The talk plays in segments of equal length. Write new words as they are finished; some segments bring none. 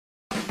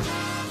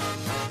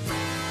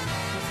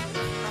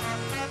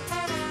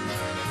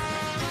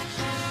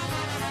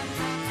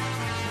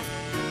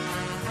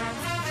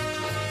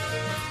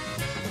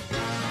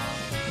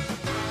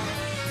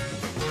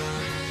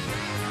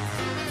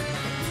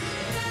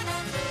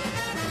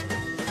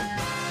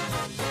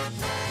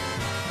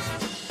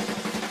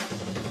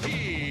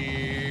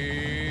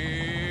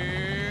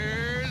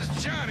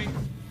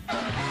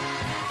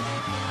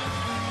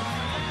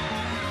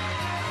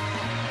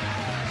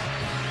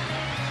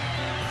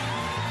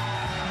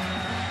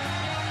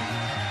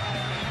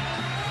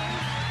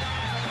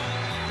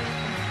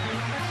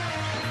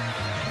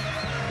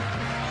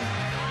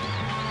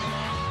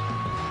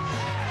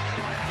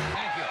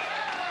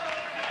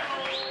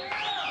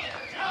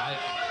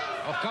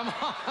come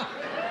on.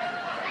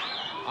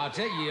 I'll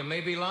tell you, you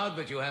may be loud,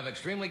 but you have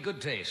extremely good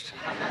taste.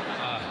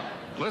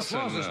 Listen,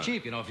 applause is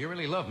cheap, you know. If you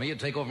really love me, you'd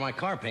take over my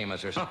car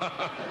payments or something.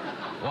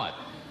 What?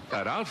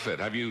 That outfit.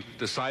 Have you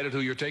decided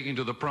who you're taking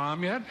to the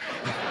prom yet?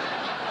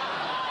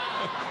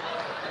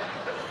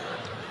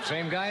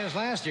 Same guy as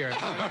last year.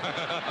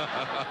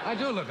 I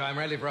do look, I'm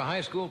ready for a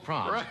high school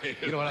prom. Right.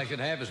 You know what I should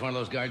have is one of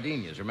those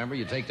gardenias. Remember,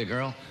 you take the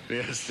girl?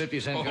 Yes.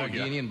 50-cent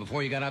gardenia, and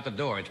before you got out the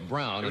door, it's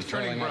brown. It's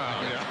turning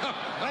brown, yeah.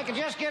 I could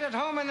just get it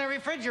home in the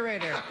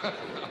refrigerator.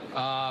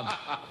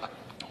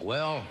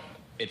 Well,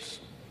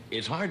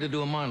 it's hard to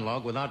do a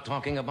monologue without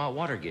talking about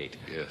Watergate.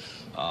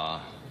 Yes.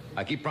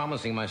 I keep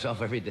promising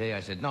myself every day. I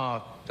said,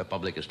 no, the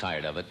public is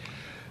tired of it.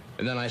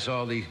 And then I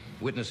saw the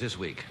witness this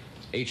week,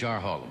 H.R.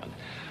 Haldeman.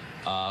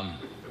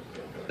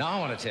 Now, I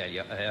want to tell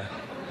you,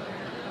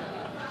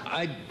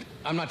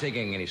 I'm not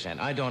taking any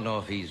stand. I don't know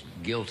if he's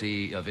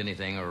guilty of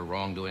anything or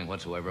wrongdoing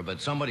whatsoever, but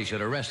somebody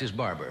should arrest his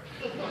barber.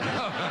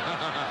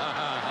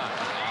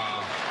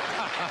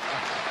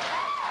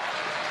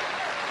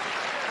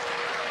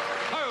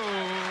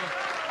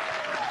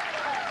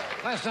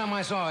 Last time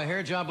I saw a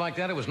hair job like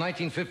that, it was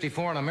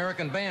 1954 in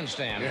American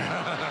Bandstand.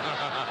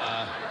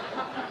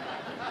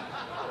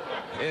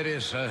 It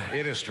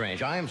is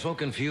strange. I am so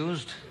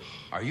confused.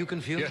 Are you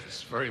confused?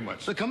 Yes, very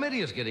much. The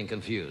committee is getting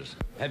confused.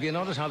 Have you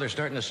noticed how they're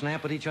starting to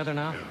snap at each other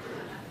now? Yeah.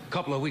 A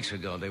couple of weeks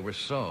ago, they were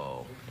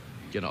so,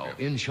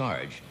 in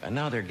charge. And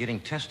now they're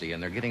getting testy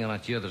and they're getting on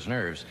each other's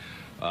nerves.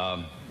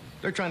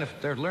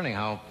 They're learning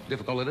how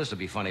difficult it is to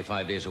be funny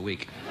 5 days a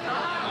week.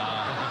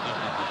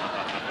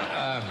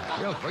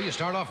 Well, you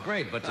start off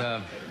great,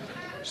 but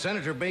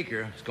Senator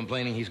Baker is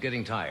complaining he's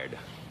getting tired.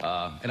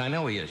 And I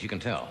know he is, you can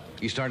tell.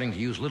 He's starting to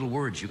use little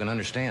words you can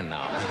understand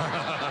now.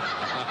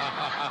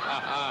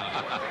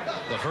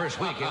 The first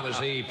week it was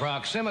the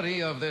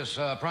proximity of this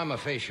prima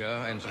facie,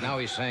 and now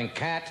he's saying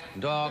cat,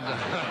 dog.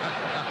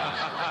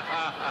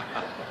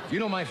 You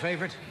know my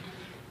favorite?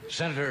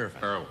 Senator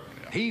Irvin. Oh,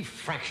 yeah. He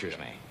fractures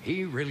me.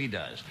 He really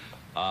does.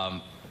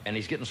 And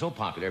he's getting so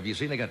popular. Have you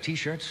seen they got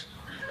T-shirts?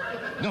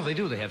 No, they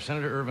do. They have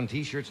Senator Irvin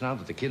T-shirts now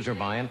that the kids are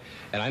buying.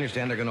 And I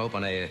understand they're going to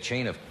open a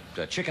chain of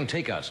chicken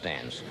takeout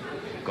stands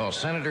called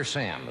Senator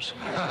Sam's.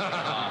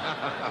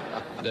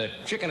 The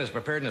chicken is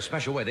prepared in a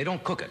special way. They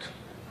don't cook it.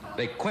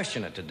 They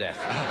question it to death.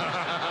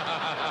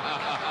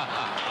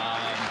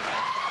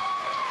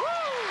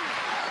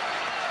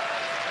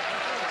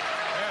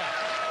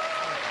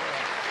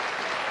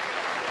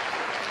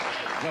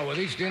 No, with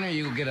each dinner,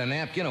 you get a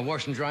napkin, a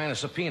wash and dry, and a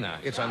subpoena.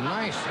 It's a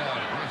nice...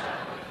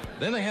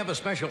 Then they have a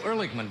special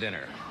Ehrlichman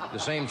dinner. The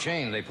same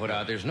chain they put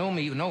out. There's no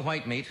meat, no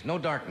white meat, no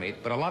dark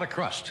meat, but a lot of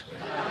crust.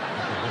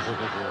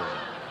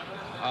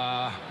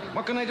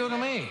 What can they do to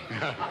me?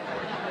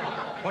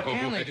 What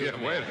can they do to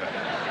me?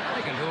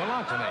 They can do a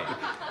lot to me.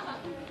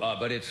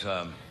 But it's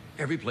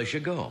every place you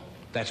go.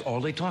 That's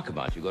all they talk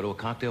about. You go to a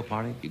cocktail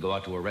party, you go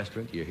out to a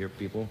restaurant, you hear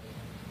people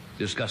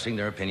discussing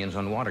their opinions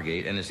on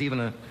Watergate, and it's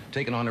even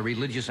taken on a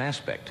religious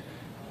aspect,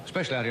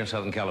 especially out here in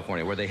Southern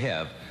California, where they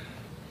have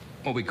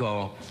what we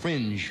call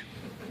fringe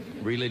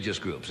religious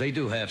groups. They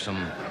do have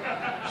some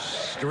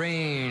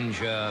strange...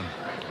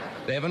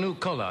 they have a new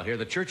cult out here,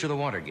 the Church of the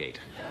Watergate.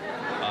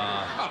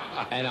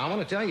 And I want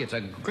to tell you, it's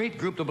a great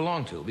group to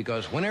belong to,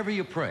 because whenever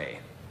you pray,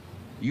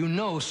 you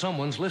know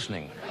someone's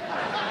listening.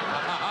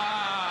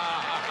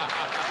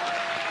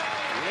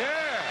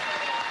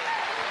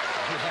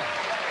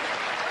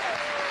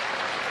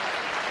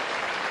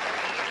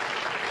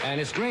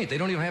 And it's great. They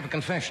don't even have a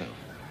confession.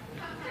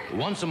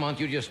 Once a month,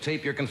 you just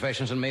tape your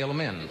confessions and mail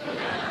them in.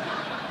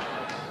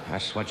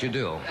 That's what you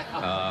do.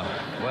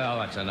 Well,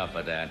 that's enough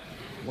of that.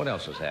 What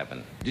else has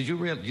happened? Did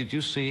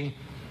you see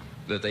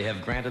that they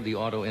have granted the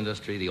auto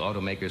industry, the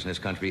automakers in this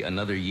country,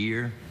 another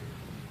year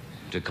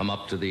to come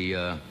up to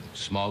the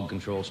smog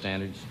control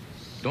standards?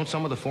 Don't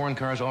some of the foreign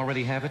cars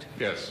already have it?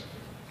 Yes.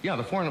 Yeah,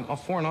 the foreign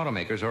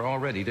automakers are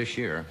already this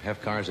year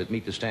have cars that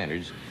meet the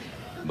standards.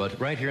 But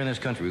right here in this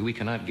country, we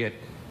cannot get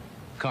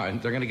cars.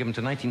 They're going to give them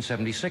to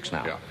 1976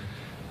 now. Yeah.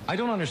 I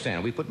don't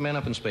understand. We put men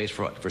up in space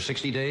for what? For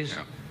 60 days?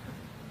 Yeah.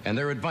 And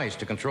their advice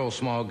to control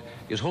smog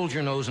is hold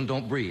your nose and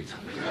don't breathe.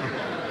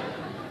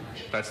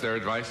 That's their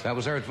advice? That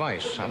was their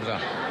advice.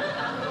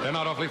 They're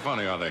not awfully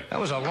funny, are they? That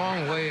was a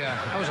long way.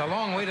 That was a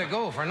long way to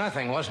go for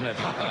nothing, wasn't it?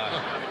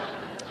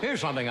 Here's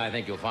something I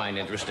think you'll find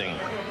interesting.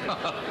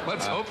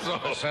 Let's hope so.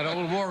 It's that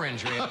old war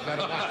injury.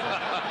 Better watch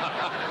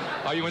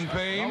it. Are you in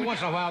pain? Well,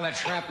 once in a while, that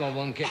shrapnel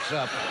one kicks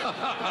up.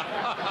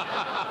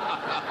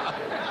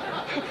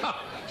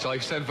 Shall I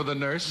send for the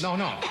nurse? No.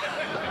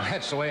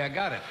 That's the way I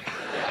got it.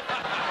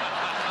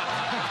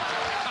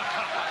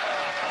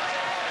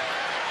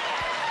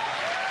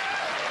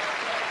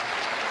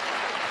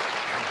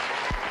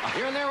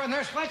 You're in there with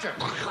Nurse Fletcher.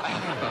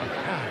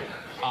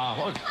 I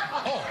want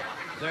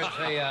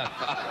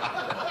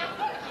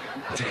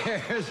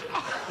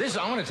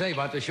to tell you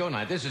about the show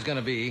tonight. This is going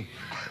to be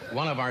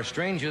one of our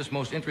strangest,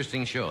 most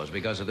interesting shows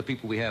because of the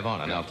people we have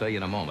on it. I'll tell you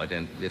in a moment,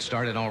 and it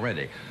started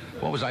already.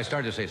 I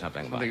started to say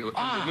something about?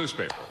 The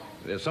newspaper.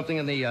 There's something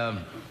in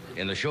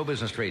the show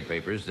business trade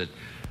papers that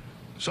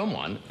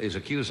someone is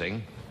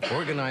accusing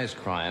organized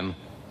crime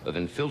of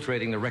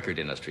infiltrating the record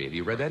industry. Have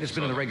you read that? It's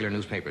been in the regular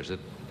newspapers. That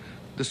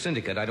the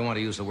syndicate, I don't want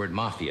to use the word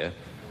mafia.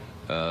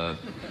 What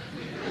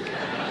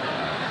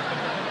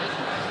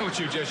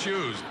you just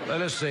used.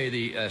 Let us say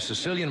the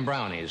Sicilian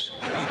brownies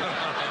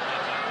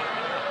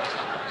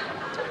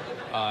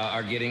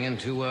are getting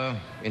into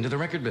the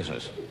record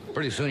business.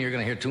 Pretty soon you're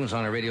going to hear tunes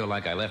on the radio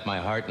like I Left My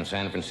Heart in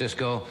San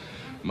Francisco,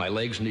 My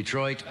Legs in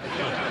Detroit.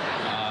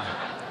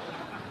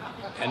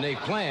 And they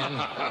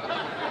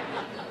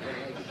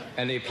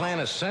plan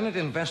a Senate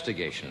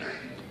investigation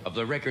of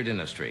the record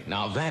industry.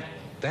 Now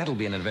that'll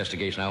be an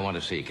investigation I want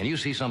to see. Can you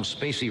see some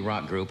spacey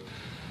rock group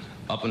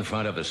up in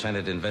front of a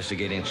Senate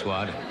investigating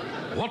squad?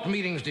 What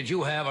meetings did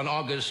you have on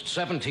August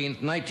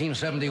 17th,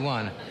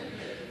 1971?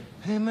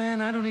 Hey,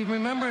 man, I don't even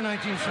remember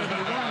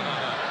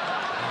 1971.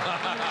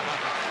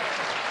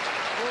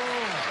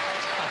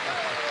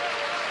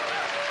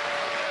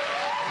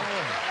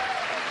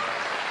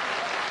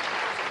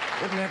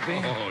 Wouldn't that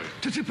be? Oh.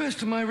 To the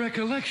best of my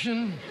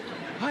recollection,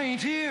 I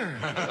ain't here.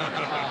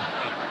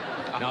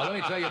 Now, let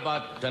me tell you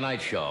about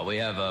tonight's show. We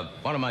have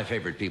one of my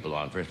favorite people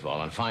on, first of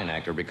all, and fine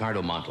actor,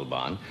 Ricardo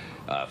Montalban,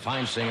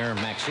 fine singer,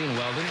 Maxine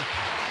Weldon,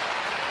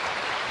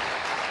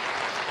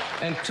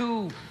 and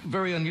two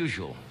very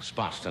unusual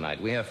spots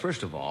tonight. We have,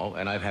 first of all,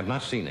 and I have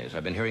not seen this,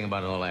 I've been hearing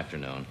about it all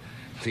afternoon,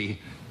 the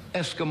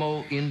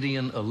Eskimo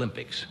Indian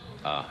Olympics.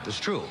 It's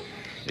true.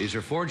 These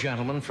are four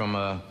gentlemen from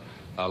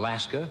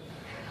Alaska,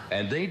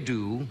 and they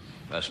do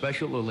a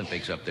special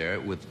Olympics up there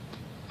with,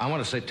 I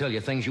want to tell you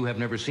things you have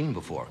never seen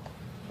before.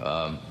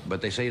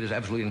 But they say it is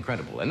absolutely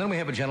incredible. And then we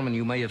have a gentleman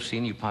you may have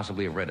seen, you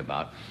possibly have read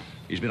about.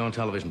 He's been on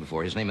television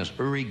before. His name is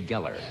Uri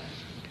Geller.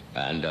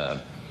 And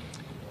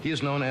he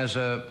is known as,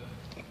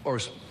 or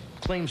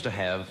claims to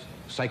have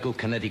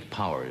psychokinetic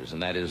powers,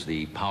 and that is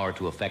the power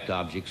to affect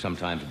objects,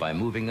 sometimes by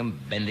moving them,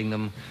 bending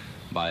them,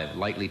 by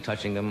lightly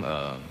touching them,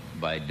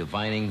 by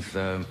divining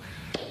the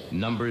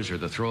numbers or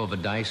the throw of a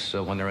dice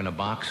when they're in a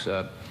box.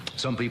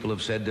 Some people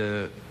have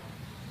said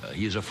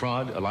he's a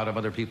fraud. A lot of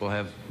other people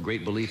have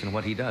great belief in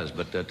what he does.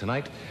 But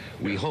tonight,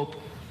 we hope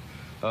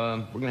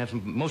we're going to have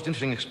some most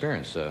interesting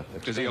experience.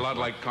 Is he a lot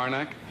like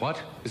Karnak?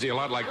 What? Is he a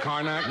lot like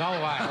Karnak? No,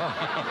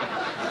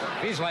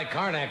 if he's like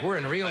Karnak, we're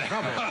in real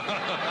trouble.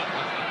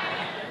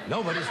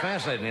 No, but it's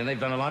fascinating, and they've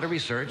done a lot of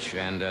research,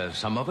 and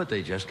some of it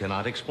they just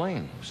cannot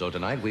explain. So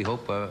tonight, we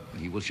hope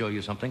he will show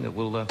you something that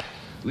will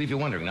leave you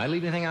wondering. Did I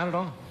leave anything out at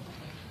all?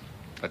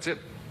 That's it.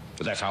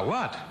 But that's a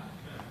lot.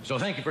 So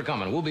thank you for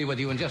coming. We'll be with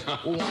you in just one.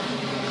 Thank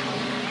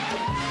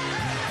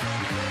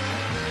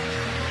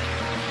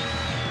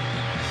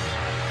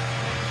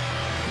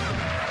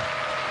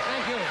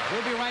you.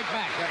 We'll be right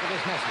back after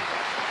this message.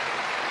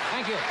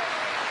 Thank you.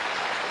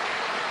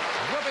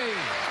 Whoopee.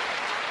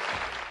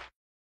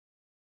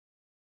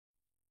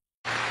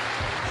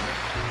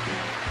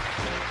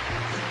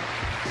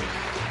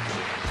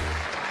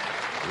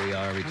 We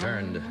are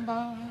returned.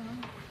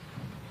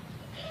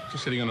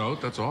 Just hitting a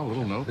note, that's all, a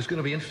little note. It's going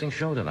to be an interesting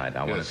show tonight,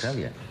 I want to tell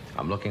you.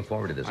 I'm looking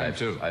forward to this. I am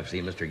too. I've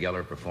seen Mr.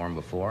 Geller perform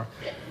before,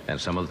 and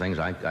some of the things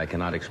I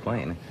cannot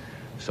explain.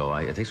 So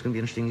I think it's going to be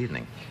an interesting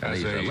evening. And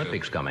these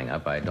Olympics coming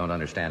up, I don't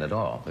understand at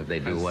all. If they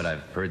do what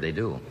I've heard they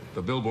do.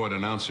 The Billboard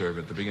announcer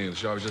at the beginning of the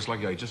show, I was just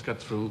lucky. I just got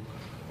through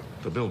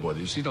the Billboard.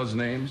 Did you see those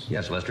names?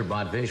 Yes, Lester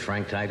Bodfish,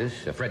 Frank Titus,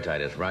 Fred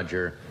Titus,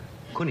 Roger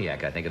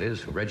Kuniak, I think it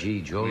is,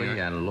 Reggie Jolie,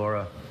 and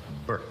Laura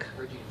Burke.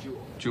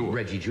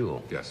 Reggie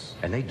Jewell. Yes.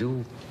 And they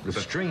do the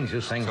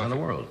strangest things in the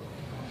world.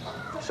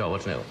 So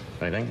what's new?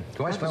 Anything?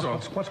 Do I smell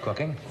what's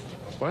cooking?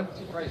 What?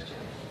 Fried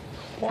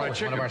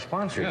chicken. One of our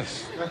sponsors.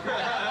 Yes.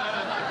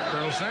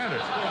 Colonel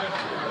Sanders.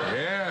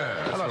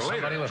 Yeah. Hello,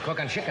 somebody was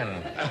cooking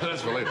chicken.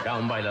 That's related.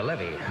 Down by the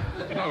levee.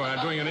 No, I'm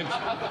doing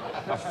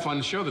a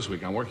fun show this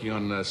week. I'm working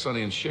on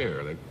Sonny and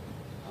Cher.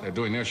 They're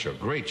doing their show.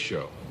 Great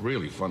show.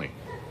 Really funny.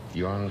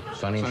 You're on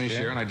Sonny and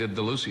Cher? And I did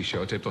the Lucy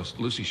show. I taped the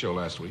Lucy show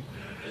last week.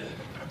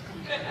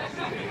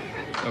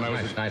 And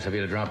it's nice of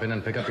you to drop in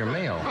and pick up your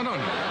mail. No.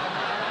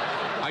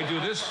 I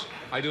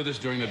do this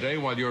during the day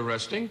while you're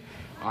resting.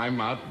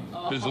 I'm out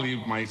busily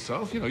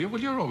myself. You know,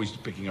 you're always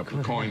picking up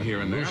a coin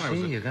here and there.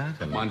 Lucy, you got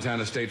them.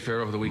 Montana State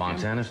Fair over the weekend.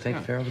 Montana State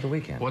Fair over the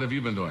weekend. What have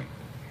you been doing?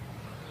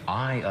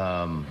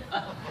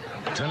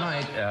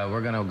 Tonight,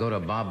 we're going to go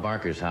to Bob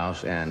Barker's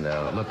house and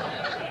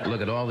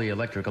look at all the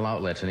electrical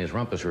outlets in his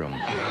rumpus room.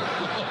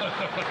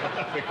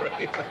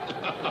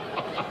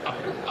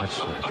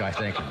 Which I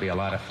think would be a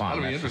lot of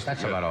fun.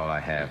 That's about all I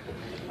have.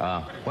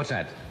 What's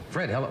that?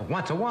 Fred,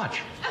 what's a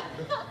watch?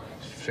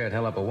 Fred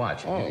held up a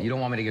watch. Oh. You don't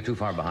want me to get too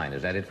far behind.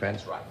 Is that it, Fred?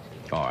 That's right.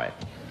 All right.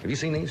 Have you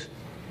seen these?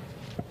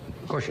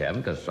 Of course you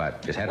haven't, because I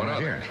just had them right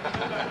here.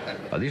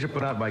 These are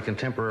put out by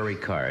Contemporary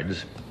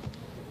Cards.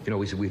 You know,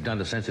 we've done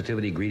the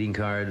sensitivity greeting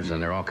cards,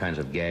 and there are all kinds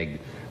of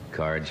gag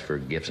cards for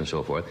gifts and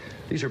so forth.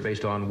 These are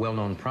based on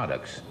well-known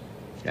products.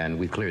 And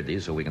we've cleared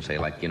these so we can say,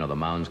 like, you know, the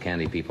Mounds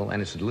Candy people.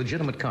 And it's a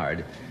legitimate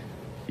card.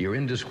 You're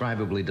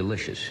indescribably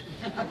delicious.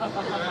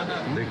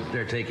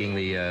 They're taking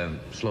the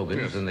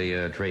slogans and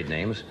the trade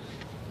names.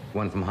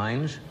 One from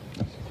Heinz?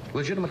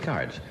 Legitimate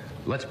cards.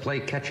 Let's play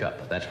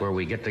catch-up. That's where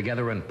we get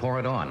together and pour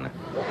it on.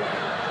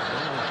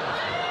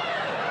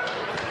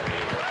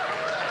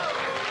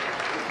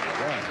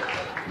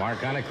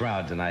 Mark on a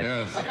crowd tonight.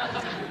 Yes.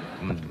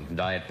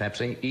 Diet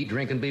Pepsi. Eat,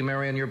 drink, and be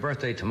merry on your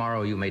birthday.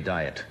 Tomorrow you may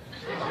diet.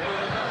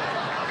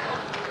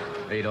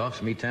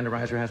 Adolph's Meat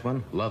Tenderizer has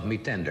one. Love me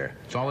tender.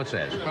 That's all it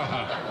says.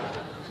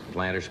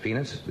 Planters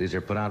Peanuts. These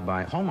are put out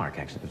by Hallmark,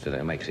 actually. So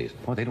they make these.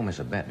 Oh, they don't miss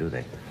a bet, do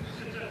they?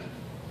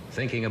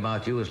 Thinking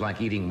about you is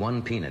like eating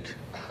one peanut.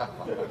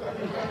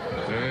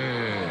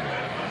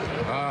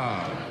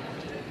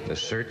 The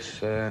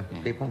certs,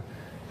 people.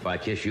 If I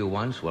kiss you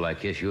once, will I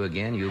kiss you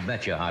again? You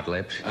betcha, hot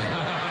lips.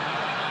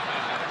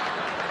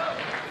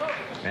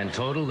 And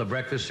Total, the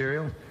breakfast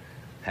cereal.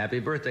 Happy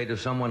birthday to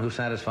someone who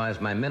satisfies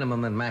my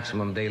minimum and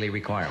maximum daily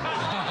requirements.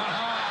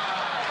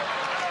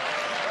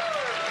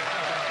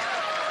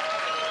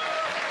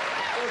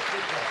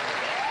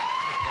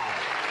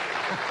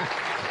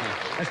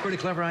 That's a pretty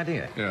clever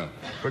idea. Yeah.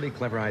 Pretty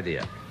clever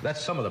idea.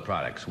 That's some of the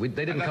products. They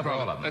didn't cover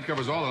all of them. That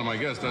covers all of them, I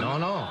guess, doesn't it?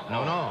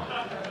 No.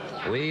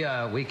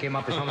 We came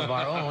up with some of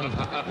our own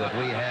that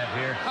we have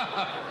here.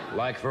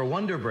 Like for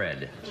Wonder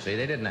Bread. See,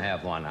 they didn't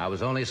have one. I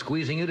was only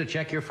squeezing you to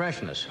check your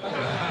freshness.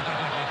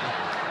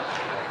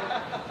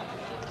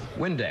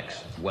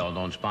 Windex,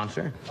 well-known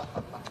sponsor.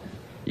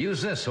 Use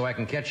this so I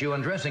can catch you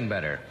undressing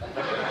better.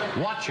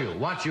 Watch you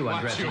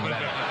undressing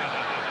better.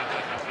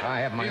 I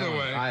have my own.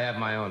 Way. I have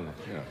my own.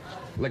 Yeah.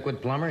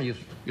 Liquid Plumber,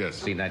 you've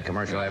seen that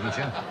commercial, haven't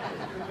you?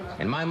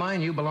 In my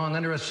mind, you belong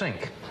under a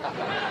sink.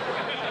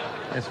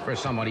 It's for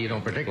somebody you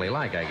don't particularly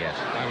like, I guess.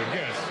 I would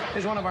guess.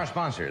 Here's one of our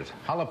sponsors,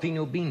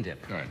 Jalapeno Bean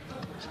Dip. All right.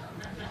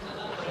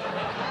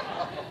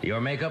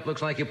 Your makeup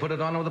looks like you put it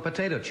on with a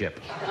potato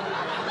chip.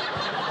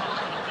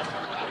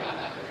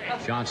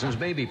 Johnson's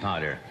Baby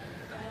Powder.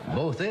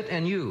 Both it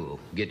and you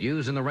get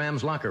used in the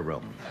Rams locker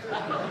room.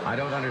 I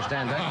don't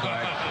understand that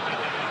part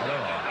at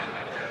all.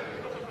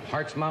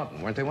 Hearts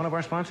Mountain, weren't they one of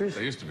our sponsors?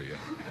 They used to be, yeah.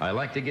 I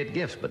like to get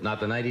gifts, but not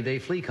the 90-day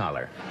flea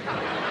collar.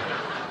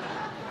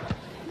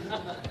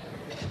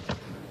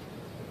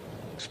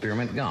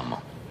 Spearmint Gum.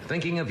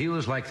 Thinking of you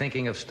is like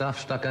thinking of stuff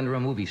stuck under a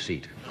movie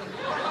seat.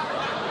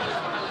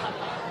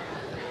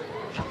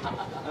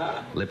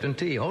 Lipton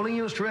Tea. Holding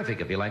you is terrific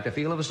if you like the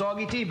feel of a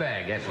soggy tea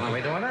bag. That's one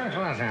way to it.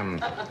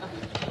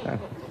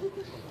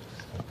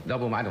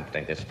 Double, I don't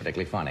think this is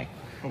particularly funny.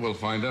 Well, we'll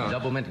find out.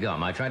 Double mint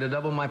gum. I tried to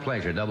double my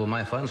pleasure, double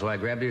my fun, so I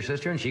grabbed your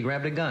sister and she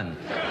grabbed a gun.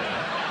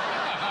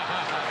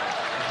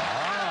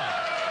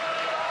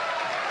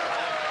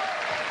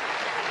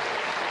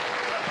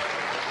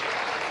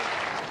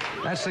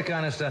 That's the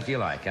kind of stuff you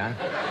like, huh?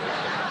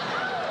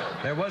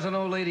 There was an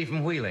old lady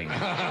from Wheeling.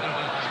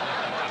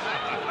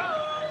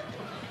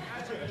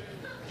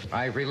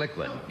 Ivory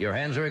Liquid. Your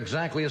hands are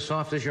exactly as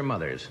soft as your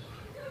mother's.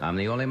 I'm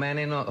the only man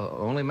in...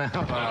 only man...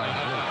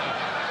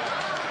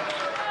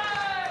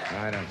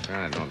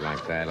 I don't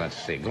like that. Let's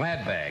see.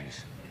 Glad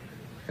bags.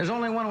 There's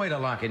only one way to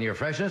lock in your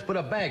freshness. Put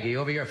a baggie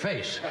over your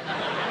face.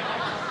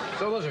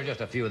 So those are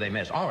just a few they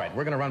missed. All right,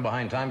 we're going to run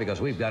behind time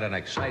because we've got an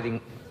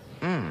exciting...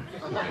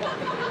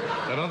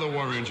 Another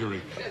war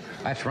injury.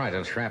 That's right,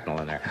 there's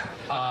shrapnel in there.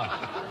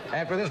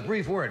 After this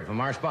brief word from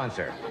our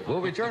sponsor,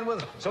 we'll return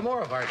with some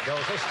more of our show,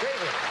 so stay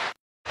with us.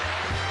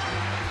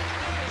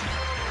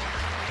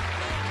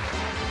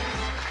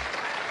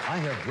 I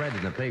have read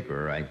in the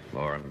paper,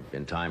 or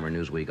in Time or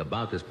Newsweek,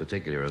 about this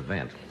particular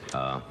event,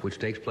 which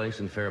takes place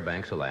in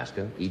Fairbanks,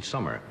 Alaska, each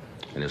summer,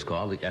 and it's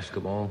called the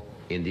Eskimo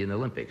Indian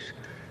Olympics.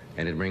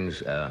 And it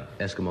brings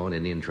Eskimo and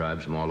Indian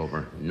tribes from all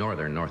over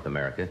northern North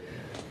America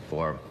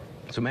for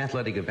some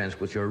athletic events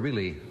which are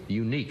really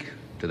unique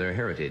to their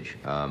heritage.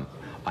 I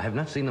have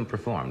not seen them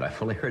performed. I've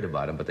only heard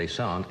about them, but they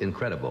sound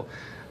incredible.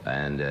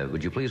 And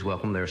would you please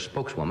welcome their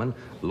spokeswoman,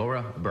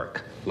 Laura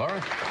Burke.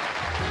 Laura?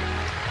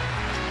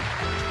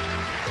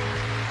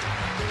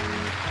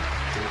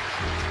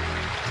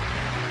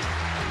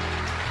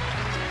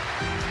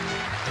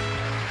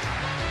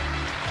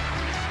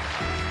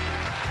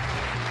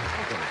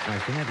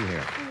 Nice to have you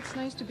here. Oh, it's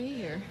nice to be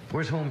here.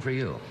 Where's home for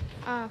you?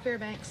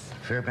 Fairbanks.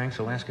 Fairbanks,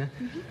 Alaska?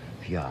 Mm-hmm.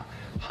 Yeah.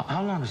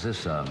 How long is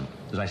this,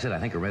 as I said, I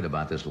think I read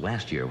about this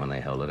last year when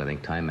they held it. I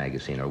think Time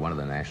magazine or one of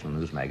the national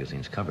news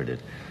magazines covered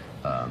it.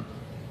 How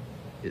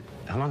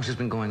long has this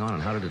been going on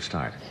and how did it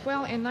start?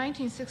 Well, in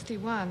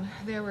 1961,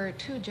 there were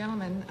two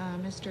gentlemen,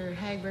 Mr.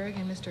 Hagberg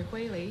and Mr.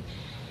 Whaley,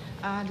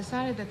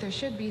 decided that there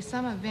should be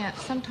some event,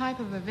 some type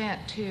of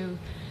event to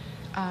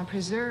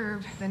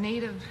preserve the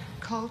native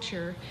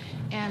culture,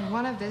 and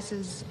one of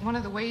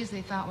the ways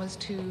they thought was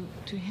to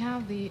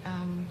have the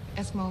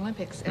Eskimo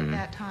Olympics at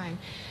that time.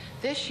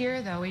 This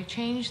year, though, we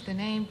changed the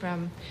name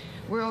from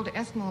World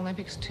Eskimo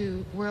Olympics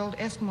to World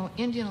Eskimo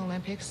Indian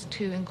Olympics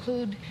to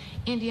include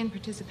Indian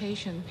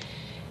participation.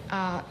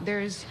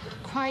 There's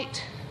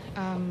quite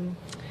a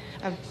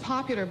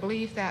popular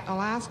belief that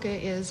Alaska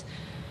is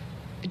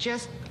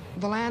just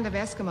the land of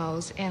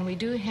Eskimos, and we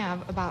do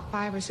have about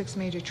 5 or 6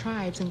 major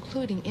tribes,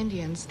 including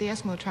Indians, the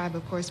Eskimo tribe,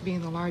 of course,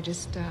 being the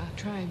largest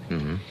tribe.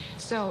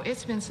 So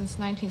it's been since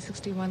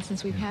 1961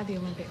 since we've had the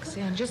Olympics,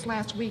 and just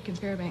last week in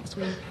Fairbanks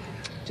we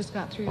just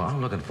got through. Well,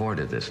 I'm looking forward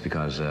to this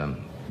because the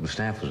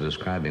staff was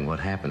describing what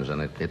happens,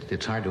 and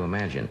it's hard to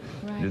imagine.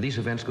 Right. Do these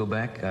events go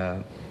back?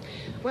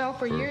 Well,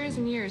 for years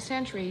and years,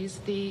 centuries,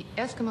 the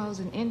Eskimos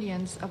and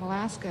Indians of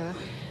Alaska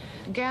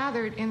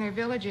gathered in their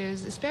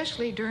villages,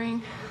 especially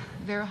during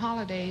their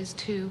holidays,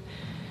 to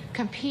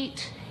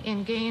compete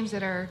in games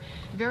that are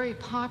very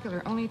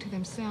popular only to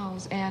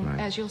themselves. And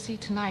as you'll see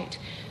tonight,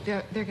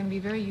 they're going to be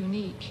very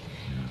unique.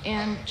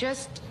 And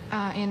just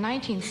in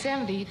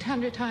 1970,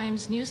 Tundra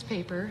Times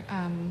newspaper,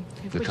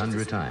 The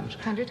Tundra Times.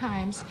 Tundra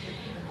Times,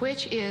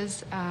 which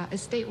is a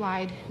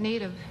statewide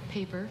native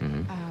paper,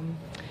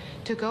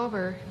 took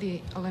over the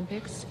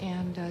Olympics,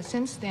 and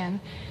since then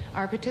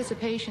our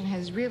participation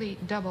has really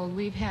doubled.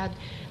 We've had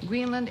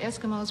Greenland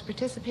Eskimos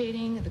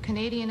participating, the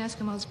Canadian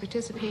Eskimos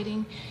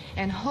participating,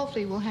 and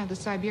hopefully we'll have the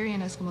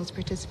Siberian Eskimos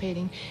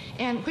participating.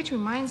 And which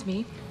reminds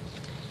me,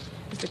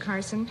 Mr.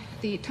 Carson,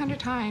 the Tundra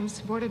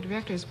Times Board of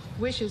Directors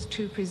wishes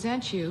to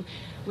present you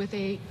with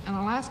an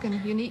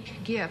Alaskan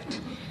unique gift.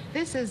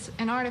 This is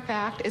an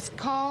artifact. It's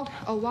called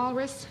a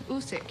walrus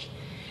usik.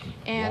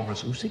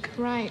 Walrus usik?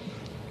 Right.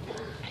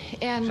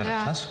 And, is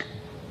that a tusk?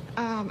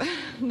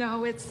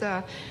 No, it's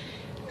a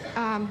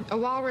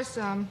walrus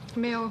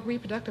male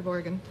reproductive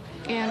organ.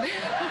 And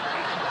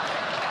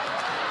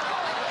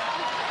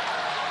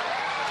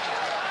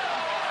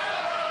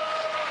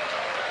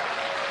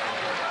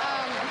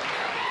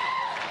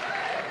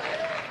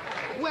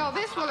well,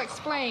 this will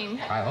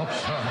explain. I hope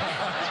so.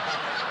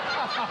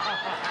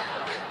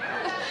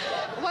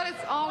 What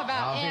it's all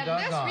about. I'll be And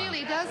this doggone.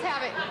 really does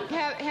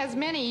has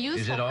many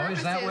useful Is it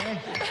always purposes. that way?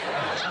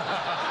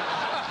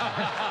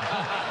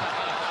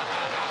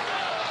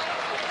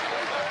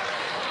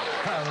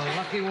 The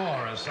lucky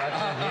walrus. That's it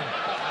here.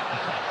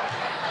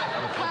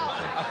 Well,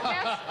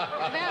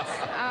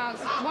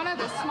 that's one of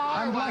the smaller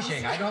I'm ones.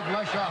 blushing. I don't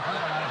blush often.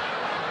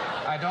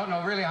 I don't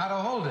know really how to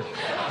hold it.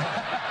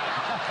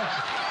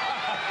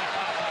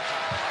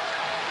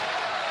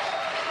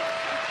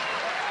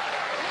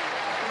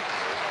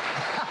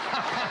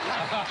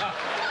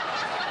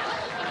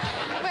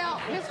 Well,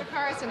 Mr.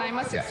 Carson, I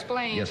must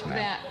explain Yes, ma'am.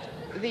 that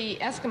the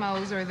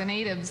Eskimos, or the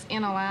natives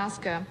in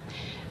Alaska,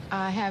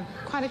 have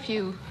quite a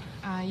few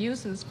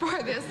uses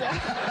for this. Well,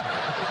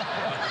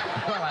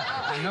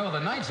 I know the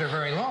nights are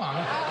very long.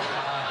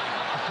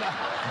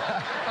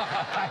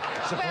 I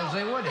suppose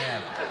they would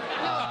have.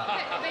 No,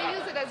 they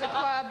use it as a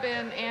club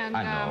and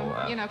I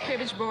know, you know,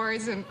 cribbage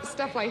boards and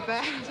stuff like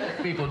that.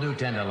 People do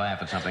tend to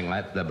laugh at something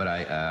like that, but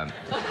I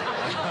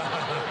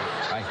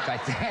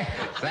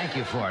thank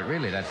you for it.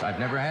 Really, I've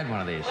never had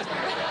one of these.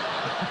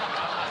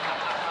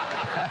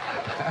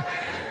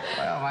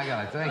 Well, my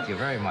God, thank you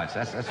very much.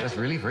 That's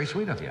really very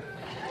sweet of you.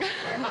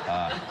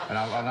 And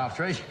I'll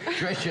treasure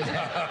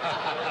that.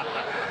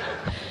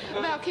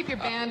 Well, keep your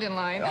band in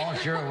line. Oh,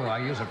 sure will. I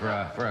use it for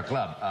a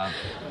club.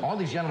 All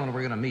these gentlemen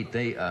we're going to meet,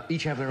 they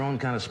each have their own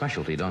kind of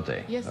specialty, don't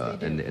they? Yes, they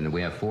do. And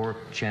we have 4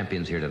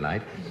 champions here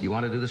tonight. You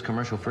want to do this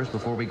commercial first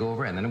before we go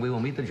over, and then we will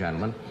meet the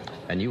gentlemen,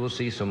 and you will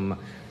see some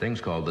things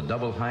called the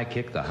double high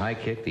kick,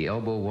 the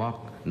elbow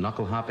walk,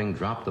 knuckle hopping,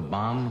 drop the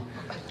bomb,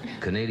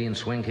 Canadian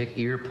swing kick,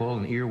 ear pull,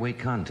 and ear weight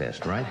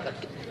contest, right?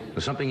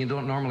 It's something you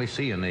don't normally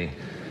see in the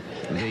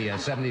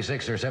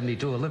 76 or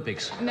 72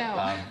 Olympics.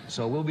 No.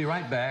 So we'll be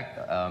right back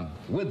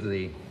with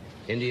the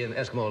Indian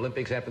Eskimo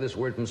Olympics after this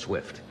word from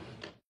Swift.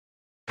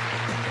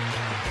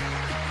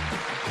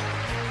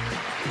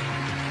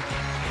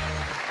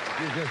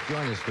 If you just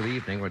joined us for the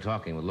evening, we're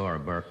talking with Laura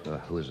Burke,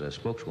 who is a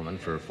spokeswoman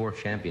for 4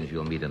 champions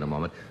you'll meet in a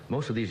moment.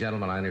 Most of these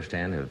gentlemen, I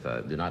understand,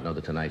 do not know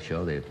the Tonight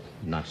Show. They've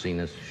not seen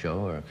this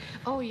show, or...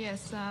 Oh,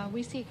 yes,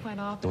 we see it quite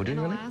often Oh, do in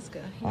you really?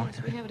 Alaska. Oh, Yes,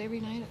 we have it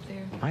every night up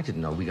there. I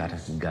didn't know we got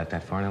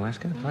that far in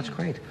Alaska. That's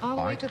great. All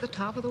the way right. to the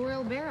top of the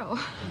world barrel.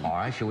 All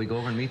right, shall we go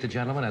over and meet the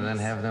gentlemen and then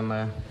have them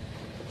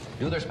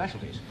do their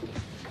specialties?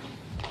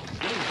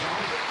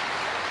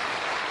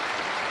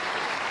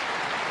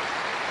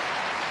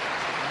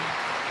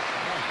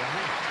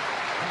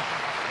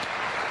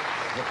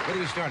 What are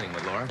we starting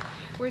with, Laura?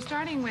 We're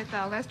starting with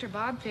Lester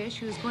Bodfish,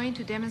 who's going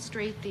to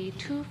demonstrate the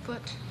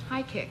 2-foot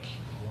high kick.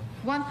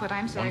 1 foot,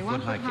 I'm sorry, 1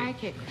 1 foot foot high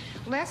kick.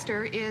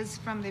 Lester is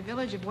from the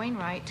village of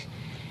Wainwright,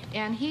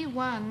 and he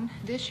won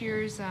this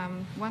year's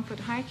 1 foot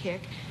high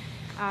kick,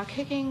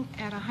 kicking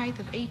at a height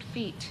of 8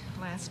 feet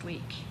last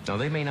week. Now,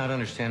 they may not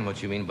understand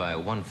what you mean by a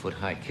 1 foot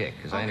high kick,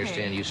 because I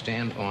understand you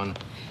stand on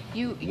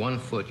 1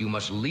 foot. You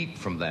must leap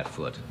from that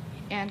foot.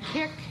 And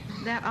kick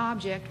that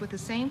object with the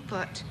same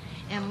foot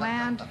and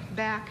land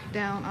back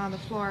down on the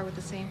floor with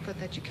the same foot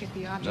that you kick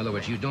the object In other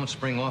words, with. you don't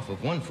spring off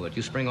of 1 foot.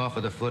 You spring off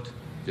of the foot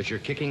that you're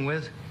kicking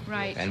with.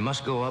 Right. And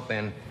must go up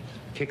and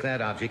kick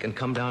that object and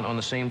come down on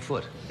the same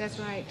foot. That's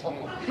right.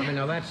 I mean,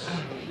 now that's...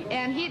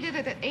 And he did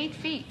it at 8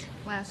 feet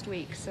last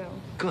week, so...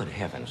 Good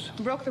heavens.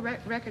 Broke the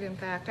record, in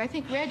fact. I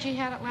think Reggie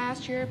had it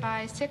last year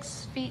by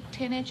 6 feet,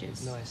 10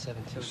 inches. No, I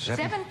 7 too.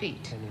 7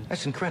 feet.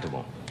 That's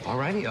incredible. All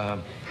righty,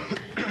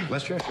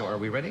 Lester, so are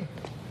we ready?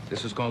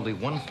 This is called the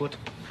 1 foot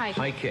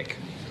high kick.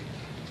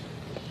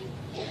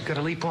 Got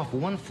to leap off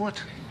 1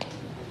 foot.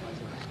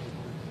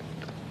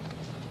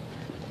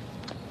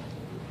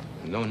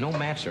 No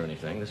mats or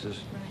anything. This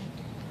is...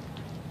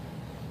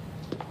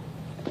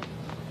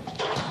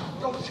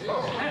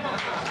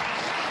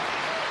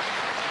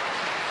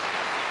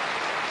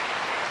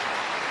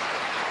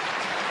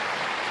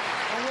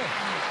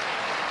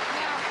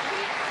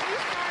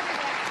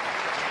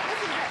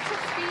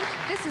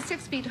 This is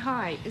 6 feet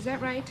high. Is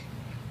that right?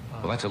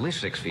 Well, that's at least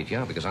 6 feet,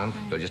 yeah, because I'm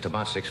just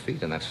about 6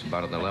 feet, and that's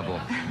about at the level.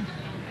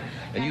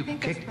 And you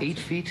kicked 8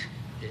 feet?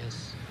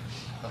 Yes.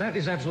 That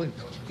is absolutely...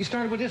 He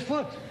started with this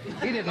foot.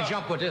 He didn't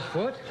jump with this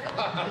foot.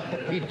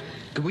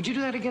 Would you do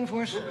that again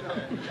for us? You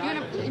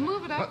want to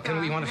move it up?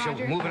 We want to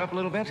Roger? move it up a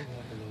little bit?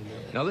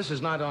 No, this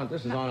is not on...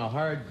 This is on a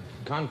hard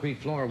concrete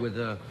floor with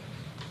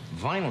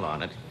vinyl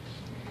on it.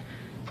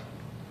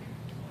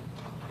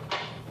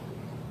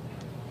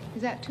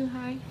 Is that too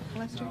high,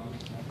 Lester?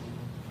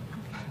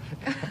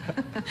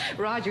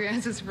 Roger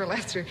answers for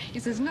Lester. He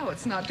says, no,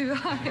 it's not too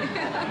high.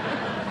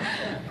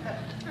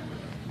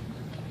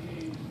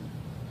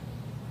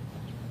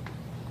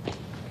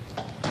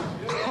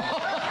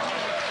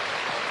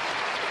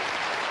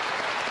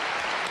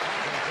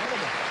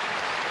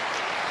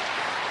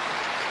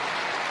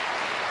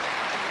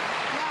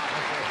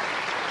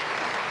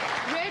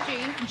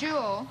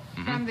 Jewel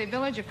from the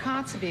village of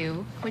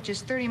Kotzebue, which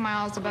is 30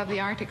 miles above the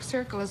Arctic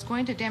Circle, is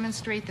going to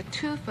demonstrate the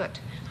 2 foot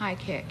high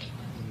kick.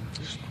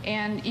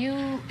 And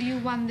you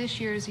won this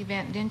year's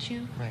event, didn't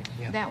you? Right,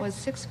 yeah. That was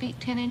 6 feet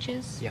 10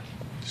 inches? Yeah.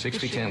 6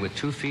 feet 10 with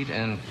 2 feet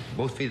and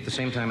both feet at the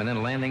same time and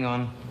then landing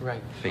on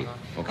feet.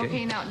 Okay.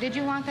 Okay, now, did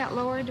you want that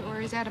lowered, or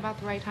is that about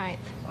the right height?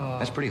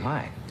 That's pretty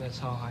high. That's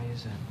how high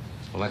is that?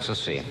 Well, let's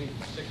just see.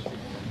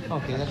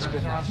 Okay, that's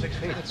good. Around 6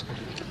 feet. That's good.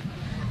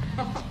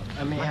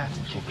 I may have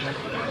to kick that.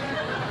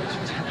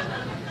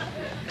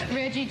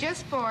 Reggie,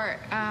 just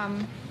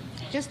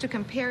to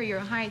compare your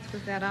height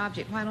with that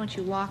object, why don't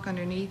you walk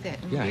underneath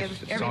it and give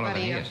it's taller than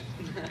everybody he a... is.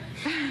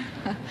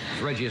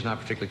 Reggie is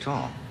not particularly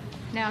tall.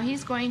 Now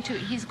he's going to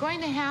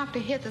have to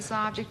hit this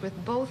object with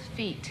both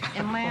feet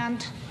and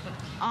land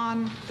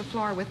on the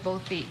floor with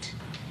both feet.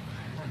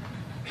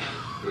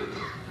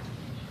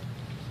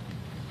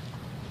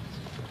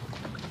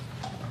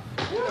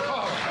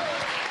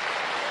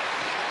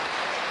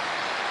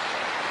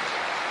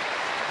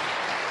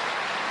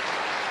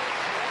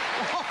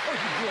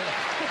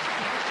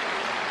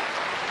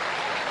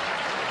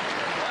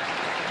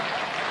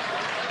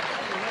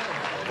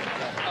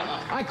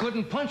 I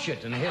couldn't punch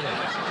it and hit it.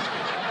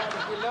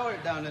 You lower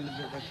it down a little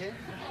bit, okay?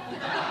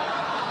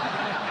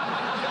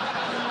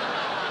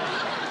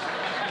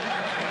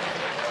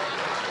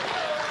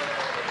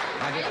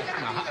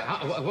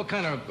 What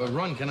kind of a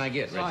run can I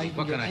get, Reggie?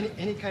 What can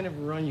any kind of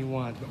run you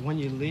want, but when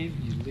you leave,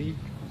 you leave.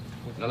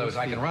 In other words,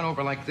 I can run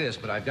over like this,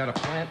 but I've got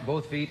to plant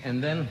both feet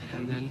and then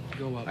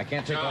go up. I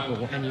can't take off the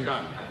wall.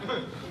 John.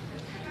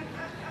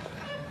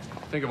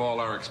 Think of all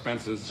our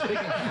expenses.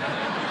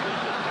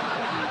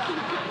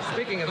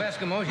 Speaking of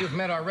Eskimos, you've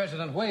met our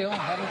resident whale,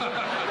 haven't you?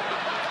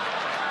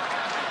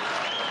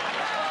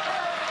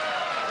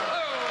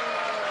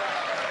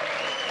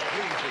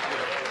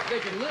 They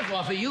can live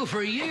off of you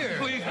for a year.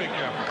 Please be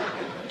careful.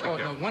 Oh,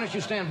 no, why don't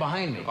you stand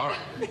behind me? All right.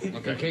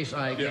 Okay. In case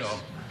I, you know.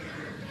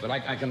 But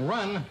I can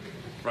run.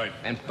 Right.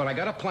 But I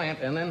got to plant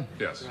and then...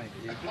 Yes.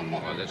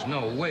 Oh, there's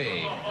no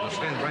way. I'll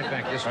stand right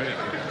back this way.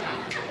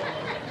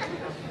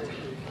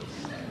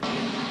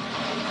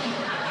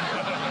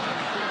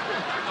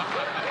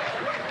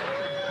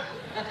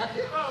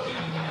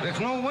 There's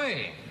no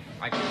way.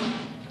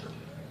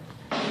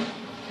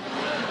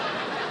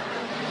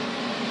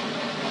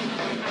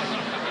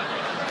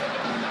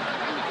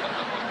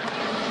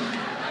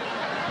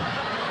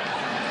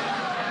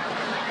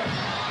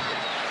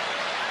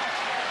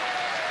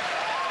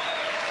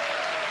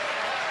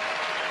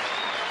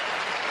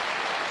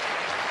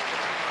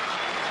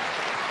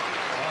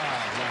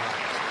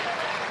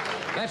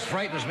 That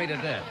frightens me to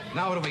death.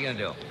 Now what are we going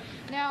to do?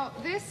 Now,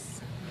 this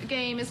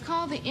game is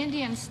called the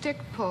Indian stick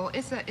pull.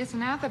 It's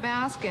an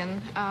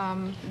Athabascan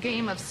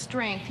game of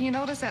strength. You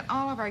notice that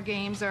all of our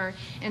games are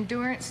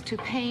endurance to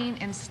pain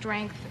and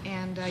strength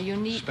and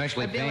unique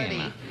Especially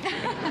ability.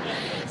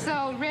 Pain.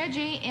 So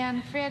Reggie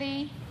and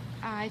Freddie,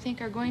 I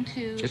think, are going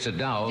to It's a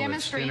dowel that's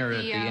demonstrate thinner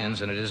at the ends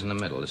than it is in the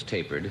middle. It's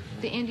tapered.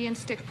 The Indian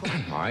stick pull.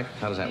 All right.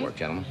 How does that work,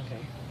 gentlemen?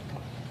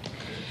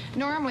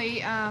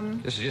 Normally,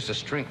 this is just a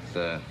strength.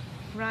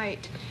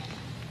 right.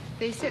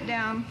 They sit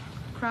down,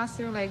 cross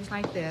their legs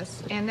like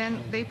this, and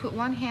then they put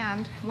one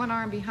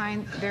arm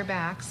behind their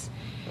backs,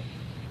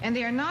 and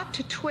they are not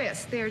to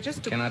twist. They are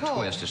just to pull. Cannot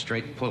twist. A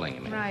straight pulling,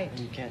 you mean? Right.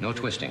 No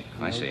twisting.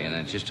 I see. And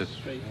then just a...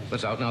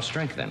 Let's out now.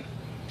 Strength then.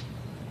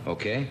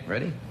 Okay.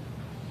 Ready?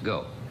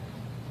 Go.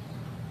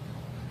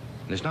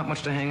 There's not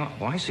much to hang on.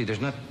 Oh, I see.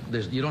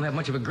 You don't have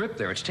much of a grip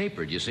there. It's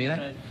tapered. You see that?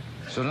 Right.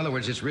 So in other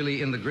words, it's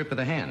really in the grip of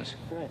the hands.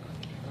 Right.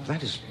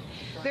 That is...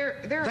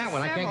 There are That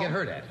one I can't several- get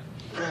hurt at.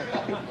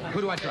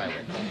 Who do I try with?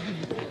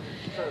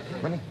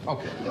 Really?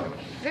 Okay.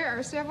 There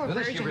are several Well,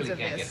 this you versions really of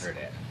can't this. get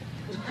hurt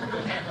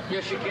at.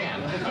 Yes, you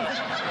can.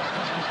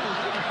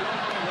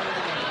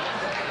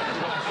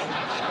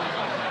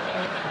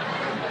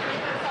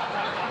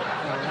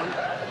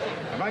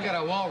 Have I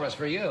got a walrus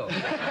for you?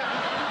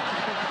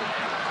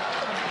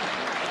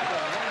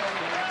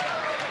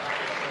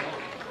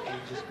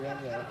 Just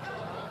grab that.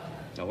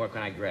 Now, where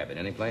can I grab it?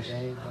 Any place?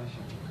 Yeah, you push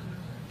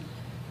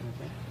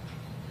it. Okay.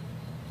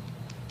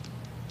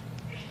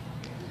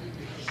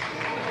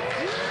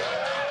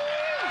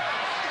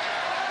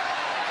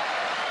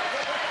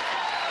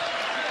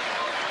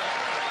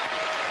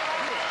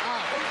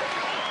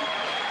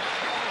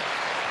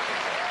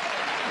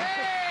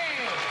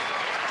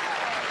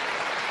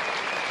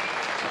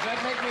 Does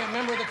that make me a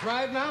member of the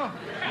tribe now?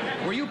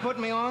 Were you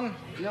putting me on?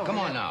 No. Come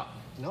on now.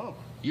 No.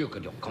 You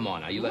could. Come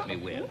on now. You let me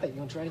win. What, you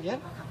want to try it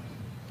again?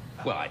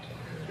 Well,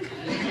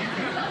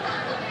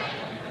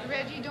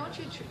 Reggie,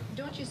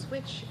 don't you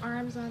switch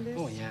arms on this?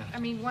 Oh, yeah. I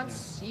mean,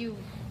 once you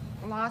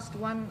lost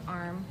one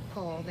arm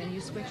pull, then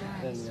you switch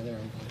Then arms. the other arm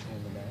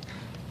in the back.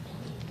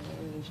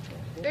 Let's try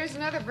it. There's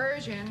another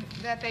version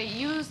that they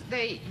use.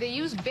 They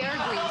use bear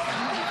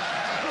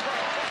grease.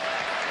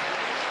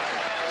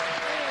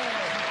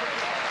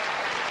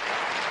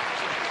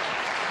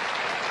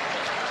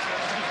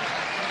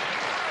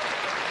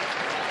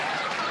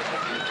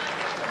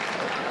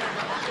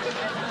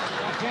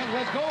 can't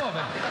let go of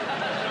it.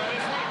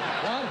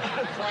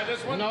 What? Try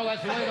this one. No,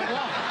 that's the way to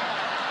walk.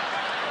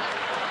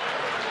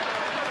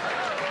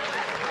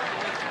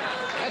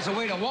 That's the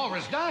way the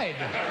walrus died.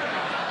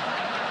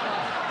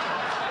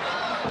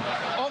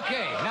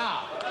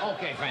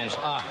 Okay, friends.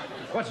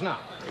 What's now?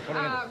 What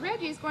are we gonna do?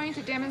 Reggie's going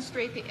to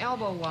demonstrate the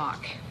elbow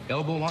walk.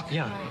 Elbow walk?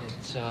 Yeah, Right.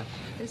 it's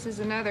This is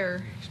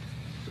another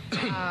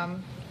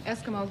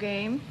Eskimo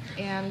game,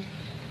 and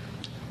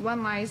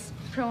one lies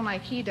prone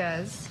like he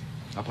does,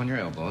 Up on your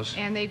elbows.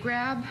 and they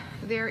grab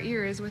their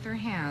ears with their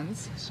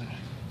hands,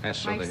 That's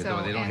so like they,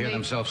 so, they don't and hear they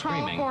themselves crawl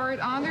screaming. forward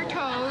on their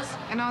toes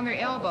and on their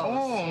elbows.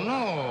 Oh,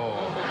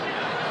 no.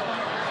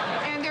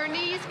 And their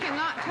knees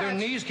cannot touch. Their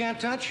knees can't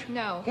touch?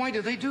 No. Why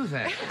do they do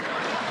that?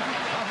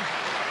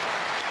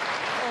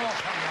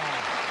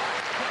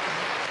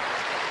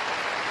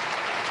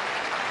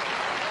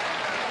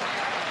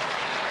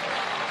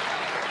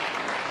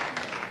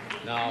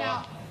 No.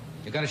 Now-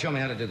 You got to show me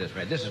how to do this,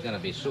 Red. This is going to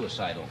be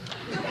suicidal.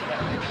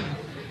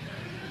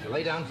 You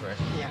lay down first.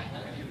 yeah.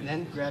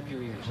 Then grab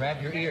your ears.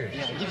 Grab your ears.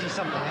 Yeah, it gives you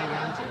something to hang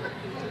on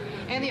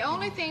to. And the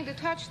only thing to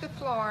touch the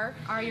floor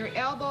are your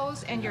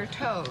elbows and your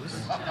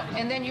toes.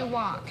 And then you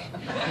walk.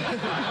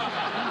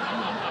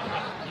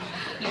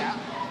 Yeah.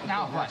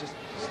 Now what? Just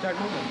start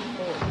moving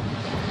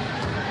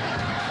forward.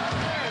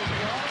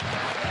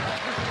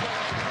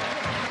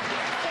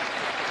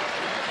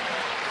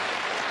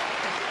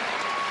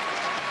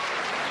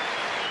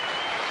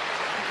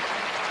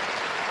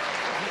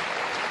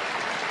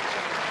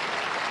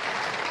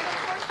 And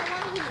of course, the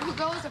one who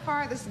goes the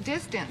farthest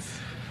distance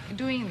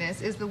doing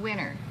this is the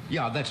winner.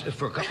 Yeah, that's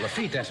for a couple of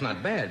feet. That's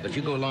not bad, but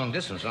you go long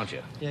distance, don't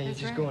you? Yeah, you That's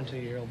just right. go until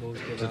your elbows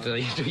get out.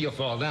 Till you'll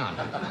fall down.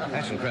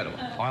 That's incredible.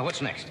 All right,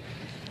 what's next?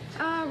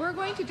 We're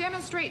going to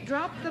demonstrate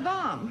drop the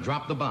bomb.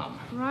 Drop the bomb.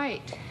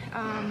 Right.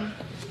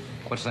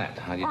 What's that?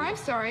 How do you Or do I'm it?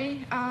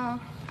 sorry.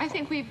 I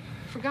think we've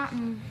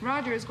forgotten.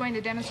 Roger is going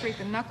to demonstrate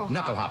the knuckle hop.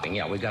 Knuckle hopping.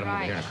 Yeah, we've got them over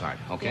Right. here in a card.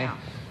 Okay. Yeah.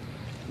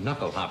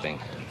 Knuckle hopping.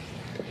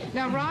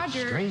 Now,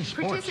 Roger Strange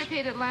sports.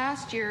 participated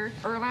last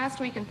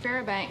week in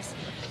Fairbanks,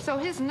 so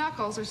his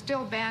knuckles are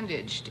still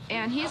bandaged,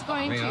 and he's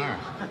going They to are.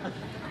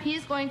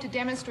 he's going to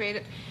demonstrate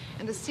it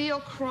in the seal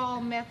crawl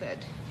method,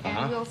 and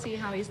Uh-huh. we'll see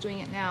how he's doing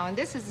it now. And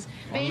this is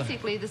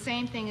basically the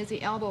same thing as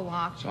the elbow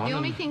walk. So on The the-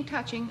 only thing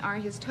touching are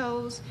his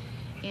toes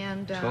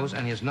and Toes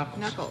and his knuckles.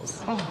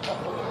 Knuckles.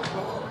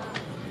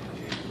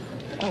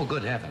 Oh,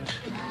 good heavens.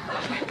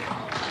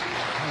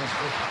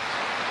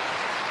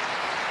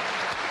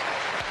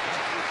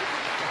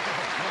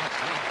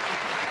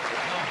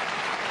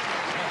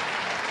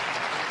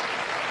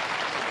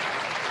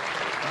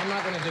 I'm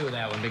not going to do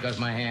that one because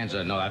my hands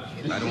are... No, I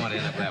don't want to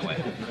end up that way.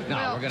 No,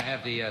 Well, we're going to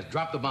have the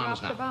drop the bombs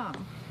Drop the now.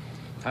 bomb.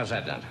 How's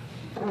that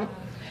done?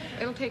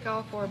 It'll take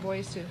all four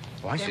boys to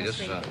Oh, I see this,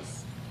 demonstrate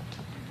this.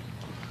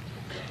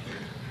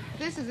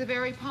 This is a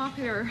very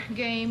popular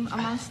game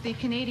amongst the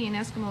Canadian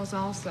Eskimos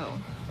also.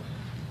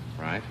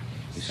 Right.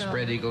 He's So-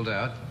 spread-eagled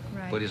out.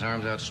 Right. Put his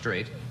arms out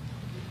straight.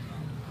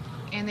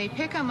 And they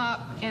pick him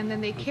up and then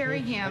they carry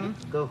him.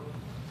 Go.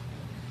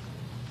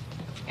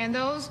 And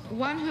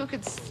one who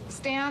could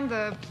stand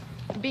the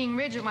being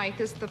rigid like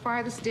this, the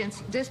farthest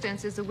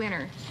distance is the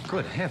winner.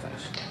 Good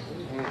heavens.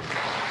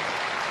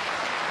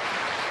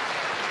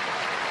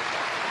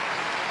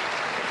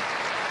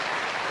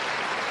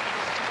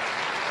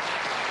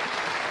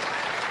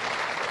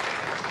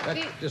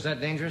 Is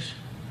that dangerous?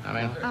 I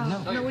mean...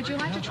 No, would you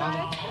like to try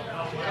it?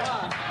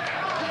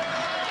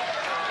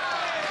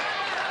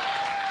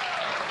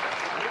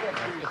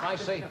 If I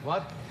say...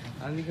 What?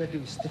 All you gotta do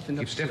is stiffen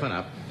up. You stiffen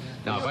up.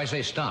 Now, if I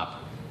say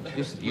stop,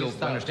 you'll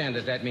understand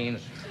that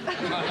means...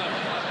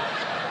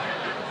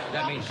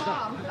 that means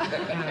stop.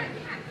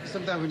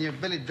 Sometimes when your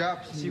belly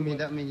drops,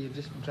 that means you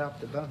just drop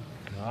the bone.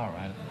 All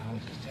right.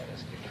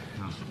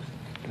 Now,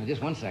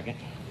 just 1 second.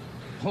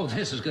 Oh,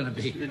 this is going to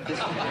be...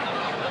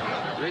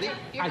 Ready?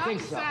 You're not to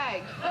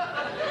sag.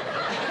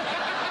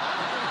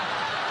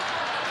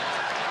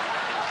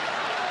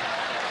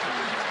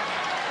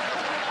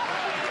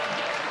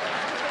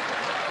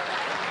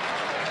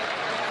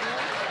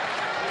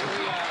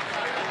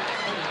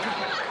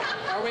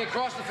 Are we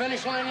across the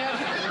finish line yet?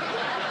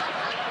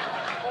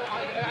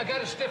 I got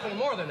to stiffen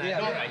more than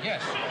that, don't I?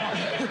 Yes.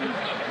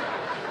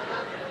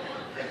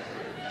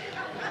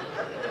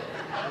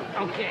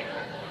 Okay.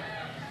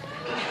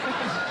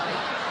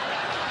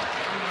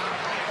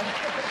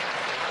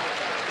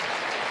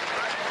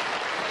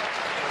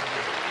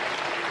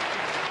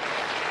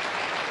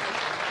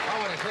 I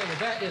want to tell you,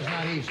 that is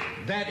not easy.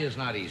 That is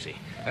not easy.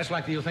 That's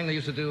like the thing they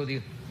used to do,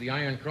 the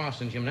Iron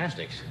Cross in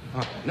gymnastics.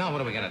 Now,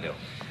 what are we going to do?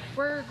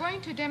 We're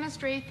going to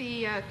demonstrate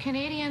the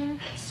Canadian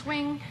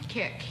swing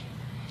kick.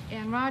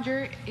 And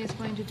Roger is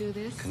going to do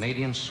this.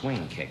 Canadian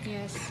swing kick.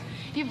 Yes.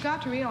 You've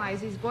got to realize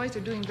these boys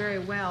are doing very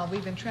well.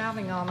 We've been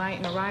traveling all night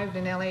and arrived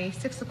in L.A.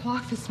 6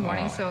 o'clock this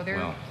morning, so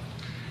they're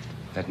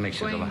that makes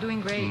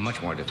doing great.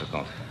 Much more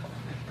difficult.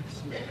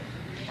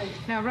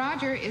 Now,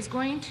 Roger is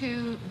going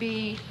to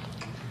be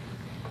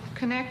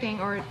connecting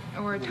or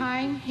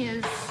tying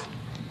his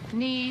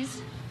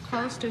knees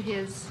close to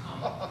his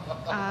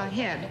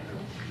head.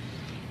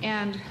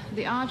 And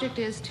the object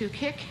is to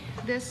kick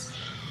this...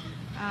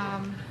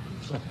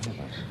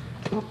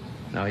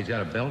 Now he's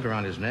got a belt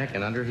around his neck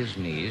and under his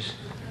knees.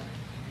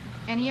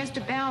 And he has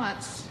to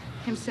balance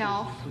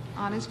himself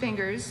on his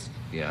fingers.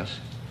 Yes.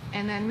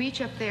 And then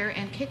reach up there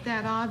and kick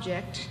that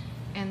object,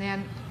 and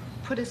then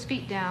put his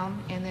feet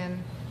down, and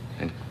then...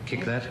 And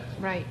kick that?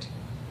 Right.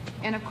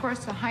 And of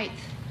course the height,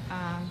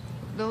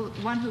 the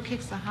one who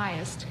kicks the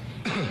highest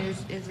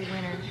is the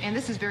winner. And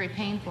this is very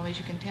painful, as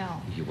you can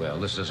tell. Well,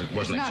 this wasn't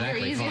it's not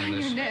exactly very easy on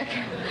your neck.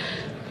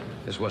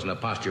 This wasn't a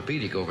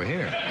posturepedic over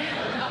here.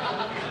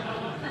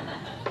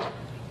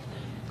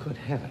 Good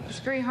heavens. It's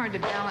very hard to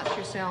balance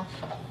yourself.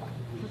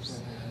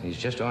 Oops. He's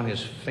just on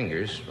his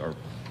fingers, or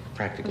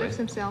practically. Lifts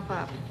himself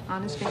up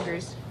on his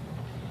fingers.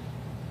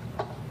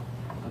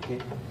 Okay.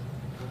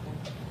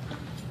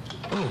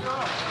 Ooh.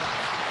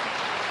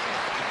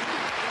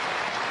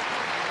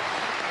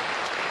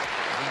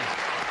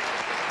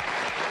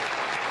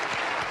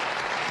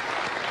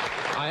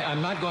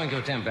 I'm not going to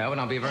attempt that one,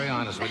 I'll be very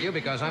honest with you,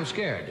 because I'm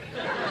scared.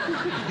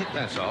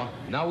 That's all.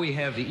 Now we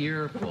have the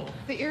ear pull.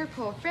 The ear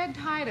pull. Fred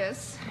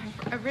Titus,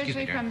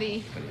 originally from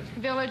the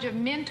village of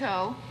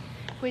Minto,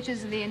 which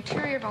is in the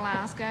interior of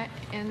Alaska,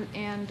 and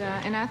in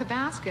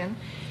Athabascan,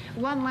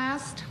 won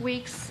last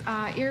week's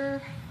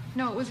it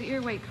was the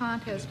ear weight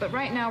contest, but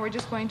right now we're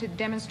just going to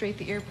demonstrate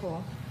the ear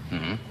pull.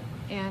 Mm-hmm.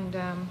 And...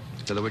 in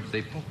other words,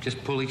 they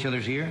just pull each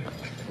other's ear?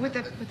 With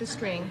the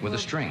string. With a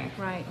string?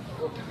 Right.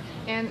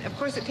 And, of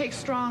course, it takes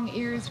strong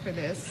ears for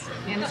this,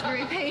 and it's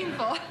very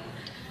painful.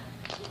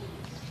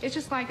 It's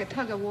just like a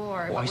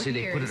tug-of-war. Oh, I see.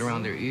 They put it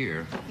around their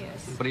ear.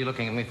 Yes. What are you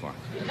looking at me for?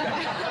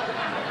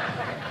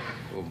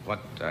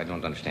 What? I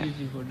don't understand.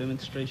 Easy for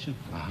demonstration.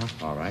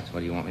 Uh-huh. All right. What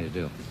do you want me to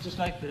do? Just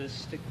like the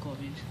stick called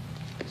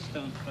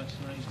stone cross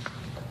right.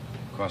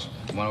 Cross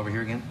one over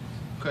here again?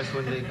 Cross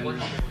one leg over.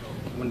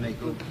 One leg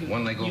over.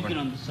 One leg over. You can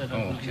on the side.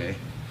 Oh, okay.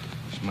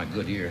 It's my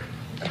good ear.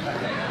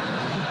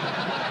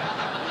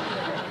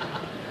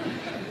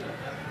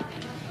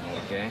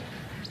 Okay.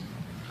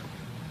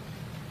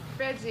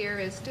 Fred's ear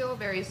is still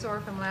very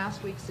sore from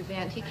last week's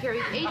event. He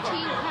carried 18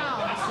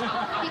 pounds.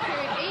 He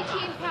carried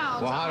 18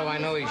 pounds. Well, how do I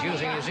know he's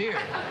using his ear?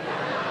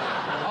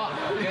 Oh,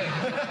 okay.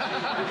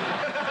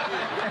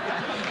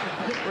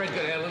 Fred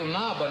could have a little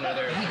knob under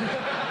there.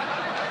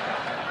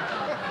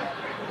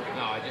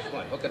 No, I just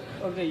want to hook it.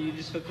 Okay, you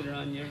just hook it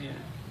around your ear.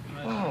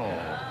 Right. Oh.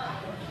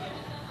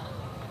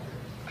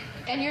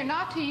 And you're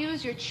not to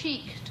use your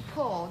cheek to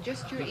pull,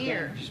 just your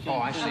ear. Oh,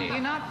 I see. You're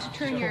not to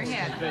turn your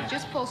head.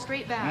 Just pull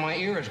straight back. My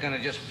ear is going to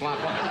just flop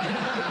up.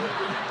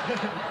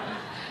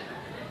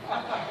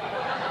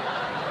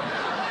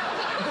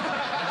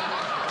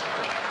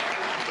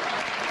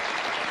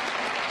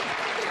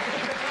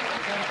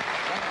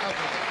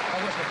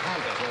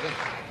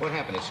 What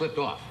happened? It slipped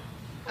off.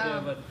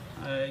 Yeah, but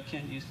I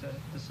can't use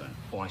this one.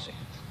 Oh, I see.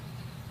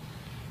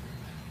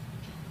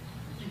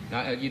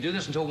 Now, you do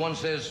this until one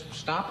says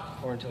stop?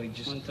 Or until he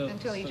just...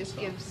 Until he just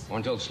gives... Or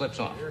until it slips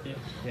off?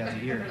 Yeah,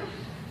 the ear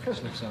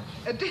slips off.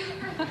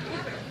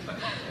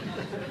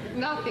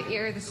 Not the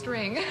ear, the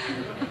string.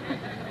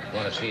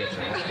 Want to see it?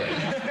 Okay.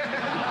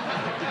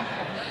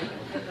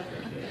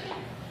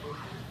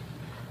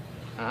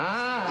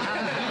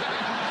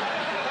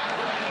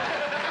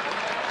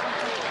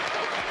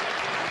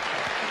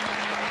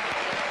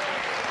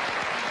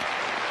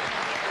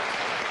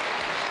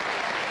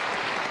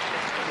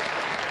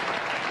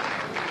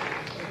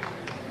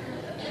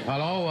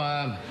 Hello,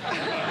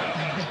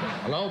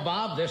 hello,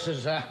 Bob. This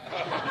is,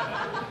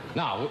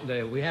 now,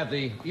 we have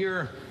the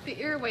ear... The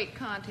ear weight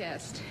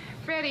contest.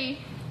 Freddie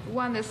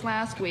won this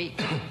last week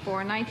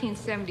for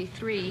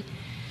 1973,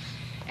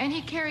 and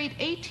he carried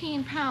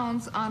 18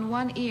 pounds on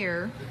one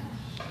ear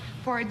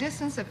for a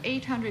distance of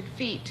 800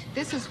 feet.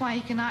 This is why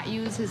he cannot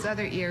use his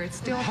other ear. It's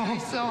still very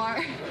sore.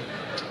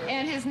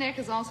 And his neck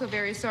is also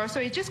very sore.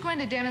 So he's just going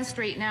to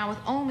demonstrate now with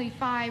only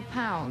 5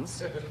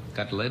 pounds.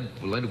 Got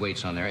lead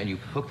weights on there, and you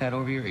hook that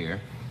over your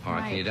ear. All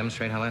right, can you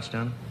demonstrate how that's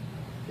done?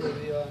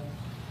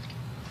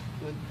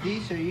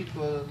 These are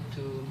equal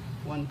to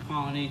 1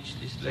 pound each.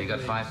 So you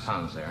got 5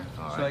 pounds there.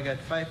 All right. So I got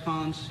 5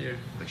 pounds here.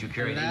 But you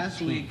carried last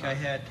 18 week I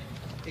pounds. had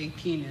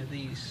 18 of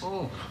these.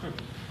 Oh.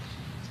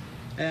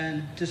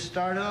 And to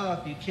start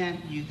off, you can't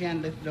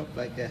lift it up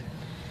like that.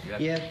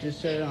 You have to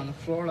set it on the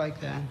floor like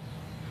that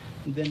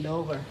and bend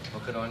over.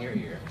 Hook it on your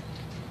ear.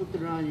 Hook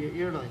it around your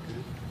ear like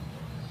that.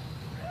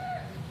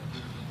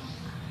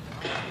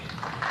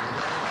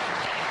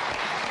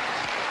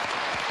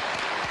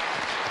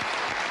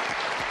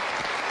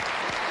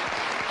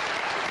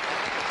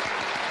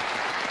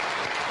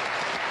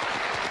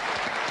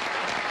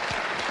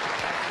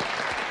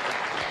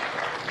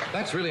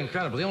 That's really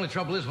incredible. The only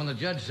trouble is when the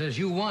judge says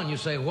you won, you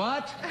say,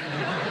 what?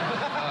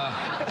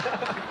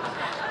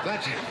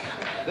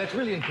 That's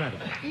really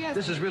incredible. Yes.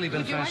 This has really been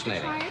Would you like to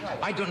fascinating. try it?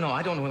 I don't know.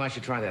 I don't know whether I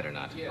should try that or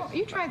not. Oh,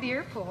 you tried the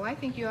ear pull. I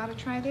think you ought to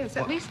try this.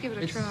 At least give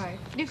it a try.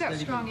 You've got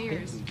strong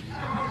ears. Oh,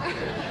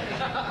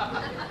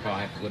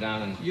 I have to go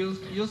down and...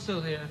 You'll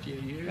still have your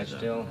ears. That's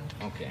still...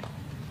 Okay.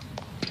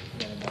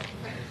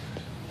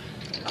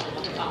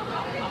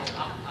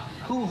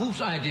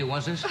 Whose idea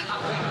was this?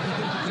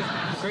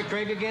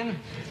 Craig again?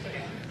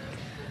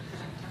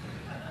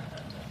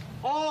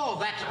 Oh,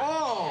 that's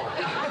all.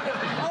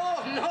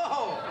 Oh,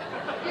 no.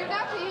 You're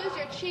not to use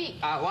your cheek.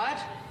 What?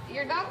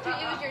 You're not to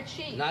use your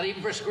cheek. Not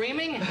even for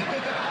screaming? I'm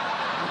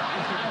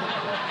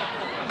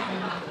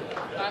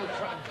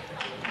trying.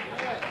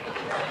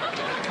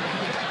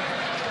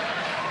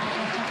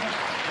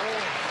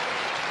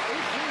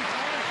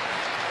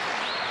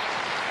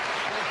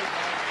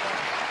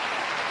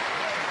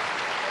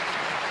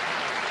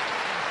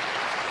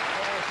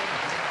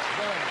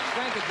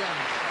 Thank you, John.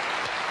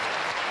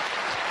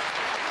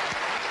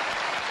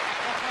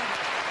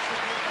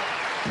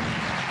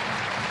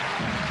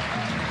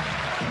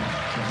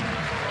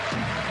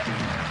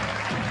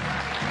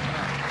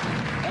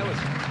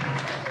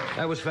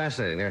 That was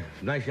fascinating. They're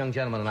nice young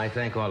gentlemen, and I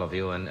thank all of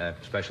you, and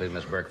especially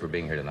Miss Burke for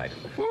being here tonight.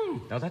 Woo!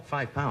 Now, that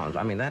 5 pounds,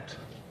 I mean, that's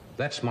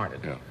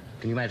smarted. Yeah.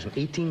 Can you imagine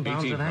 18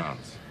 pounds 18 of that?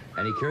 pounds.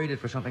 And he carried it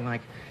for something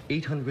like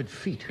 800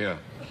 feet. Yeah.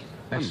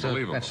 That's,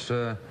 Unbelievable. That's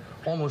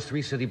almost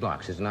 3 city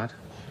blocks, is it not?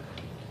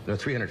 No,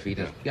 300 feet.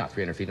 Yeah,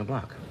 300 feet in a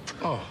block.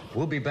 Oh.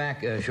 We'll be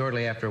back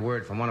shortly after a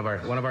word from one of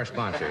our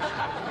sponsors.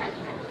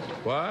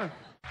 What?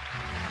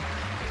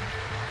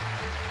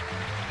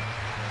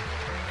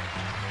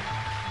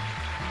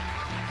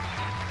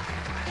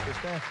 The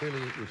staff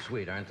really is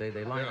sweet, aren't they?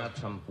 They line up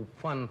some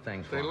fun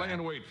things for They me. lay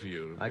in wait for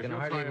you. I If can you'll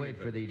hardly try wait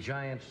anything. for the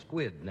giant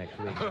squid next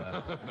week.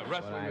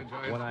 Wrestling a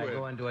giant when I squid.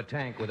 go into a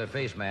tank with a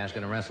face mask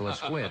and wrestle a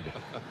squid.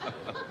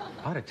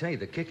 I ought to tell you,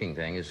 the kicking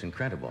thing is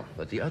incredible,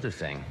 but the other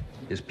thing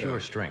is pure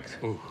strength.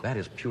 Ooh. That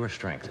is pure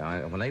strength.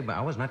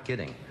 I was not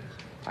kidding.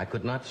 I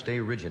could not stay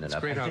rigid enough.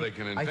 great I how think,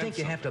 they can I invent think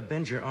you have to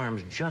bend your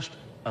arms just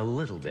a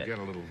little bit. Get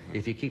a little-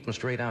 If you keep them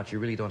straight out, you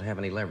really don't have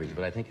any leverage.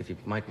 But I think if you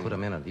might put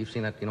them in it, you've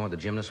seen that, you know, the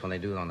gymnasts when they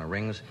do it on the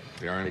rings,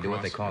 The iron they do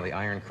what they cross? call the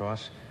iron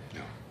cross.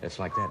 Yeah. It's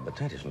like that, but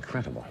that is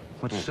incredible.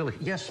 What's silly?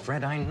 Yes,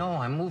 Fred, I know.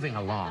 I'm moving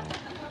along.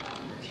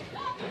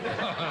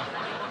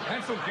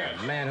 Pencil catch.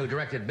 The man who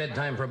directed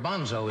Bedtime for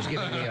Bonzo was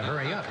giving me a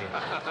hurry up.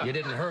 You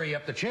didn't hurry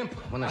up the chimp.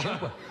 When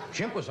the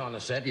chimp was on the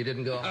set, you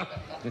didn't go.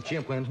 The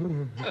chimp went.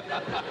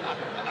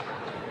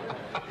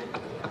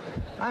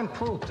 I'm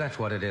pooped. That's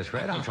what it is,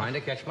 Fred. I'm trying to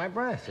catch my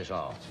breath, is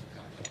all.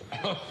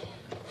 I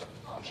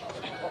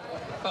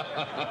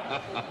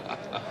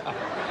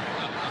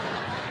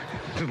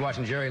was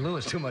watching Jerry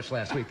Lewis too much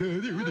last week. My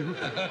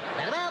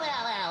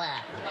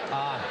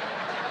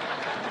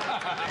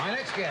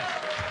next guest.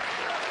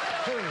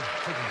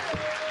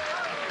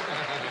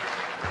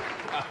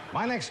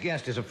 My next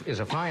guest is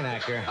a fine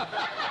actor.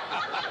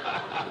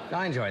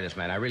 I enjoy this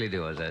man. I really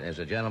do. As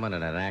a gentleman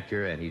and an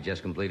actor, and he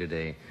just completed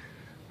a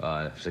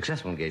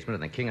successful engagement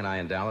at the King and I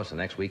in Dallas. And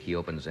next week he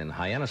opens in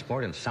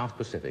Hyannisport in South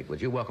Pacific.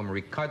 Would you welcome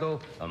Ricardo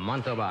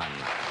Montalban?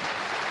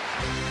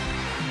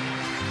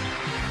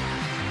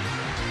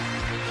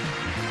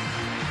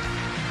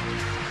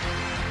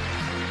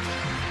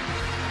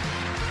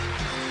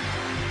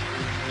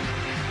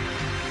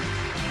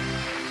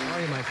 How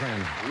are you, my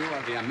friend? You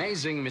are the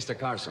amazing Mr.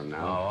 Carson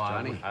now,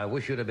 Johnny. I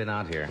wish you'd have been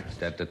out here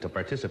to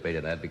participate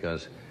in that,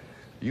 because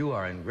you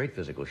are in great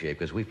physical shape,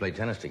 because we played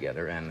tennis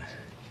together, and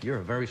you're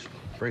a very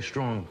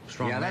strong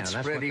Yeah, man. that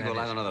spread what eagle, that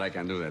I is. don't know that I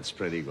can do that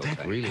spread eagle That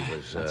thing. really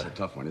was, That's a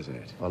tough one, isn't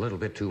it? A little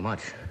bit too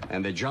much.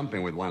 And the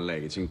jumping with one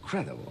leg, it's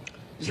incredible.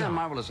 Isn't that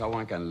marvelous how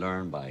one can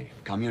learn by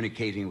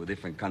communicating with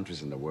different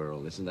countries in the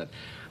world? Isn't that?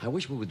 I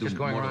wish we would do Just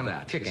going more around of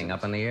that. kicking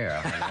up in the air.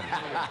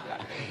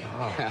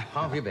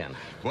 How have you been?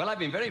 Well, I've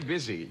been very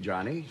busy,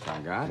 Johnny.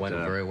 Thank God. Went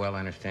very well, I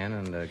understand,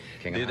 and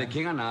King Did and the I?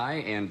 King and I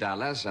in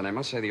Dallas, and I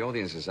must say the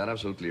audiences are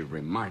absolutely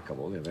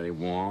remarkable. They're very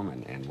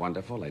warm and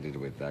wonderful. I did it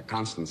with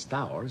Constance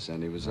Towers,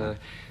 and it was a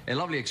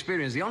lovely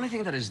experience. The only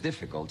thing that is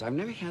difficult, I've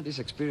never had this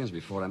experience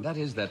before, and that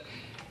is that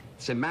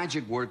it's a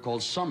magic word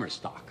called summer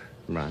stock.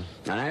 Right.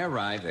 And I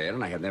arrived there,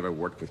 and I had never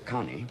worked with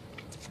Connie,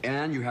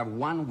 and you have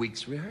 1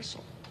 week's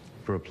rehearsal.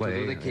 For a play. To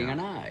do the King and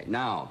I.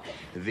 Now,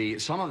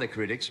 some of the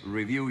critics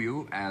review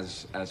you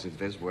as if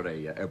this were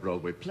a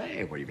Broadway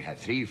play where you had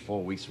 3 or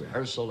 4 weeks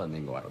rehearsal and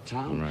then go out of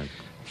town. Right.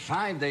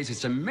 5 days.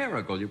 It's a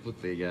miracle you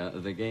put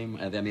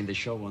the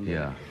show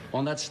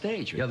on that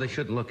stage. Yeah, they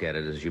shouldn't look at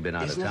it as you've been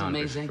out Isn't of that town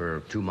amazing?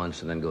 for 2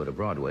 months and then go to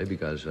Broadway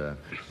because,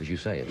 as you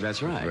say,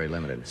 That's right. It's very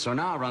limited. So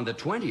now, around the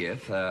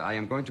 20th, I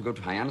am going to go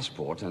to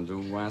Hyannisport and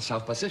do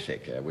South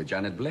Pacific with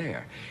Janet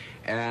Blair.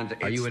 And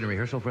Are you in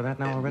rehearsal for that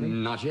now already?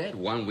 Not yet.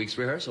 1 week's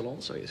rehearsal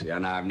also, you see.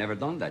 And I've never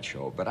done that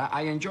show, but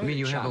I enjoy I mean, the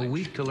you have a challenge.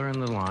 week to learn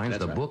the lines,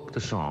 That's the right. book,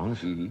 the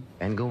songs,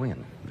 and go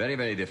in. Very,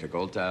 very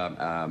difficult.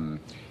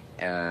 And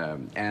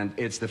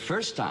it's the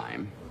first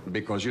time,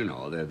 because, you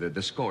know,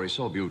 the score is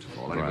so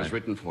beautiful. And it was Right.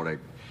 written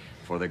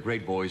for the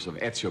great voice of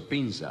Ezio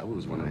Pinza, who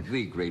was one of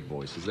the great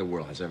voices the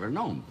world has ever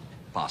known,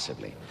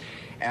 possibly.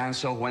 And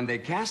so when they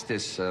cast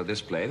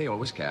this play, they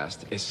always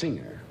cast a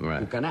singer who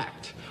Right. can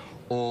act,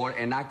 or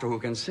an actor who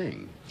can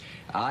sing.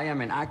 I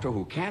am an actor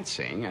who can't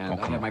sing, and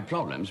I have my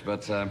problems,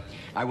 but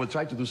I will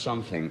try to do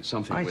something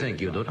I with think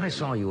it, you do. I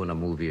saw you in a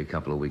movie a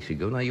couple of weeks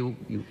ago. Now,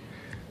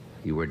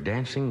 you were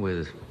dancing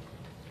with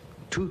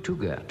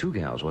two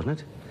gals, wasn't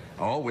it?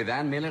 Oh, with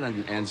Ann Miller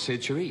and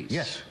Sid Charisse.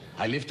 Yes.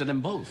 I lifted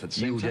them both at the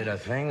same You time. did a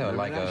thing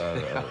like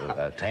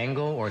a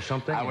tango or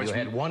something. I was- You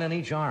had one in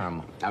each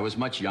arm, I was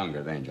much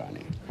younger then,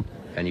 Johnny.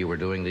 and you were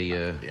doing the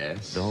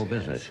Yes, whole yes.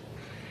 business.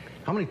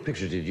 How many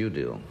pictures did you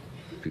do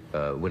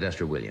with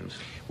Esther Williams?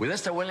 With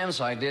Esther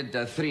Williams, I did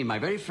 3. My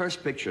very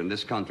first picture in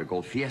this country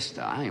called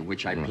Fiesta, in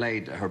which I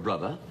played her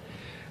brother.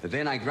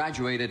 Then I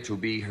graduated to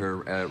be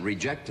her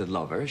rejected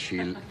lover.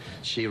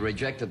 She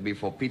rejected me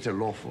for Peter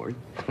Lawford.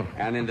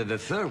 And in the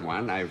third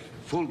one,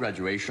 full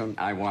graduation,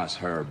 I was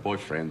her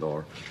boyfriend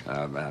or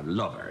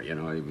lover. You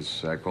know, it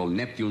was called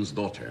Neptune's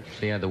Daughter.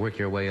 So you had to work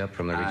your way up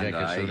from the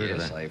rejected suitor to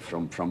Yes,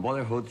 the... from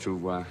motherhood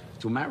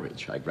to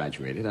marriage, I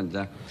graduated,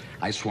 and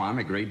I swam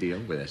a great deal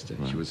with Esther.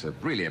 She was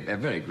really a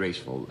very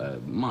graceful,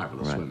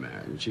 marvelous swimmer.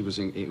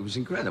 It was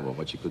incredible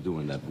what she could do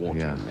in that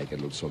water and make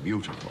it look so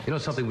beautiful. You know,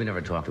 something we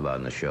never talked about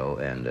in the show,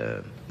 and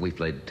we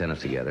played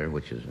tennis together,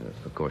 which is,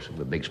 of course,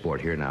 a big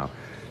sport here now.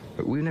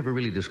 But we never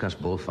really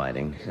discussed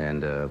bullfighting,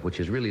 and which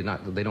is really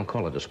not, they don't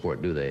call it a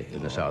sport, do they,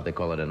 in the South? They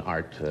call it an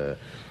art,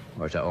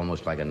 or it's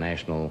almost like a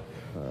national...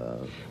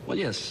 Well,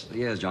 yes,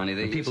 Johnny.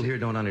 people here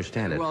don't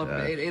understand it. Well,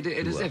 it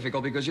is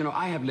difficult because, you know,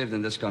 I have lived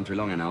in this country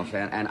long enough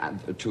and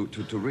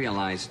to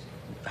realize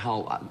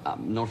how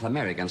North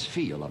Americans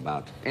feel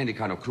about any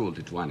kind of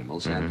cruelty to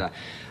animals. And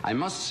I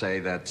must say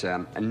that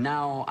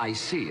now I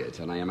see it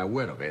and I am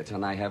aware of it,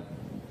 and I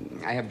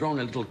have grown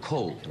a little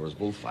cold towards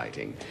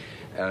bullfighting.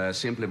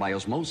 Simply by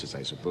osmosis,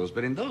 I suppose.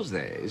 But in those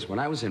days, when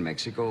I was in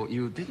Mexico,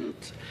 you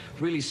didn't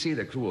really see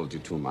the cruelty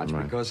too much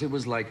because it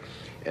was like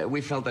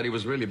we felt that it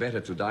was really better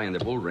to die in the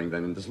bull ring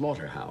than in the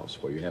slaughterhouse,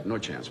 where you have no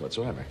chance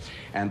whatsoever.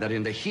 And that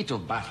in the heat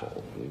of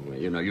battle,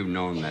 you know, you've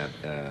known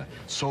that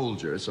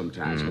soldiers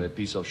sometimes with a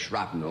piece of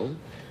shrapnel,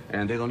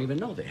 and they don't even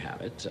know they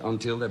have it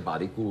until their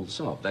body cools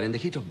off. That in the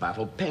heat of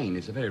battle, pain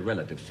is a very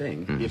relative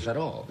thing, if at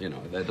all. You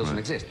know, that doesn't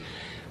exist.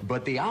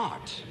 But the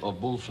art of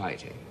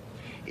bullfighting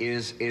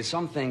is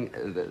something,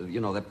 you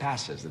know, the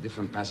passes, the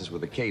different passes with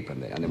the cape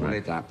and the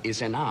muleta,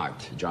 is an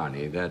art,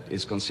 Johnny, that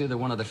is considered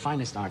one of the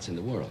finest arts in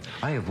the world.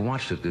 I have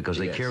watched it because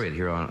they carry it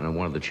here on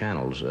one of the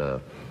channels,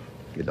 the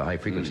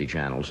high-frequency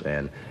channels,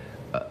 and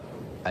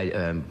I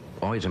am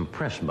always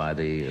impressed by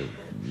the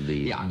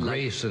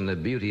grace and the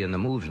beauty and the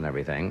moves and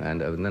everything,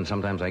 and then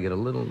sometimes I get a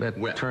little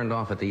bit turned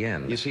off at the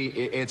end. You see,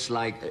 it's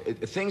like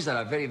things that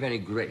are very, very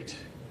great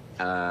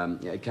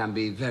can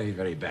be very,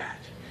 very bad.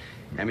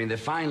 I mean, the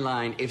fine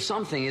line, if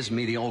something is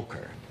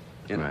mediocre,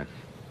 you know,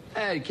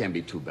 it can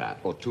be too bad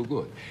or too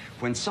good.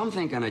 When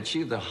something can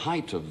achieve the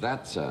height of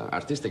that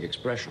artistic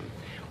expression,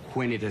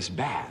 when it is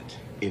bad,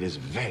 it is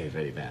very,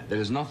 very bad. There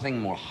is nothing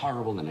more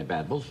horrible than a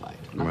bad bullfight.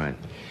 Nothing.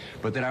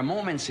 But there are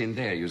moments in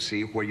there, you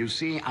see, where you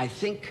see, I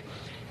think,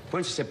 for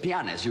instance, a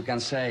pianist, you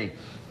can say,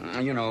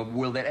 you know,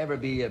 will there ever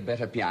be a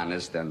better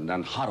pianist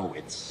than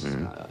Horowitz?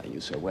 You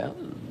say, well,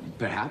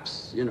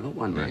 perhaps, you know,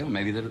 one day, or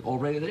maybe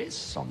already there is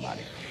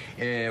somebody.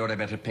 Or a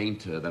better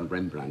painter than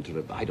Rembrandt,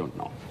 or I don't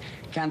know.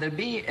 Can there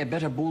be a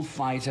better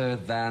bullfighter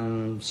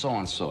than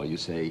so-and-so? You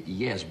say,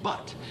 yes,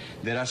 but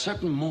there are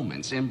certain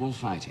moments in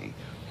bullfighting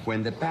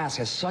when the pass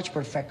has such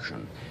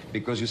perfection,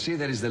 because you see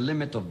there is the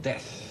limit of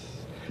death.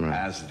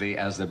 As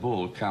the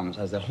bull comes,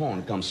 as the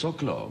horn comes so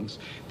close,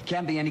 it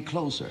can't be any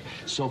closer.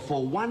 So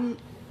for one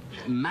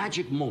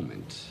magic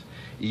moment,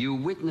 you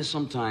witness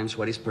sometimes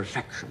what is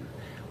perfection,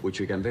 which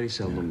you can very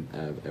seldom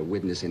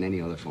witness in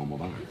any other form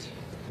of art.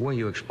 Well,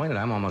 you explain it.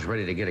 I'm almost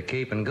ready to get a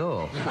cape and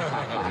go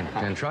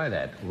and try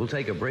that. We'll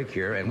take a break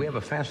here, and we have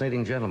a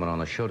fascinating gentleman on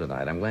the show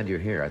tonight. I'm glad you're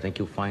here. I think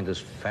you'll find this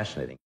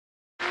fascinating.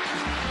 We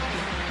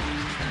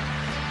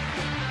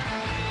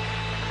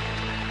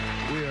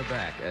are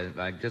back. As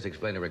I just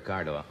explained to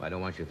Ricardo, I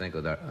don't want you to think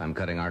that I'm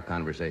cutting our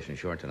conversation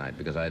short tonight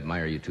because I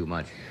admire you too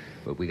much,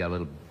 but we got a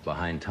little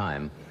behind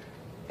time,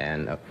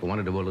 and I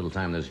wanted to devote a little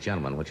time to this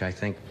gentleman, which I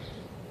think...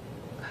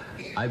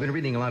 I've been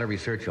reading a lot of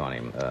research on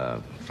him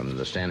from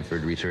the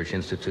Stanford Research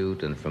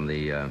Institute and from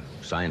the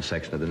science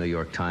section of the New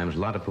York Times. A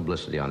lot of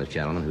publicity on this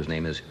gentleman whose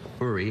name is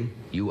Uri,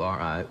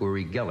 U-R-I,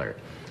 Uri Geller.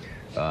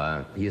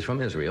 He is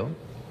from Israel,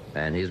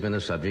 and he's been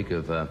the subject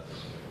of a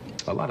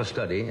lot of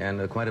study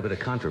and quite a bit of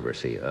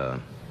controversy.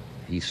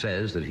 He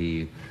says that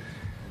he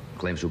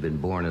claims to have been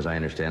born, as I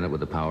understand it,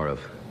 with the power of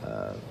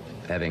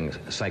having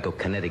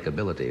psychokinetic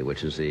ability,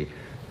 which is the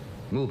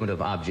movement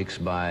of objects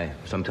by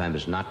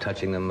sometimes not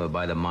touching them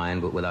by the mind,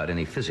 but without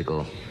any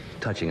physical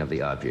touching of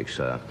the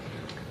objects.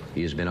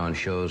 He's been on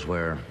shows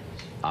where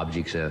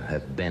objects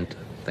have bent,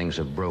 things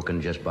have broken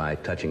just by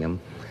touching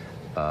them.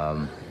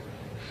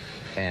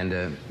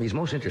 And he's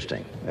most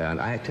interesting.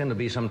 And I tend to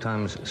be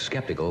sometimes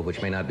skeptical,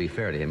 which may not be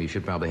fair to him. You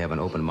should probably have an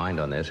open mind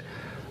on this.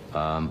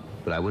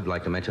 But I would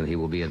like to mention that he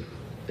will be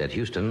at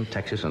Houston,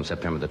 Texas on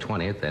September the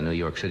 20th, and New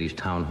York City's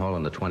Town Hall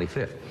on the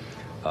 25th.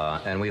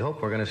 And we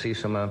hope we're going to see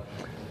some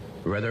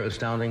rather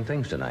astounding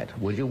things tonight.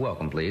 Would you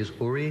welcome, please,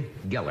 Uri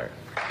Geller.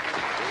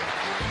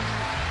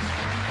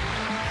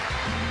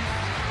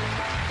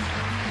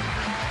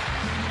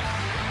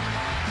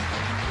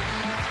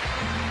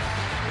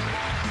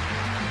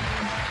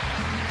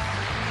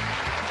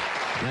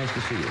 Nice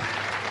to see you.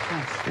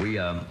 Thanks.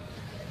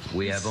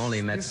 We have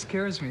only met... This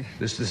scares me.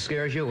 This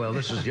scares you? Well,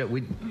 this is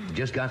we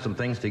just got some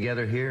things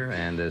together here,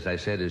 and as I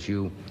said, as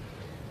you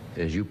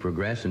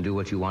progress and do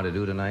what you want to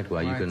do tonight,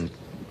 well, you can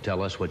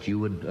tell us what you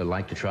would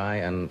like to try,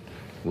 and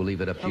we'll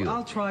leave it up to you.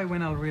 I'll try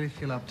when I'll really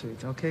feel up to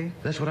it, okay?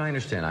 That's what I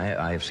understand.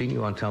 I have seen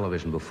you on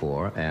television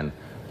before, and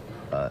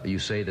you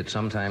say that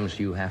sometimes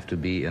you have to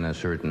be in a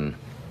certain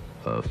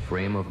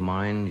frame of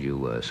mind.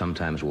 You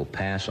sometimes will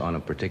pass on a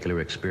particular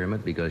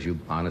experiment because you're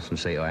honest and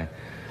say, oh,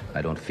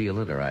 I don't feel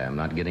it, or I am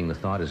not getting the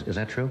thought. Is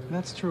that true?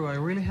 That's true. I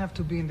really have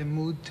to be in the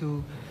mood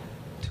to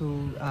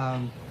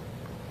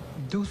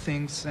do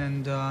things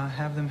and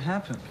have them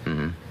happen.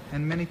 Mm-hmm.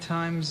 And many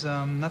times,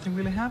 nothing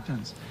really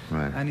happens.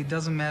 Right. And it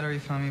doesn't matter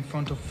if I'm in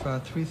front of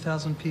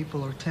 3,000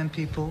 people or 10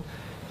 people,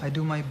 I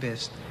do my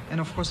best. And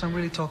of course, I'm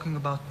really talking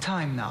about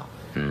time now.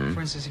 Mm-hmm.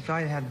 For instance, if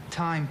I had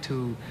time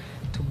to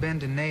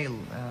bend a nail,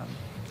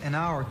 an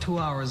hour, 2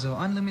 hours, or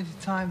unlimited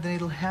time, then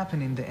it'll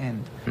happen in the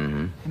end.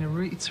 Mm-hmm.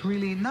 And it's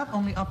really not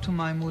only up to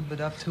my mood, but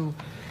up to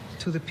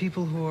the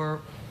people who are,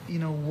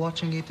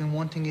 watching it and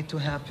wanting it to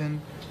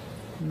happen.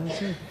 And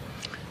that's it.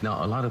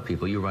 Now, a lot of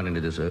people, you run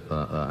into this,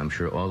 I'm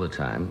sure, all the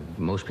time.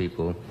 Most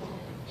people,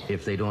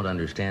 if they don't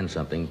understand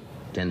something,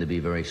 tend to be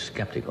very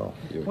skeptical.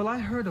 Well, I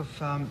heard of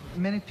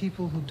many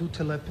people who do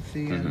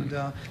telepathy,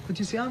 mm-hmm. But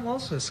you see, I'm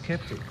also a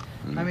skeptic.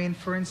 Mm-hmm. I mean,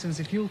 for instance,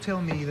 if you'll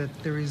tell me that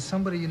there is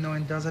somebody you know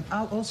and does it,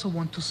 I'll also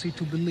want to see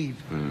to believe.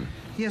 Mm-hmm.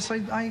 Yes,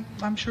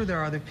 I'm sure there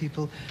are other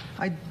people.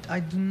 I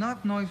do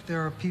not know if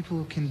there are people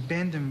who can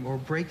bend them or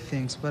break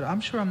things, but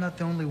I'm sure I'm not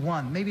the only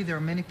one. Maybe there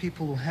are many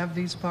people who have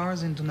these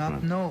powers and do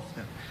not know of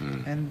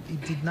them, and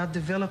it did not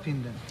develop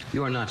in them.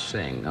 You are not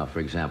saying, now, for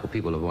example,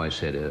 people have always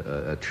said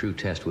a true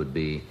test would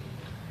be,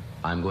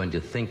 I'm going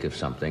to think of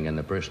something, and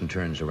the person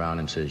turns around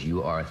and says,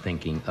 you are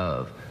thinking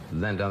of.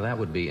 Then that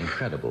would be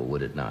incredible,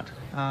 would it not?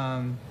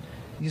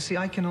 You see,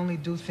 I can only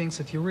do things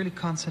that you really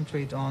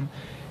concentrate on,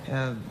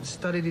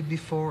 studied it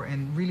before,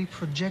 and really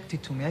project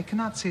it to me. I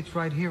cannot sit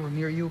right here or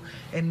near you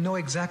and know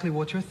exactly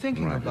what you're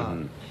thinking about.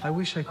 Mm-hmm. I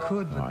wish I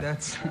could, but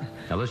that's...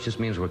 Now, this just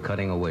means we're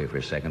cutting away for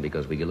a second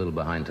because we get a little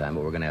behind time,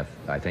 but we're going to have,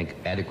 I think,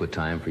 adequate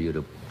time for you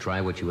to try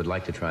what you would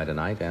like to try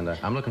tonight, and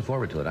I'm looking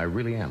forward to it. I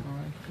really am. All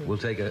right, good. We'll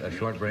take a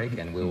short break,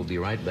 and we'll be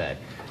right back.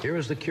 Here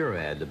is the Cure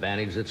ad, the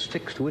bandage that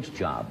sticks to its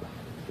job.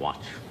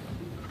 Watch.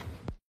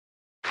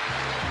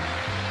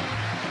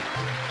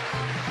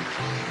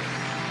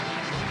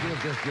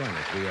 Just joined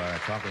us. We are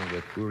talking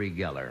with Uri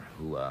Geller,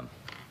 who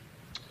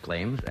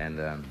claims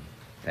and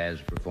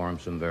has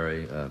performed some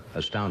very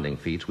astounding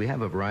feats. We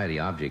have a variety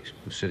of objects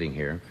sitting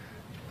here.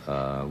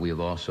 We have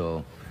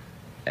also,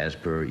 as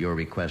per your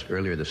request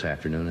earlier this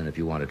afternoon, and if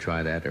you want to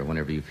try that or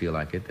whenever you feel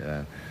like it,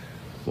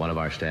 one of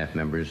our staff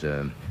members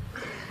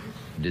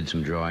did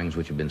some drawings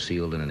which have been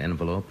sealed in an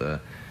envelope,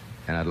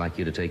 and I'd like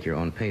you to take your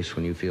own pace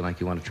when you feel like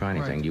you want to try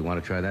anything. Right. Do you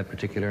want to try that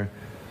particular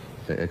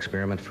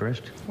experiment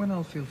first? When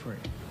I'll feel free.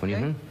 When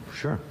you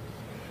Sure.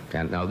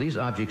 And now these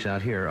objects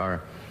out here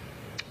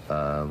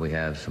are, we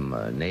have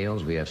some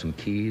nails, we have some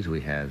keys, we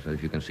have,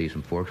 as you can see,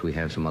 some forks, we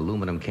have some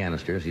aluminum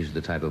canisters. These are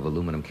the type of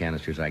aluminum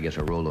canisters I guess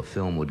a roll of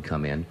film would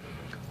come in.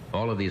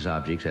 All of these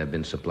objects have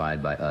been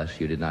supplied by us.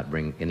 You did not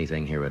bring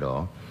anything here at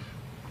all.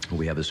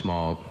 We have a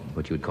small,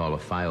 what you would call a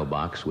file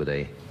box with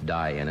a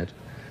die in it.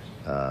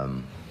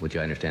 which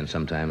I understand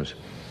sometimes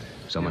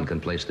someone can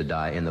place the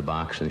die in the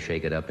box and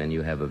shake it up, and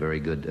you have a very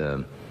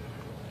good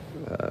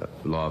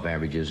law of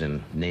averages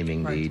in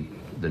naming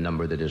the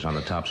number that is on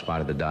the top spot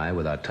of the die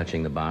without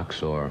touching the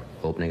box or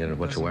opening it or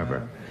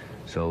whatsoever.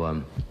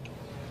 So,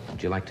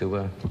 would you like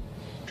to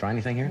try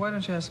anything here? Why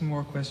don't you ask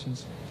more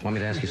questions? Want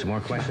me to ask you some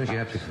more questions? You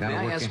have to. May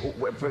I ask,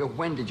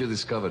 when did you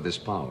discover this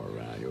power,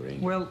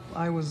 Urania? Well,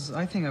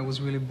 I think I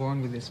was really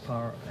born with this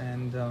power,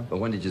 and But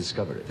when did you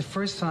discover it? the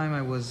first time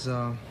I was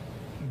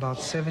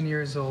about 7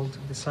 years old,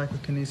 the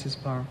psychokinesis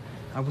power.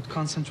 I would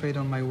concentrate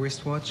on my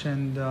wristwatch,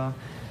 and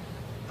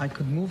I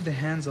could move the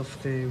hands of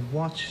the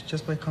watch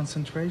just by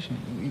concentration.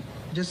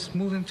 Just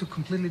move them to a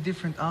completely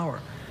different hour.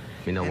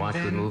 You know, watch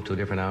would move to a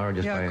different hour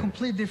just by... Yeah, a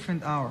complete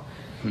different hour.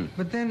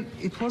 But then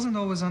it wasn't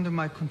always under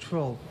my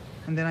control.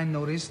 And then I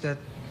noticed that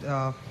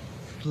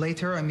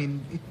later, I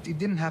mean, it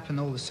didn't happen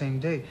all the same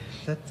day,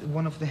 that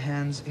one of the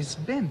hands is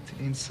bent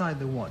inside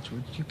the watch,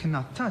 which you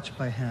cannot touch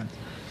by hand.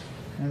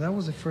 And that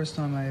was the first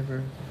time I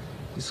ever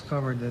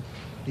discovered that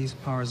these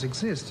powers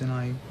exist, and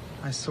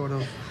I sort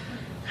of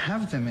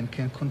have them and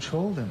can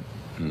control them.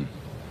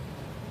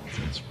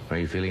 Are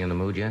you feeling in the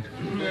mood yet?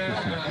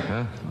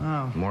 Huh?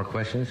 Wow. More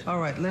questions? All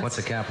right, let's... What's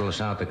the capital of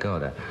South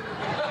Dakota?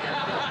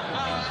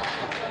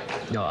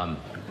 No,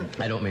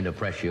 I don't mean to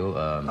press you.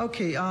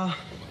 Okay,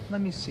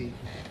 let me see.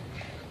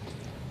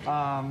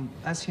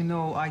 As you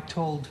know, I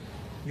told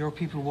your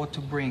people what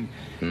to bring.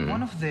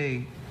 One of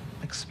the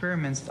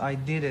experiments I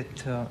did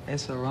at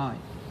SRI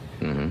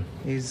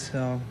is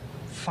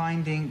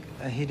finding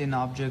a hidden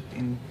object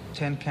in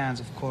 10 cans,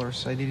 of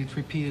course. I did it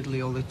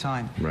repeatedly all the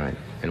time. Right.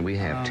 And we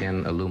have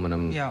 10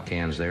 aluminum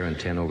cans there and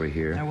 10 over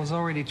here. I was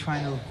already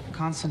trying to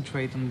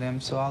concentrate on them,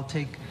 so I'll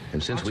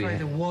try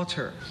the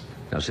water.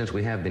 Now, since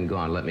we have been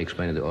gone, let me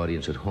explain to the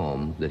audience at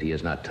home that he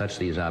has not touched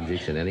these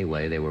objects in any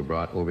way. They were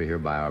brought over here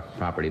by our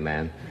property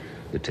man.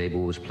 The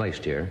table was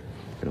placed here.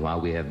 And while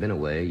we have been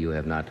away, you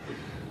have not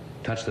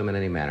touched them in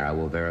any manner. I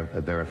will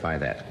verify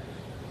that.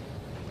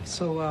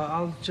 So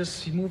I'll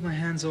just move my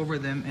hands over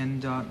them,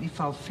 and if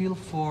I'll feel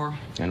for...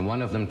 And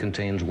one of them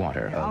contains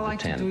water of the 10. I like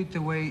to do it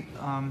the way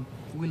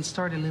we'll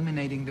start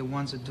eliminating the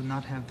ones that do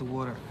not have the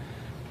water.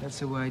 That's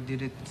the way I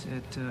did it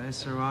at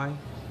SRI.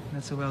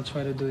 That's the way I'll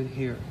try to do it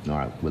here. All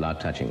right, without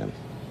touching them.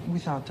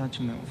 Without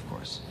touching them, of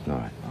course. All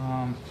right.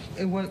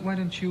 And why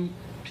don't you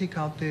pick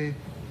out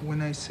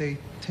when I say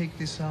take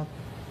this out,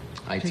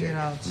 pick it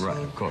out. Right,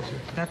 so of course.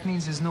 That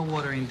means there's no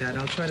water in that.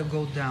 I'll try to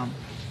go down.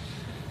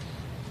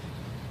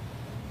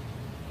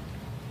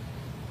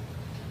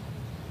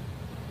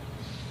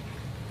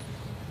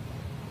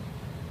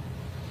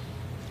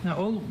 Now,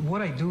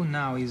 what I do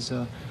now is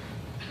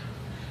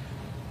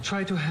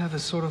try to have a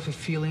sort of a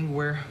feeling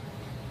where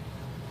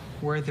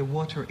the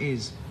water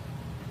is.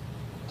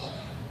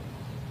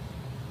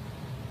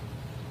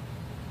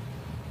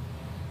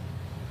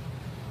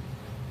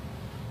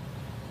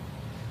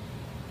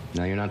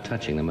 Now you're not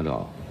touching them at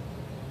all.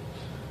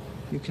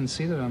 You can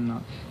see that I'm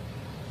not.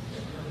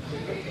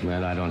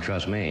 Well, I don't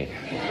trust me.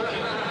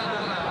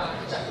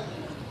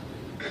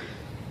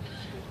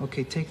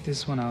 Okay, take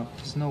this one out.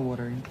 There's no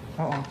water in.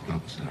 Uh-oh.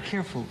 Oh, sorry.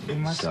 Careful. You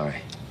must... Sorry.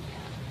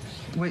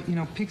 Wait,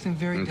 pick them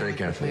very delicately. Very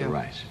carefully, up.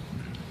 right.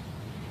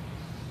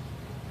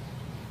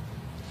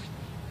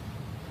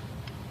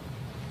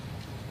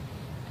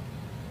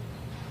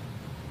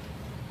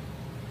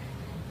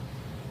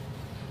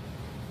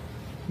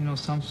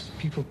 Some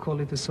people call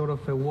it a sort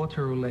of a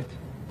water roulette.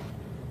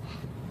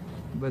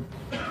 But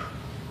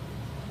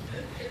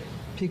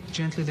pick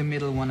gently the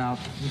middle one out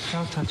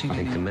without touching it.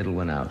 Take the middle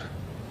one out.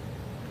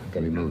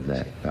 Remove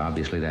that.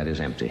 Obviously, that is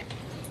empty.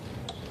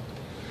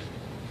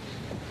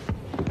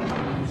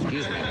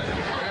 Excuse me.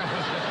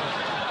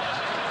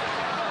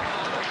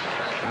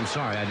 I'm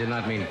sorry, I did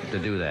not mean to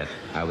do that.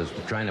 I was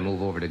trying to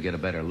move over to get a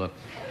better look.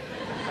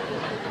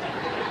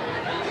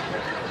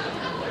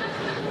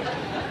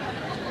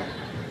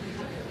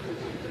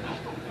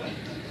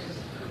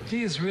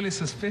 He is really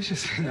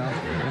suspicious,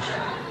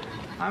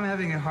 I'm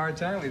having a hard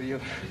time with you.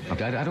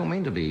 Okay, I don't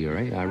mean to be,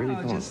 Yuri. I really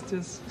don't.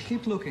 Just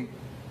keep looking.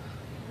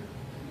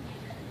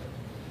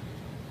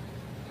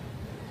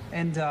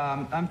 And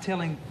I'm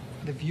telling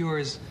the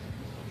viewers,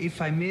 if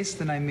I miss,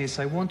 then I miss.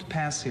 I won't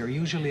pass here.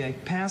 Usually I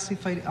pass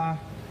if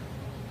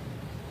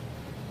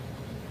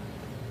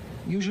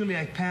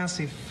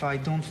I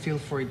don't feel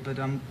for it. But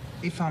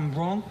if I'm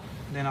wrong,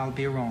 then I'll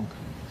be wrong.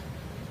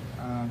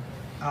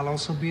 I'll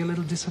also be a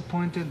little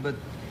disappointed, but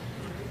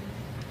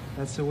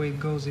that's the way it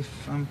goes if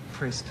I'm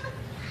pressed.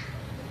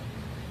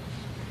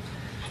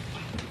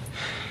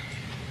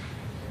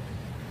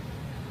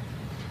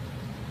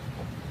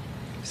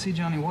 See,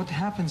 Johnny, what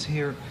happens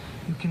here,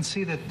 you can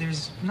see that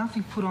there's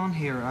nothing put on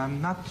here.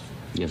 I'm not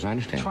Yes, I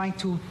understand. trying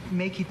to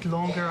make it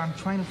longer. I'm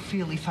trying to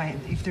feel.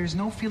 If there's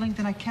no feeling,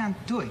 then I can't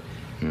do it.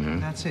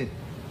 That's it.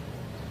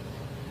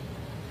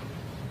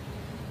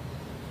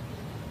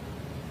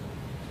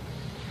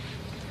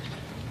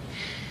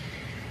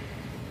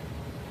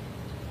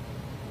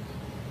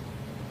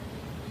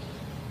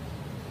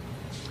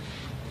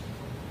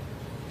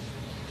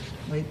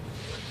 Wait.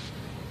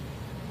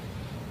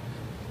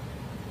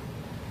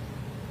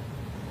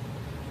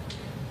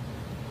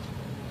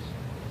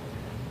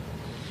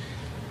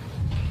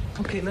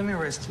 Okay, let me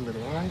rest a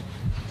little, all right?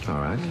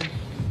 All right.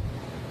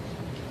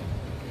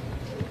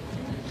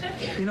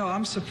 You know,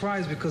 I'm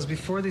surprised because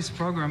before this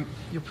program,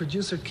 your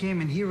producer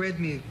came and he read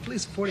me at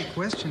least 40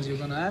 questions you're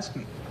going to ask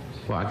me.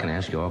 Well, I can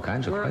ask you all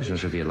kinds of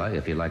questions if you'd like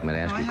me to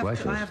ask you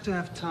questions. I have to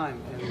have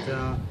time,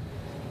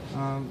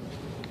 and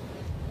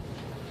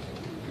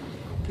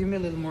give me a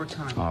little more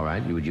time. All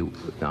right.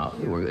 Now,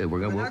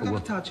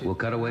 we'll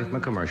cut away from a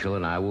commercial,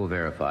 and I will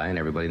verify, and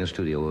everybody in the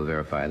studio will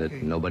verify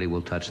that nobody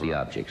will touch the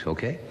objects,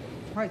 okay?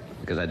 Right.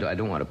 Because I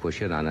don't want to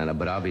push it on that,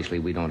 but obviously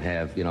we don't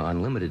have,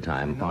 unlimited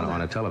time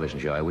on a television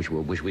show. I wish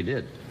we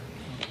did.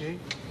 Okay.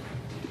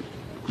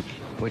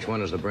 Which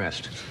one is the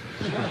breast?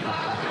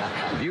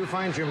 If you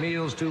find your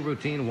meals too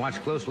routine,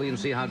 watch closely and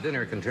see how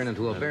dinner can turn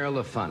into a barrel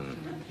of fun.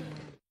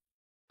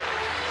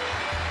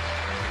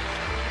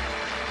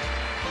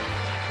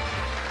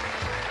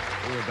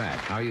 We're back.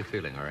 How are you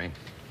feeling, Ray?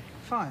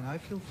 Fine. I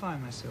feel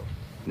fine myself.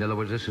 In other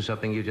words, this is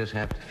something you just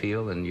have to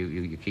feel, and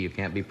you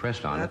can't be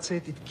pressed on. That's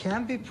it. It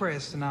can't be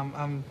pressed, and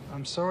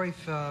I'm sorry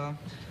if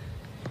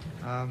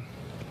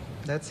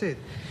that's it.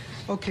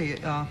 Okay.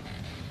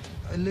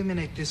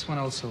 Eliminate this one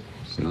also.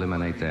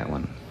 Eliminate that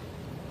one.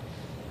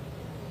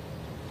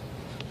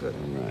 Good.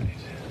 All right.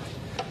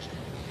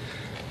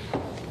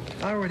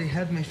 I already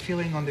had my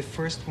feeling on the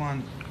first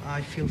one.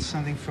 I feel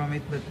something from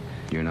it, but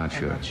You're not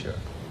sure. I'm not sure.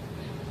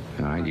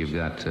 All right, you've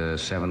got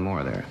 7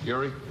 more there.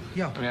 Yuri?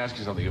 Yeah. Let me ask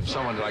you something. If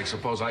someone, like,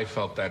 suppose I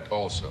felt that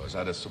also, is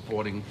that a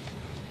supporting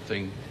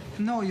thing?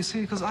 No, you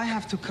see, because I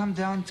have to come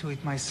down to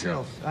it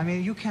myself. Yeah. I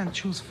mean, you can't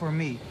choose for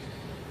me.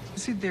 You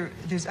see,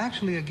 there's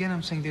actually, again,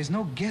 I'm saying there's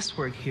no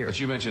guesswork here.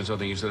 But you mentioned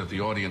something. You said if the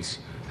audience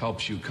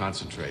helps you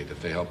concentrate, if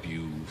they help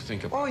you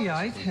think about Oh,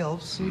 yeah, it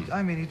helps.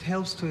 I mean, it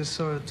helps to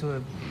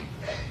a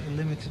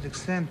limited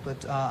extent,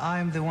 but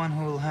I'm the one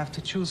who will have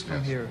to choose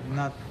from here,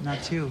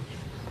 not you.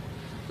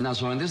 Now,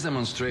 so in these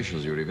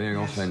demonstrations, Yuri, very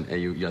often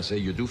you say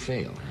you do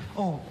fail.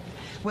 Oh,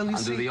 well, you And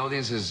see... do the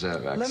audiences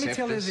accept let me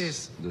tell you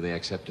this. Do they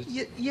accept it?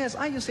 Yes,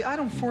 you see, I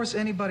don't force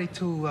anybody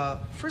to...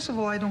 first of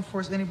all, I don't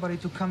force anybody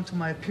to come to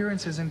my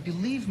appearances and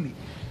believe me.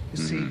 You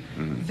see,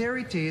 there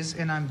it is,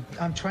 and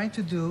I'm trying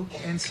to do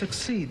and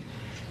succeed.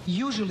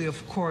 Usually,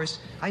 of course,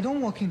 I don't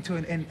walk into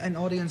an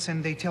audience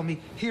and they tell me,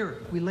 here,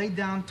 we laid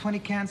down 20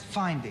 cans,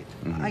 find it.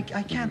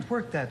 I can't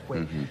work that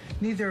way.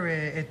 Neither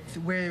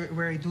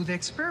where I do the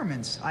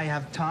experiments. I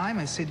have time,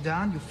 I sit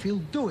down, you feel,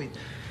 do it.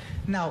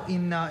 Now,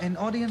 in an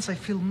audience, I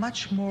feel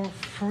much more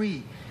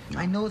free.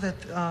 I know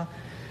that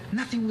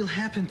nothing will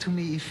happen to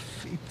me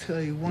if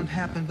it won't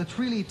happen, but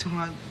really to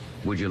my...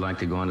 Would you like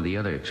to go on to the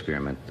other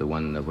experiment, the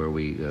one where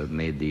we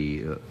made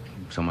the...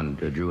 someone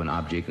drew an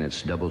object and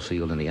it's double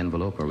sealed in the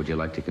envelope, or would you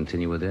like to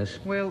continue with this?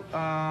 Well,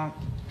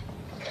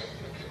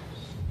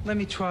 let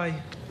me try.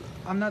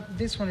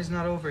 This one is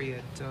not over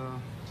yet.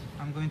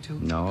 I'm going to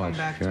come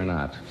back to sure it.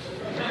 not.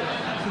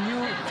 Can you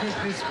take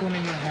this spoon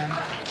in your hand?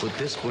 Put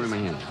this spoon in my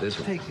hand, this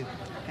one. Take it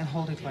and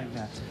hold it like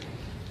that.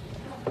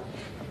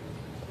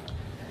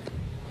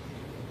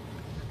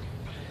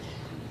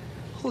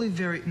 Hold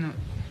it no,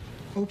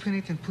 open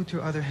it and put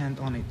your other hand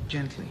on it,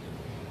 gently,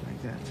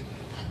 like that.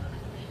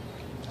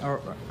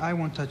 Or I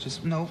won't touch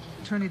this. No,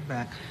 turn it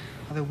back.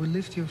 Although we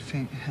lift your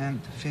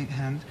hand,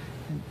 and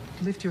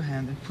lift your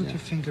hand and put your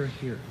finger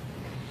here.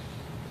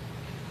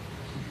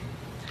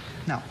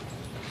 Now,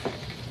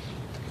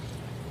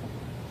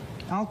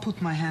 I'll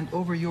put my hand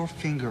over your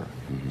finger.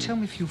 Tell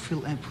me if you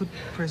feel, and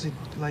press it,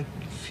 like,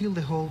 feel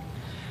the whole,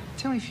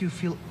 tell me if you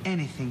feel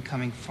anything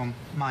coming from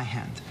my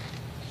hand.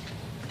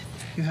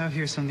 You have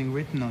here something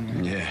written on your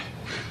hand. Yeah.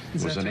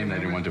 It was a name that I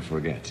didn't want to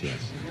forget,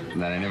 yes.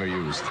 That I never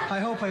used. I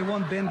hope I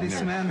won't bend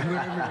this man,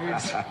 whoever it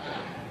is.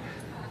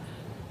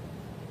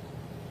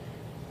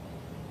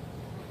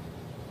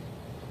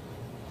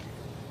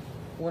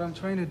 What I'm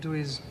trying to do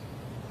is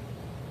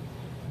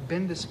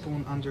bend the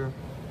spoon under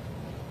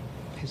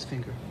his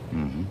finger.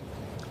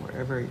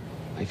 Wherever.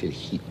 I feel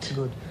heat.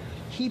 Good.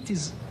 Heat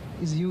is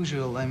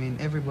usual. I mean,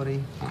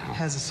 everybody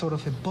has a sort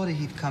of a body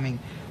heat coming.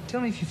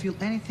 Tell me if you feel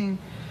anything.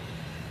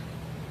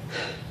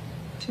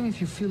 Tell me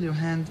if you feel your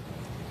hand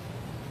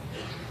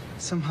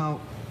somehow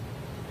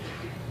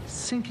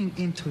sinking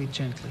into it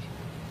gently.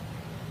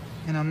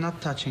 And I'm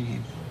not touching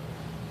him.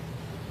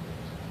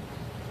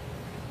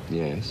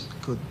 Yes.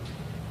 Good.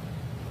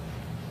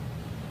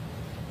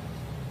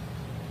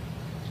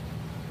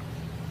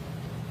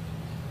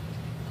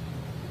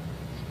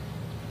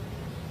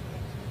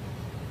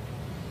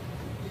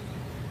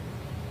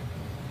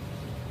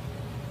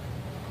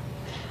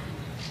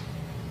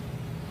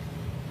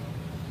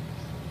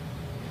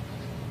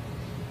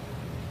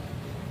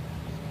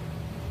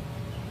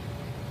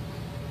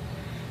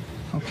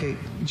 Okay,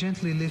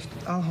 gently lift.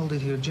 I'll hold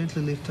it here.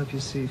 Gently lift up. You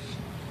see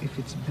if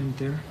it's bent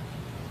there.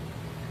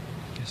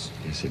 Yes.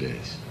 Yes, it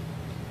is.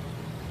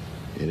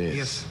 It is.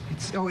 Yes.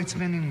 It's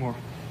bending more.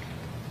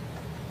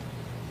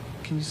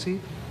 Can you see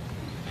it?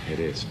 It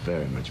is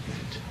very much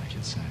bent, I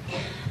can say.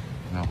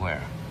 Now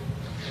where?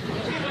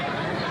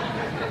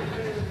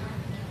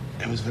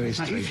 It was very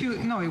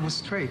straight. No, it was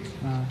straight.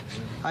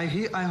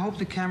 I hope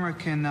the camera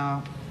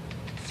can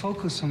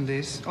focus on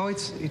this. Oh,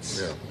 it's.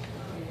 Yeah.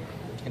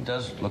 It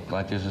does look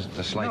like there's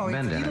a slight No,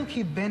 bend in it'll it.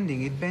 keep bending.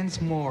 It bends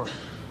more.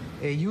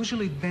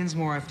 Usually it bends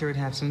more after it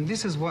happens. And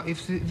this is what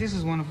this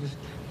is one of the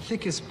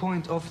thickest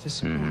point of the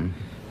spoon.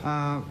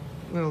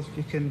 Well,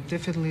 you can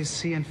definitely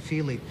see and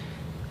feel it.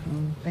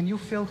 And you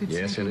felt it.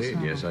 Yes, single indeed.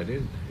 sound. Yes, I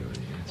did.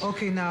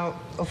 Okay, now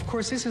of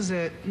course this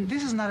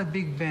is not a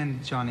big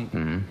bend, Johnny.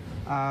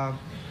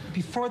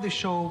 Before the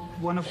show,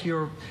 one of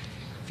your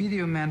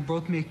video man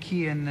brought me a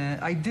key, and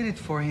I did it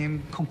for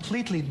him.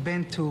 Completely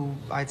bent to,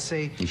 I'd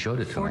say, He showed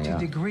it to me, 40 yeah.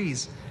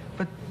 degrees.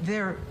 But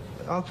there,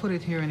 I'll put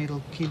it here, and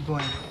it'll keep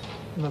going.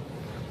 Look,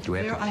 Do we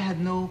have there to- I had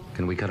no.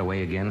 Can we cut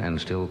away again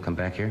and still come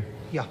back here?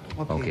 Yeah.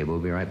 Okay. Okay, we'll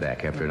be right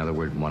back after another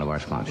word from one of our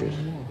sponsors.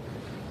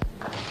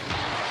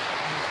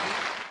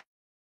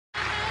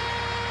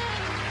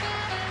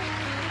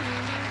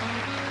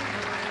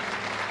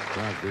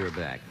 Right, we're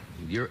back.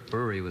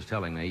 Uri was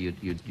telling me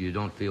you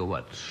don't feel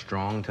what,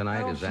 strong tonight?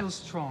 I don't Is that? feel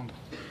strong.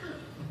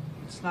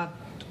 It's not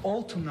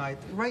all tonight.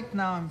 Right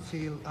now,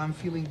 I'm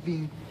feeling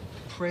being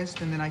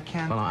pressed, and then I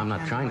can't. Well, I'm not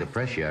can't trying to like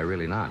press you. I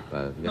really not.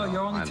 No,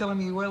 you're only telling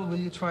me, well, will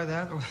you try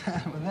that or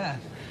that or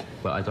that?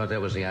 Well, I thought that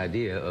was the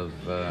idea of.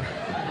 No,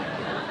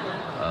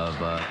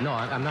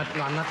 I'm not.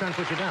 No, I'm not trying to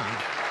put you down.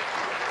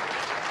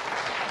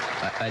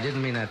 I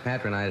didn't mean that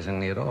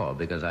patronizingly at all,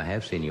 because I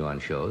have seen you on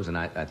shows, and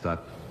I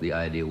thought the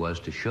idea was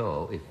to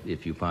show,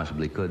 if you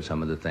possibly could,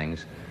 some of the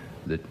things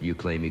that you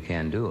claim you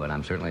can do. And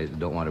I certainly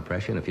don't want to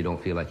press you, and if you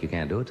don't feel like you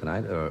can't do it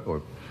tonight,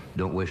 or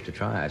don't wish to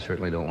try, I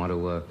certainly don't want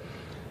to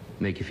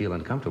make you feel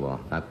uncomfortable.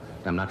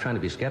 I'm not trying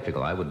to be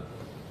skeptical. I would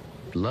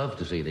love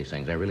to see these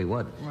things. I really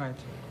would. Right.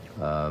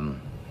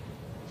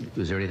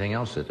 Is there anything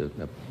else that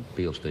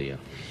appeals to you?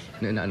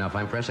 Now, if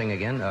I'm pressing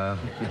again,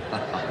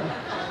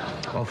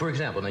 well, for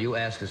example, now you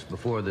asked us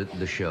before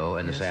the show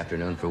and this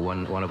afternoon for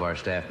one of our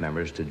staff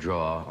members to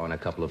draw on a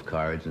couple of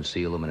cards and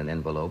seal them in an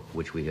envelope,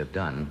 which we have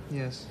done.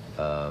 Yes.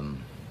 Well,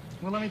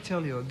 let me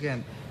tell you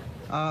again.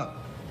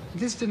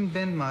 This didn't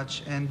bend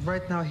much, and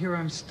right now here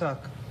I'm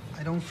stuck.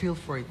 I don't feel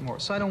for it more,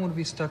 so I don't want to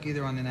be stuck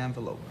either on an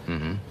envelope.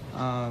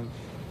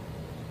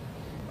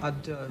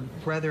 I'd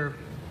rather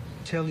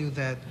tell you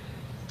that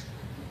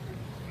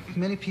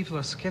many people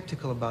are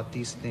skeptical about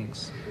these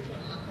things.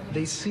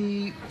 They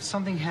see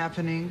something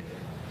happening,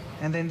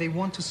 and then they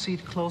want to see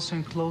it closer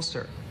and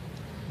closer.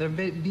 There have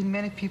been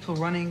many people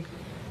running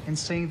and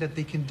saying that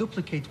they can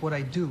duplicate what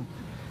I do.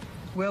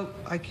 Well,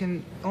 I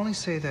can only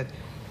say that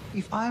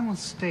if I'm on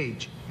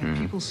stage and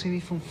people see me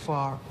from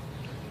far,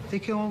 they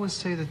can always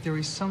say that there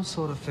is some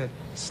sort of a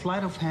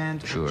sleight of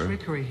hand or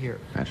trickery here.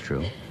 That's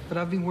true. But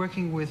I've been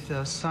working with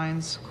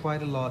science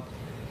quite a lot,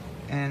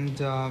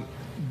 and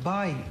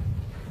by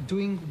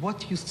doing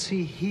what you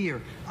see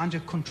here under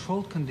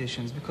controlled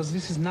conditions, because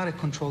this is not a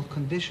controlled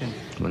condition.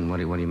 What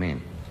do you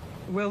mean?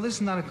 Well, this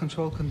is not a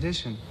controlled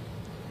condition.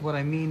 What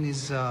I mean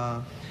is,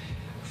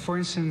 for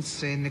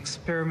instance, in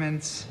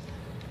experiments,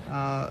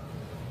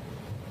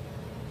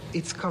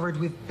 it's covered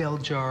with bell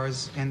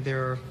jars, and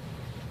there are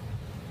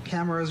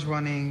cameras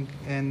running,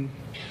 and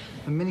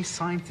many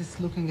scientists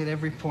looking at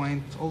every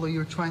point, although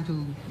you're trying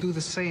to do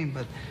the same,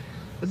 but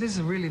this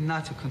is really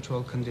not a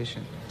controlled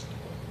condition.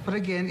 But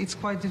again, it's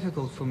quite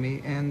difficult for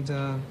me, and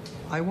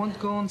I won't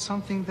go on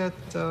something that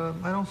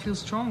I don't feel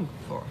strong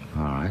for.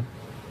 All right.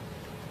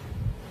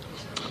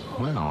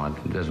 Well,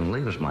 it doesn't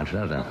leave us much,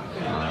 does it?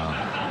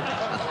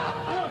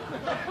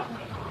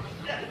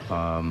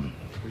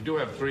 We do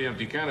have 3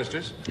 empty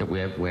canisters. Yeah, we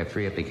have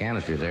 3 empty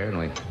canisters there, and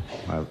we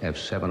have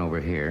 7 over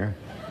here.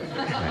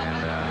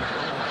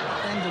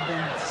 And And the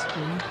bent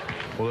spoon.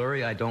 well,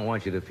 Uri, I don't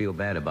want you to feel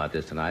bad about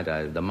this tonight.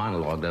 The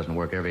monologue doesn't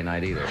work every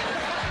night either.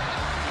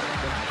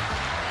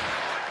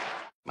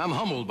 I'm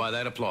humbled by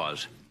that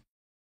applause.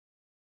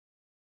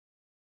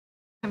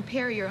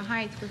 Compare your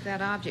height with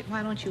that object.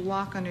 Why don't you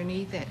walk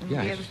underneath it and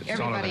give it's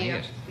taller than he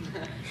everybody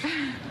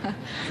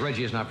is.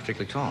 Reggie is not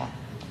particularly tall.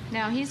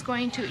 Now he's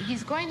going to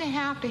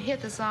have to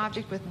hit this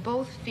object with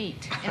both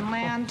feet and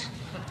land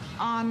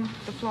on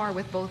the floor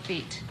with both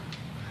feet.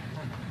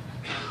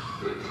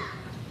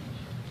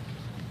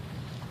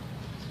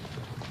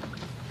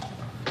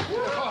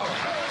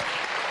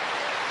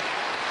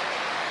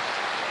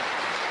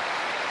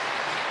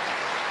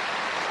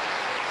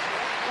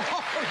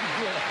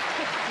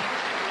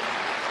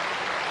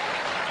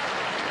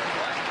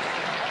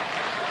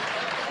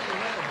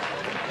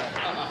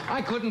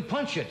 I couldn't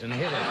punch it and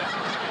hit it.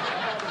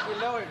 You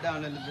lower it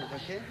down a little bit,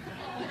 okay?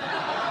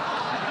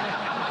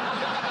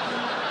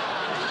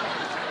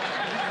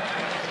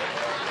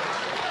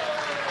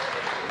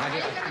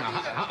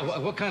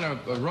 What kind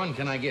of run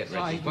can I get,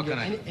 Reggie? What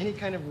kind of... Any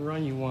kind of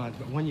run you want,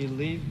 but when you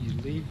leave, you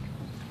leave.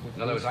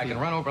 In other words, I can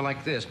run over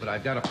like this, but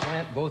I've got to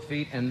plant both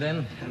feet and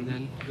then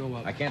go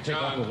up. I can't take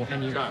off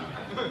the... John.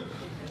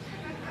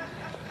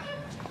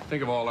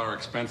 Think of all our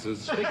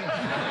expenses.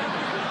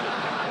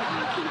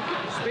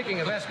 Speaking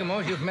of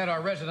Eskimos, you've met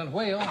our resident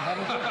whale,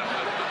 haven't you?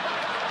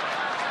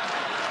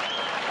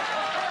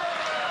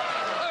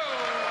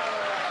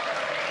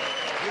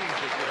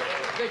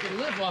 They could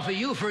live off of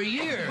you for a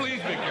year. Please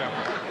be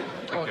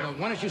careful. Oh, no,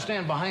 why don't you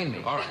stand behind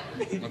me? All right.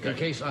 Okay. In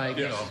case I,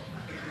 you Yes. know.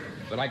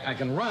 But I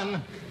can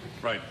run.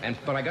 Right.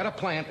 But I got to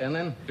plant, and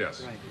then...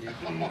 Yes.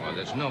 Oh,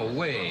 there's no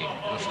way.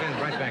 I'll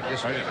stand right back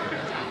this way.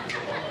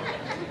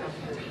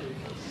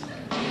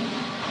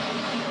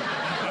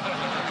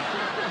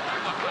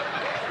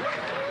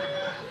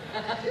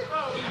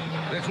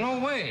 There's no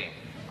way.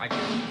 I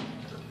can't.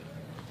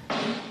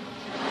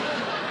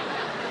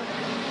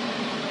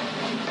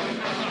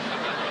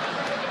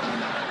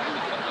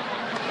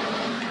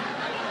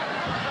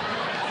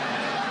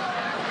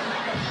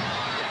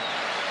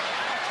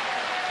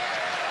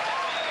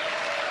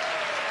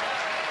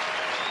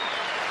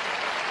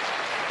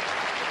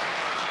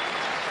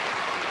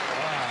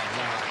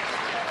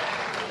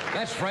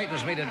 That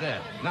frightens me to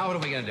death. Now what are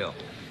we going to do?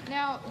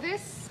 Now,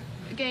 this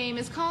game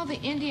is called the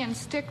Indian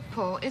stick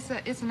pull. It's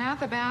an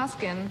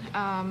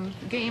Athabascan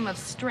game of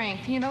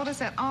strength. You notice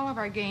that all of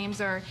our games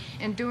are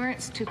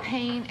endurance to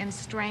pain and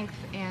strength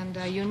and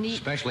unique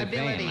Especially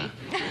ability.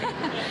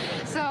 pain.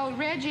 So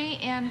Reggie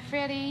and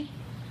Freddie,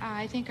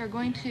 I think, are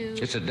going to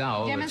It's a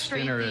dowel. It's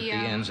demonstrate thinner at the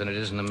ends than it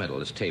is in the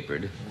middle. It's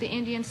tapered. the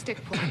Indian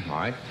stick pull. All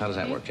right. How does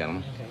that work,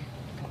 gentlemen?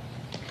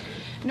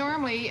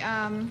 Normally,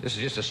 This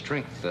is just a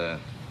strength...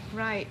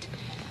 right,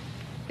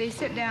 they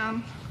sit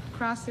down,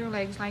 cross their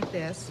legs like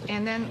this,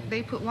 and then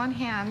they put one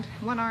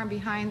arm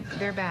behind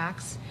their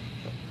backs,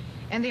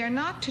 and they are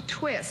not to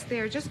twist, they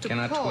are just to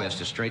Cannot pull. twist.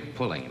 A straight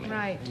pulling, you mean?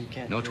 Right.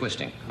 No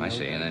twisting. I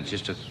see. And then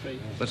just a...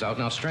 Let's out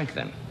now strength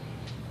then.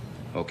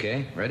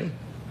 Okay. Ready?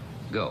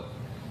 Go.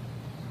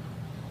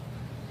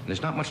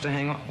 There's not much to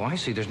hang on. Oh, I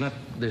see.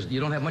 You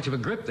don't have much of a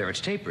grip there.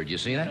 It's tapered. You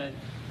see that? Right.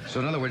 So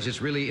in other words,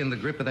 it's really in the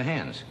grip of the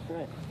hands.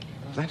 Right.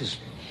 That is...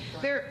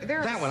 There are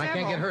That one I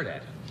can't get several- hurt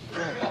at.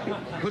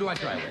 Who do I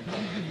try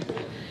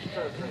with?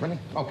 Really?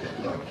 Okay.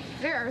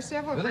 There are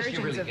several Well, this you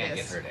versions really of can't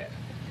this. get hurt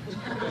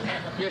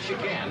at. Yes, you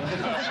can.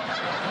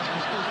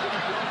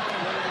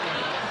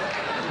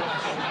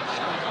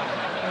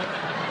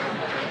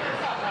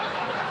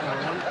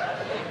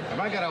 Have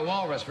I got a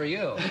walrus for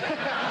you?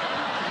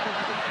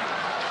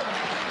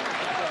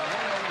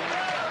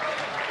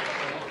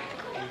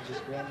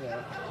 Just grab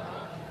that.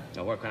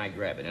 Now, where can I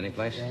grab it? Any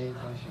place? Yeah, you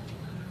push it.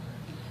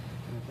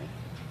 Okay.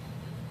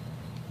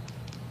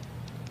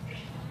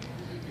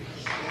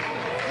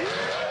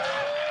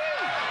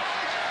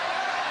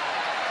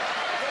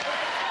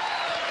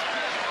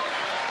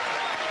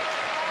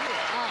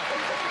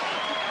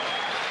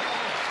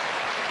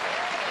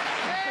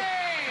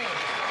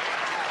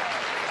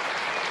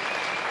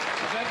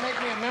 Does that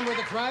make me a member of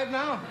the tribe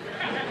now?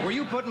 Were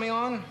you putting me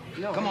on?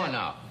 No, Come on yeah.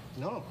 now.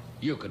 No.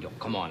 You could.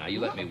 Come on now. You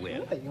let me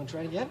win. What? You want to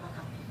try it again?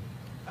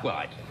 Well,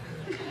 I...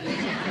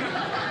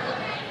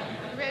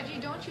 Reggie,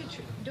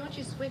 don't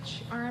you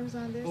switch arms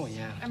on this? Oh,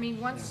 yeah. I mean,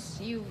 once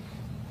you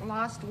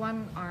lost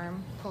one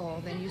arm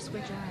pull, then you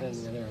switch Then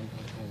arms. the other one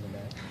in the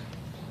back.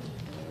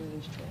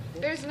 Let's try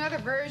it. There's another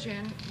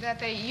version that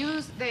they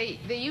use. They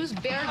use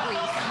bear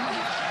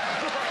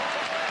grease.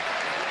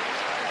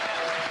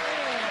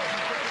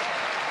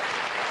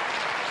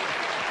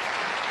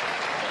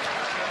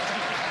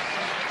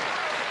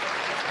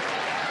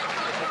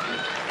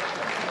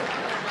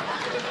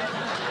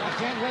 I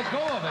can't let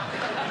go of it.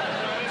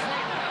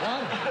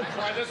 What?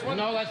 Try this one.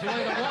 No, that's the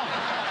way to walk.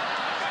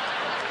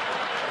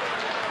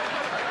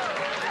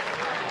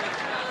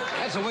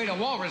 That's the way the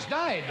walrus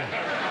died.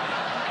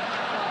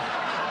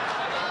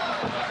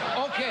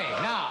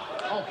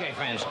 Okay,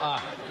 friends.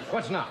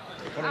 What's now?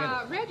 What are we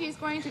gonna Reggie's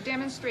going to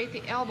demonstrate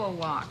the elbow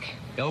walk.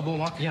 do? Elbow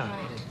walk? Yeah,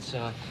 it's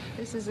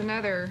This is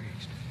another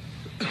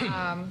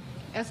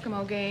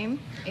Eskimo game,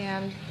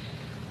 and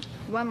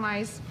one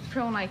lies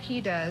prone like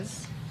he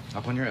does,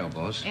 Up on your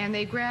elbows. and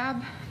they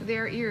grab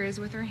their ears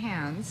with their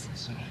hands,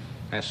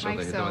 That's so like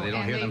they, so, they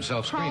don't and hear they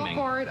themselves crawl screaming.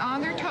 forward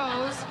on their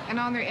toes and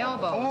on their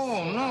elbows.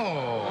 Oh,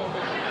 no.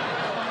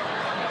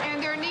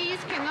 And their knees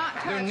cannot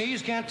touch. Their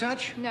knees can't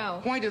touch? No.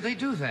 Why do they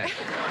do that?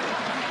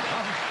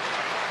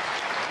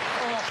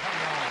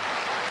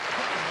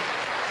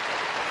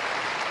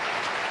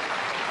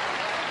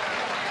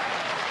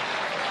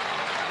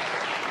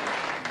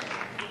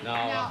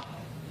 Now,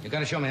 You got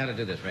to show me how to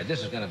do this, Red.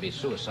 This is going to be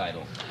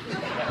suicidal.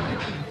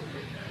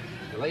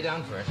 Lay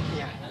down first.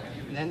 yeah.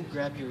 Then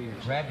grab your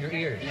ears. Grab your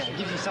ears. Yeah, it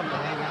gives you something to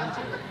hang on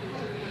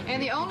to.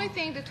 and the only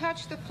thing to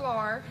touch the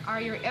floor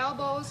are your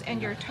elbows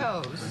and your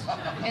toes,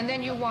 and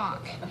then you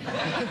walk.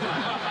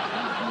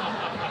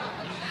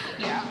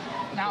 Yeah.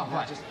 Now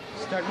what? Just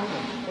start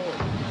moving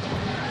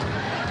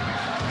forward.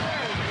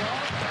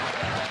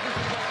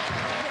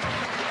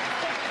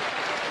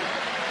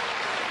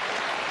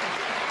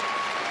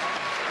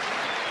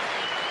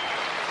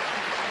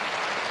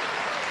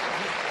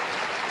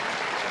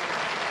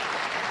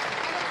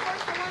 And of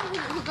course, the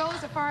one who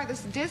goes the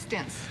farthest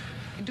distance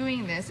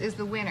doing this is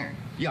the winner.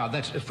 Yeah,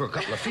 that's for a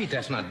couple of feet.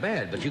 That's not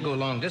bad, but you go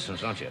long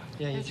distance, don't you?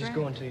 Yeah, you That's just right.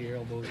 go until your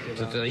elbows give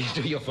So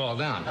out. you'll fall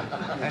down.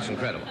 That's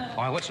incredible.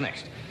 All right, what's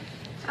next?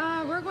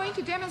 We're going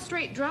to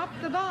demonstrate drop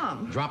the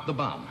bomb. Drop the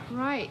bomb.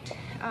 Right.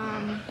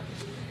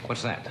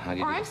 What's that? How do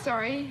you Oh, do I'm it?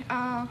 sorry.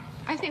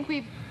 I think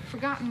we've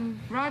forgotten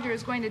Roger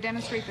is going to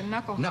demonstrate the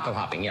knuckle hop. Knuckle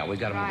hopping, yeah, we've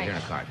got him over Right. here in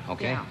a card,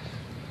 okay? Yeah.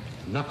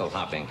 Knuckle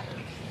hopping.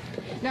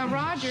 Now,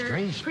 Roger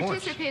Strange sports.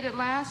 participated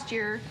last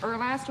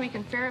week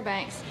in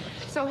Fairbanks,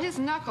 so his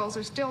knuckles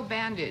are still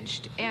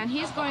bandaged, and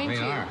he's going They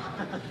to are.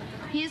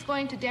 he's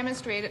going to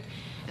demonstrate it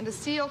in the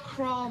seal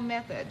crawl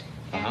method,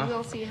 and Uh-huh.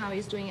 we'll see how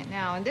he's doing it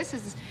now. And this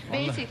is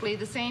basically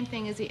the same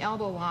thing as the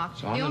elbow walk.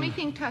 So on The the- only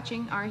thing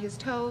touching are his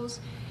toes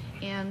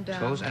and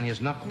Toes and his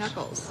knuckles.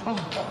 Knuckles.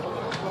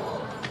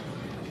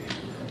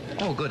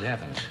 Oh, good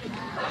heavens.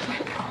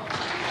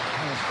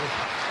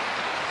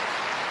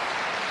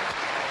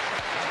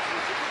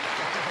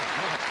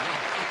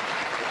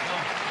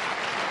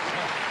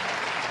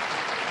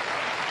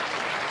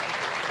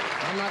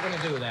 I'm not going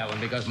to do that one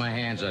because my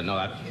hands are... No,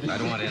 I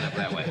don't want to end up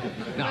that way.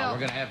 No, Well, we're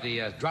going to have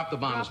the... drop the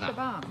bombs Drop the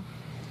now. bomb.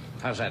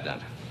 How's that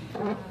done?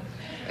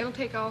 It'll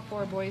take all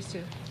four boys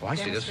to Oh, I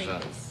see. This is,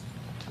 demonstrate this.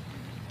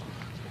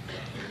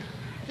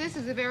 This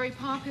is a very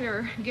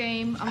popular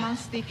game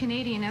amongst the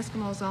Canadian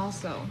Eskimos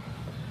also.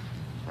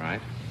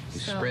 Right.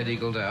 He's So- spread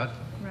eagled out.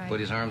 Right. Put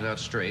his arms out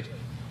straight.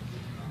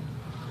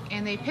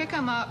 And they pick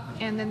him up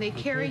and then they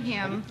carry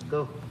him.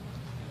 Go.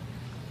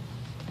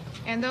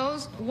 And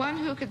one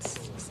who could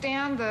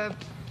stand the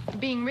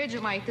being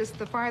rigid like this,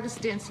 the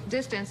farthest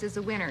distance is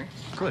the winner.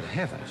 Good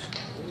heavens.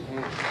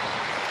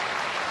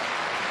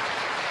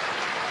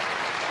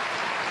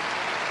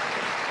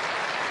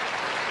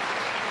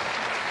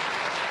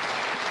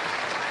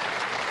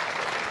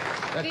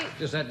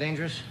 Is that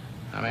dangerous?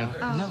 I mean...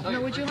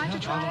 No, would you like to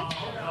try it?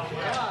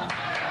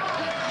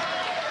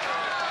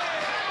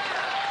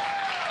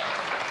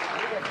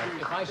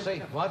 If I say...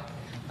 What?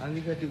 All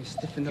you gotta do is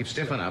stiffen up. Keep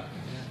stiffen up.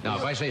 Now,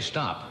 if I say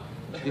stop,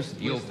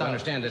 you'll stop.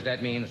 understand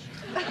that means...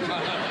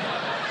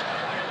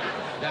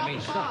 that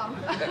means stop.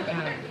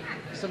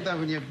 Sometimes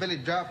when your belly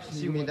drops,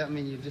 that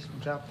means you just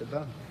dropped the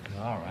bomb.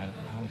 All right.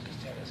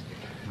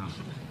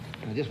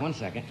 Now, just 1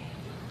 second.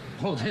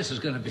 Oh, this is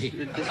going to be...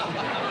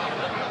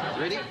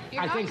 Ready?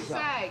 You're not to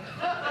sag.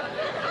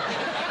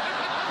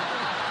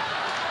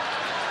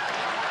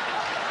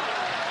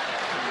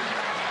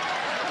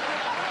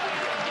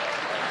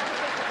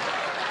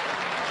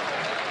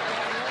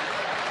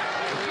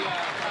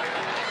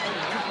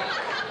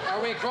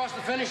 Are we across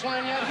the finish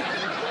line yet? Oh,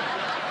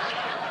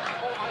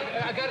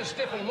 I got to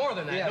stiffen more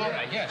than that, don't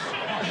I? Yes.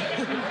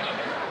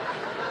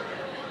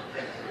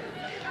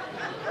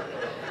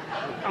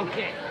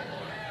 Okay.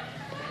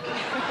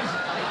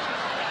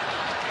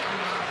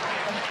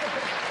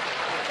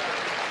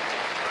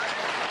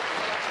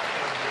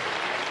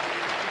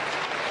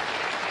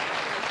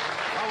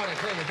 I want to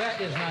tell you,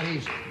 that is not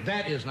easy.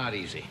 That is not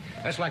easy.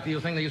 That's like the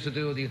thing they used to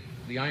do,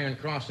 the iron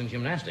cross in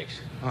gymnastics.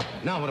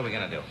 Now what are we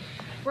going to do?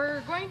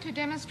 We're going to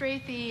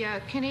demonstrate the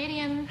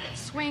Canadian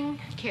swing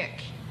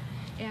kick.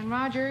 And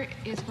Roger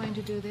is going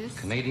to do this.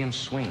 Canadian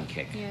swing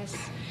kick. Yes.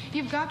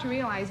 You've got to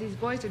realize these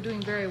boys are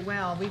doing very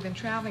well. We've been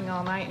traveling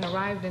all night and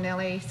arrived in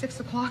L.A. 6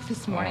 o'clock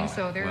this morning,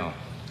 so they're... Well,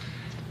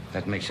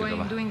 that makes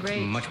it doing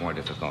great. much more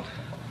difficult.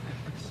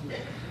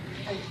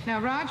 Now,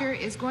 Roger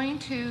is going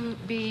to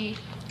be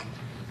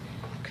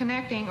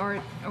connecting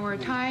or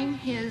tying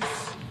his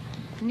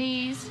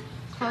knees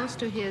close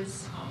to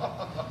his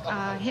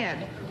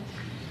head.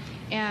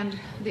 And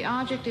the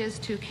object is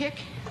to kick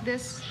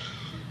this...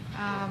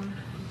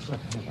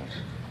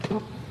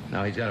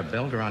 Now he's got a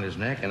belt around his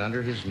neck and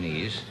under his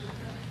knees.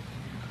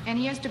 and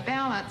he has to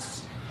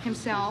balance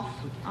himself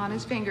on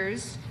his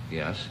fingers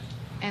Yes.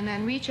 and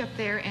then reach up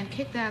there and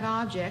kick that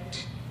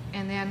object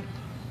and then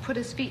put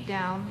his feet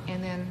down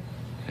and then...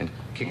 And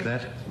kick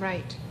that?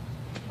 Right.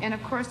 And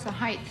of course the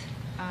height,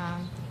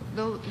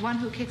 the one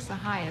who kicks the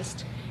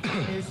highest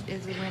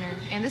is the winner.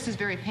 And this is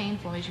very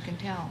painful, as you can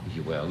tell.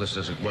 Well, this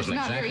wasn't It's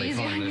not exactly very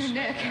easy fun. on your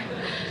neck.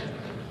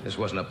 This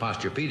wasn't a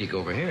posturepedic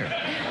over here.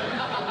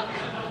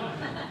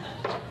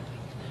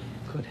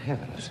 Good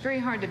heavens. It's very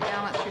hard to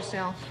balance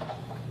yourself.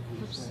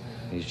 Oops.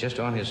 He's just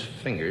on his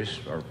fingers,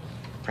 or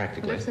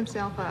practically. Lifts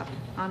himself up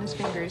on his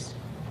fingers.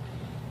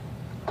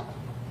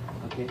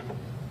 Okay.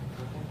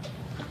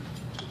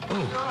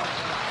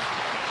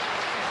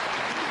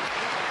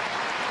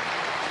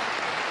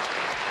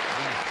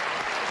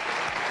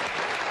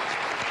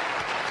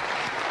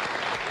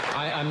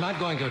 I'm not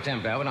going to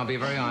attempt that one, I'll be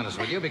very honest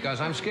with you, because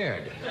I'm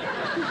scared.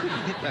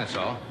 That's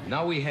all.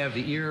 Now we have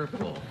the ear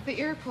pull. The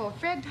ear pull.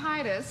 Fred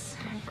Titus,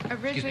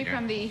 originally Karen.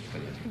 from the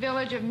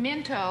village of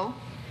Minto,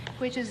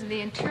 which is in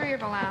the interior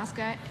of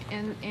Alaska,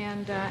 and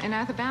in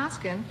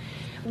Athabascan,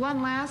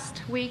 won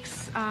last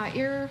week's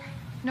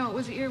it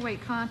was the ear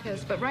weight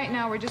contest, but right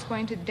now we're just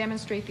going to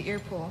demonstrate the ear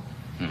pull.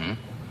 Mm-hmm.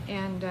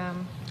 And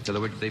So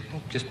they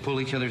just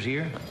pull each other's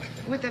ear?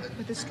 with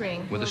the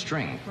string. With a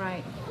string?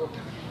 Right.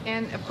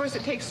 And of course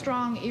it takes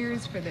strong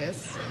ears for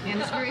this, and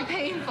it's very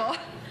painful.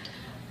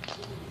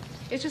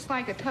 It's just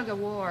like a tug of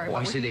war. Oh, but I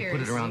with see they put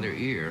it ears. around their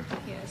ear.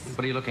 Yes.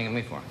 What are you looking at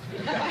me for?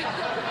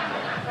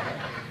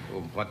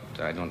 Well, what?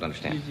 I don't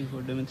understand. Easy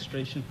for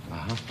demonstration.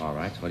 Uh-huh. All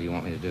right. What do you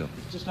want me to do?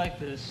 Just like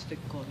the stick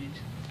called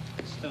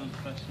stone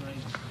press, right?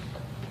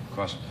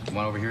 Cross.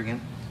 One over here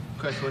again?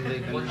 Cross one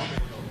leg under.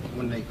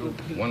 One leg over.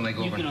 One leg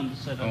over? You can on the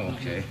side. Oh,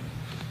 okay.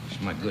 It's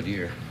my good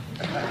ear.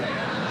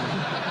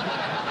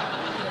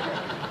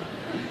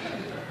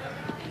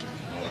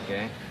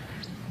 Okay.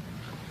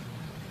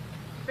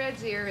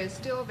 Fred's ear is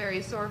still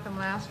very sore from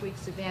last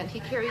week's event.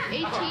 He carried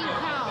 18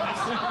 pounds.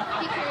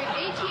 He carried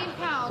 18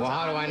 pounds. Well,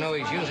 how do I know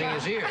he's using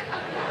his ear?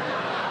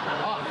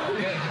 Oh,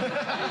 okay.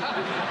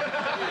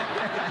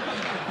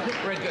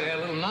 Fred could have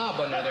a little knob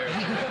under there.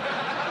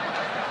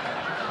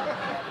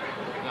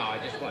 No, I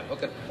just want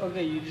hook it.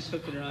 Okay, you just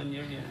hook it around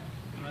your ear.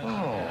 Right.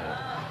 Oh.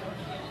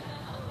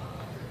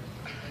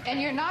 And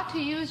you're not to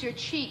use your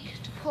cheek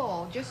to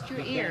pull, just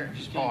your ear.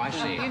 Oh, I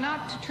see. You're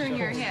not to turn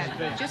your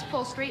head. Just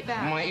pull straight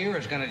back. My ear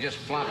is going to just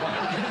flop up.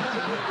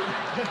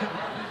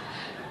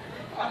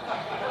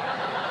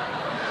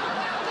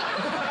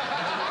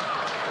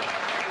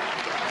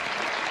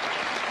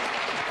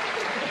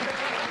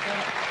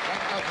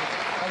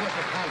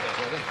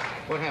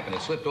 What happened?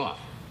 It slipped off.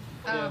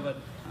 Yeah, but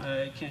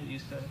I can't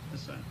use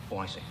this one. Oh,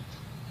 I see.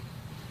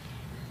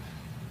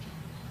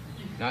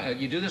 Now,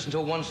 you do this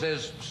until one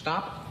says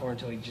stop? Or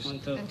until he just...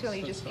 Until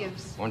he just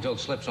gives. Or until it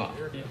slips off?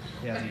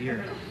 Yeah, the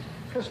ear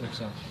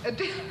slips off.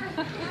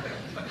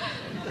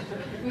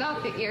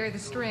 Not the ear, the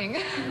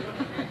string.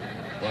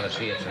 Want to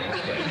see it?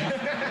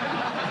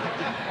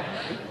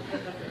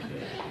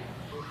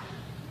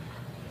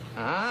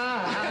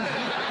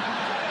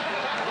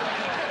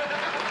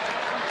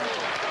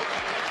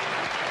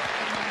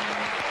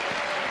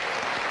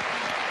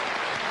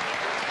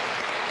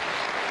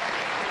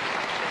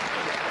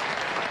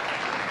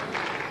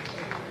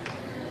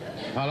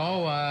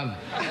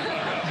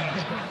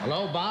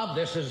 Hello, Bob.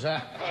 This is,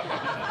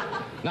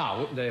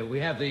 now, we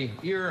have the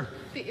ear...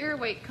 The ear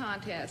weight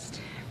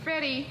contest.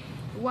 Freddie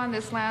won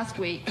this last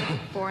week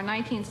for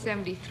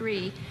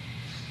 1973,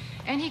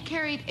 and he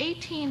carried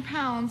 18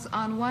 pounds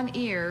on one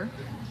ear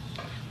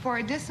for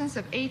a distance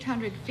of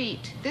 800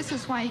 feet. This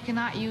is why he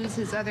cannot use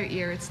his other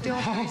ear. It's still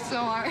very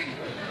sore.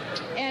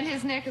 And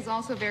his neck is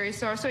also very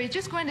sore. So he's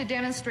just going to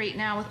demonstrate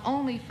now with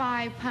only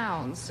 5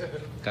 pounds.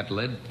 Got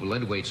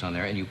lead weights on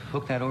there, and you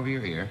hook that over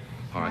your ear.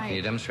 All right, can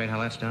you demonstrate how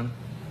that's done?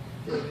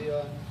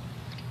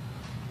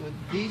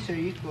 These are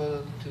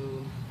equal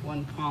to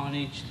 1 pound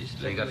each.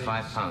 So you got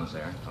 5 pounds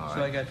there. All right.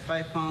 So I got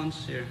 5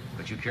 pounds here.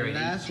 But you carried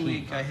last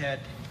week I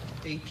had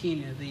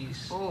 18 of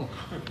these. Oh.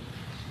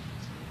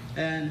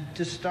 And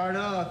to start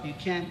off, you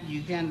can't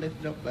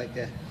lift it up like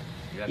that.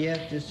 You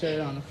have to set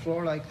it on the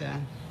floor like that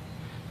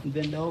and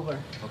bend over.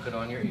 Hook it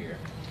on your ear.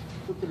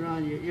 Hook it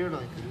around your ear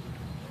like that.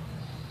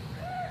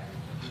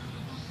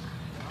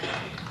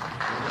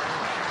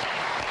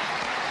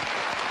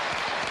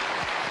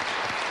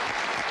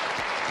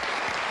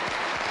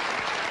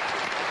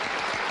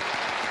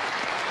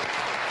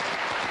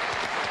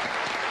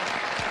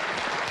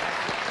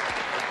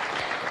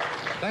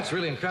 That's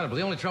really incredible.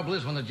 The only trouble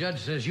is when the judge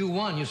says you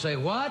won, you say,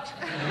 what?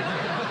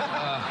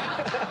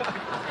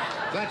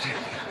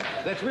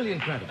 That's really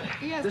incredible.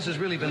 Yes. This has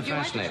really been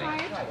fascinating. Would you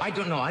like to try it? I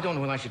don't know. I don't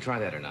know whether I should try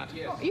that or not.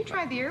 Oh, you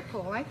tried the ear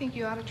pull. I think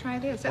you ought to try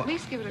this. At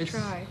least give it a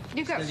try.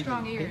 You've got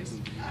strong ears.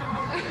 Oh,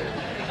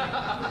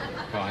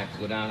 I have to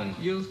go down and...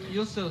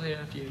 You'll still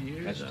have your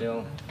ears. That's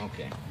still...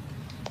 Okay.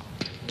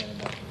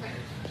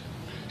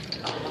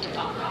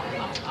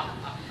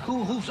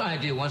 Whose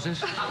idea was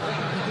this?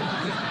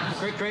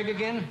 Craig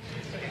again?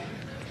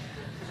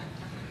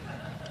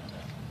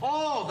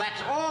 Oh,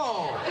 that's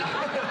all.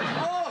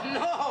 Oh,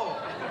 no.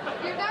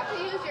 You're not to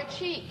use your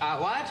cheek.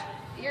 What?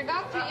 You're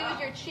not to use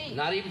your cheek.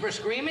 Not even for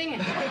screaming?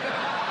 I'm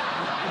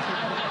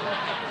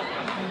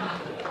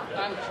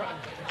trying.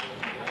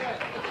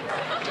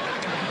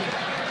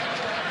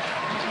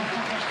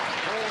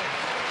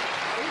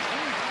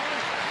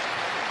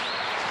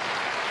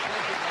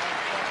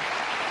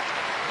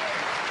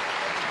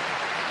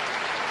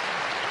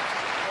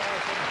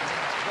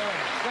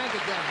 Thank you,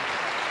 gentlemen.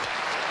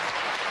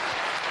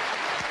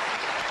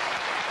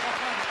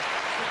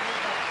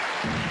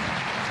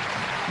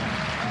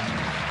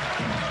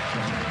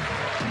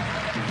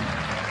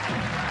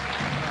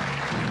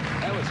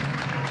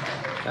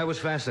 That was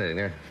fascinating.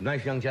 They're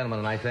nice young gentlemen,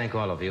 and I thank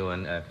all of you,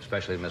 and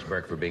especially Miss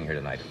Burke for being here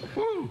tonight.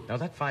 Woo. Now,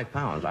 that 5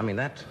 pounds, I mean,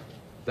 that's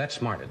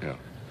smarted. Yeah.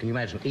 Can you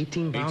imagine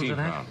 18 pounds 18 of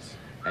that? pounds.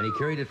 And he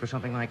carried it for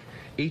something like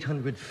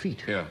 800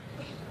 feet. Yeah.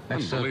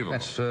 That's, Unbelievable.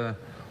 That's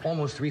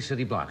almost 3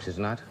 city blocks, is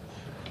it not?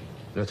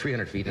 No,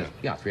 300 feet.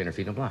 Yeah, 300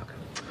 feet in a block.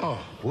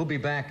 Oh. We'll be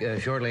back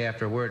shortly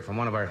after a word from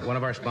one of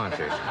our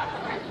sponsors.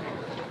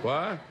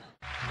 What?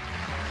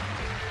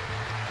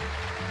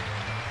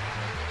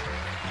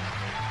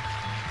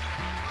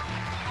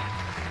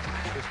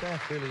 The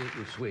staff really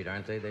is sweet,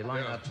 aren't they? They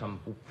line up some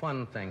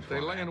fun things for They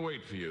me. lay in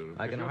wait for you.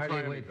 I If can you'll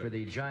hardly try wait anything. for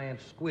the giant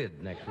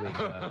squid next week.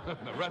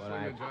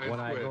 Wrestling a giant when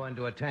I squid. go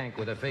into a tank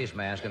with a face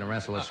mask and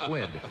wrestle a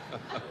squid.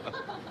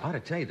 I ought to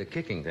tell you, the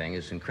kicking thing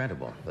is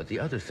incredible, but the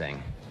other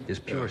thing is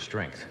pure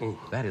strength. Ooh.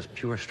 That is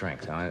pure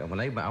strength. I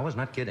was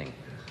not kidding.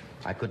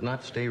 I could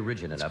not stay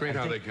rigid enough. great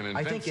how I they can think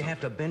invent you have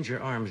to bend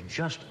your arms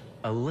just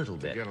A little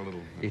bit. Get a little.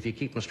 If you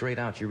keep them straight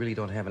out, you really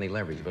don't have any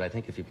leverage. But I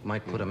think if you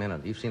might put them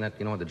in you've seen that,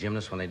 you know, the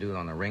gymnasts when they do it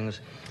on the rings?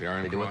 The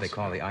iron They do what they cross?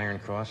 call the iron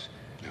cross.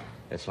 No.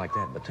 It's like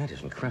that, but that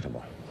is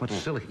incredible. What's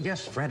silly?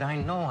 Yes, Fred, I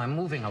know. I'm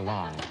moving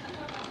along.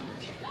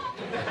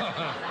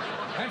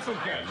 That's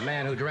okay. The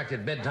man who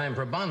directed Bedtime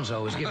for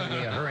Bonzo is giving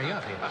me a hurry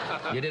up.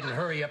 You didn't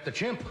hurry up the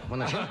chimp. When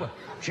the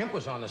chimp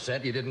was on the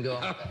set, you didn't go.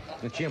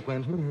 The chimp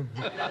went.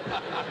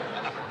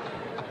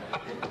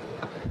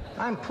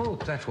 I'm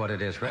pooped. That's what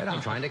it is, Fred.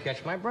 I'm trying to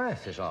catch my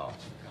breath, is all.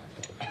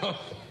 I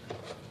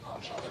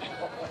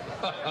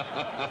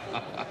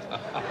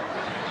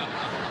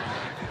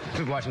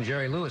was watching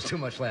Jerry Lewis too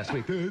much last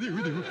week. My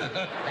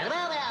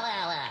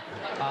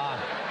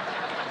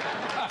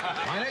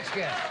next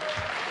guest.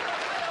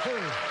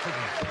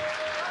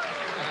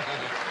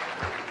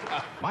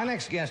 My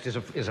next guest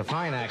is a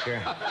fine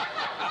actor.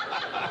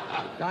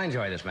 I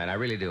enjoy this man. I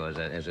really do.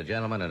 As a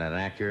gentleman and an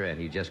actor, and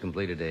he just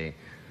completed a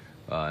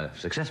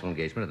successful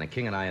engagement in the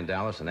King and I in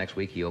Dallas. The next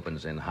week he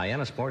opens in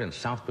Hyannisport in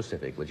South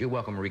Pacific. Would you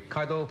welcome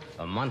Ricardo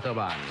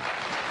Montalban?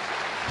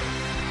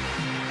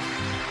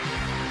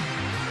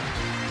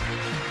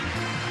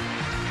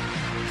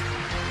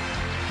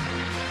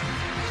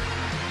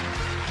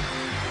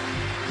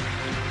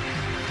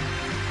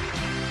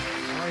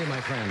 How are you,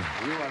 my friend?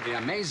 You are the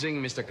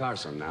amazing Mr.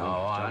 Carson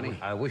now, Johnny.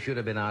 I wish you'd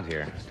have been out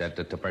here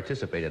to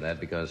participate in that,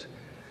 because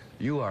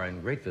you are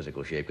in great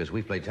physical shape, because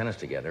we played tennis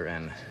together,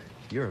 and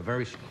you're a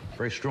very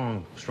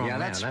strong man. Yeah,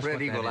 that spread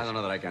what eagle, that I is. don't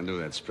know that I can do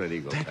that spread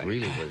eagle That thing.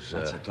 really was...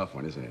 That's a tough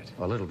one, isn't it?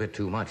 A little bit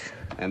too much.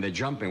 And the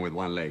jumping with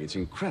one leg, it's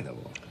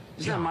incredible.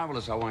 Isn't that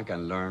marvelous how one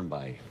can learn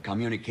by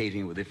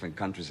communicating with different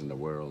countries in the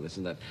world?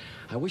 Isn't that...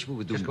 I wish we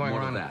would do Just going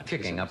more around of that.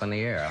 kicking up in the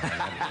air.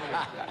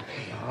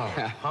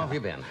 How have you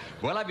been?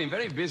 Well, I've been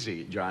very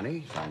busy,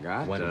 Johnny, thank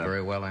God. Went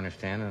very well, I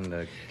understand,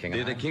 and King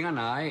Did and the I. King and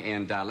I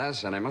in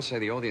Dallas, and I must say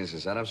the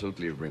audiences are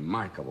absolutely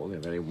remarkable.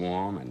 They're very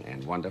warm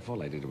and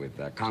wonderful. I did it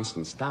with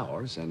Constance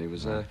Towers, and it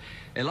was a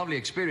lovely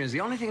experience. The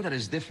only thing that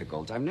is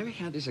difficult, I've never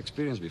had this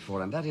experience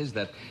before, and that is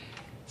that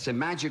it's a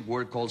magic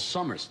word called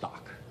summer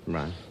stock.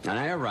 Right. And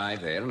I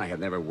arrived there, and I had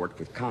never worked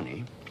with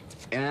Connie,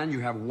 and you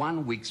have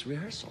 1 week's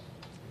rehearsal.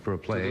 For a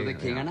play. To do the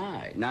King yeah. and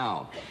I.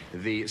 Now,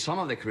 some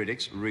of the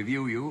critics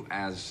review you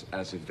as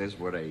if this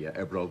were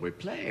a Broadway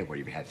play where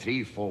you had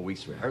 3-4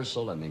 weeks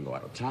rehearsal and then go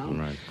out of town.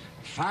 Right.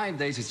 5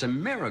 days. It's a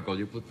miracle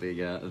you put the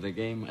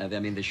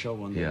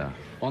show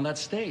on that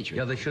stage.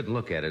 Yeah, they shouldn't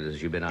look at it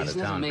as you've been out Isn't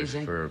of that town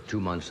amazing? for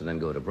 2 months and then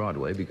go to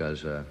Broadway,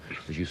 because,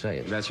 as you say,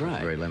 That's right.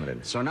 It's very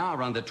limited. So now,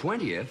 around the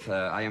 20th,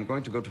 I am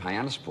going to go to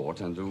Hyannisport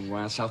and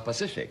do South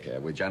Pacific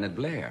with Janet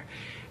Blair.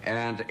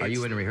 And Are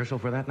you in rehearsal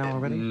for that now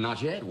already?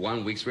 Not yet.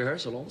 1 week's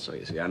rehearsal also,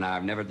 you see. And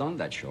I've never done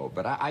that show,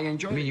 but I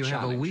enjoy I mean, the you have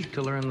a challenge. week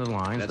to learn the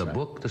lines, That's the right.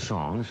 book, the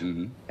songs,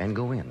 and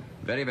go in.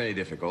 Very, very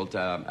difficult.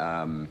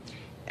 And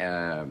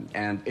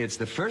it's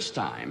the first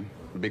time,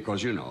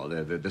 because, you know,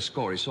 the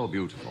score is so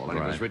beautiful. And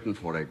it was Right. written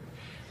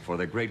for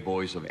the great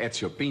voice of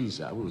Ezio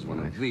Pinza, who was one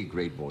of the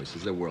great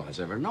voices the world has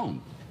ever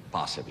known,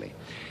 possibly.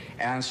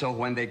 And so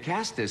when they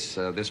cast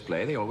this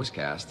play, they always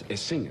cast a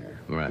singer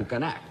Right. who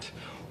can act,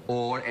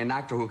 or an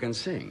actor who can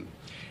sing.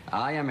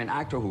 I am an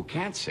actor who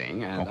can't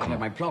sing, and I have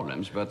my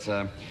problems, but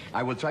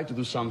I will try to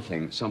do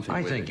something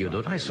I with think it. you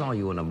do. I saw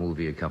you in a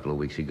movie a couple of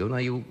weeks ago. Now,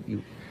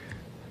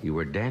 you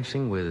were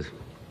dancing with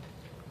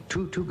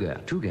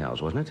two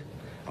gals, wasn't it?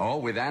 Oh,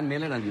 with Ann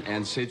Miller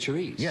and Sid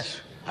Charisse.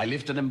 Yes. I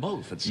lifted them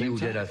both at the same You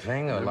time. did a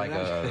thing, like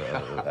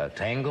a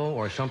tango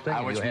or something?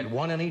 I was- You had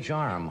one in each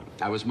arm,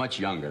 I was much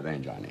younger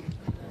then, Johnny.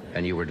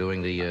 and you were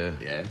doing the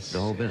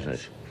whole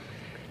business.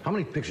 How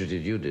many pictures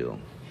did you do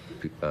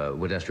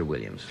with Esther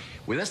Williams?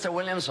 With Esther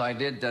Williams, I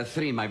did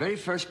 3. My very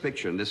first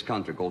picture in this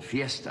country called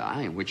Fiesta,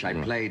 in which I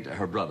played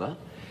her brother.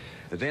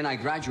 Then I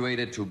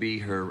graduated to be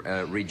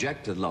her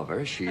rejected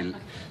lover.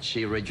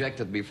 She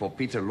rejected me for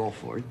Peter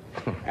Lawford.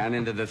 And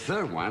in the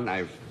third one,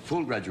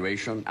 full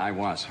graduation, I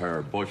was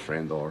her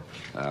boyfriend or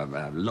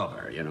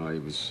lover. You know,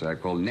 it was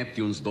called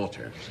Neptune's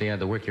Daughter. So you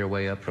had to work your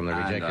way up from the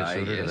rejected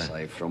suitor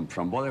to the...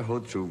 From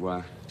boyhood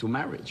to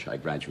marriage, I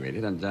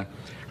graduated, and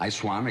I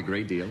swam a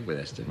great deal with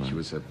Esther. She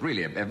was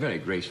really a very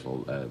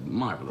graceful,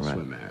 marvelous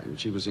swimmer.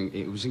 And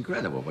it was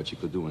incredible what she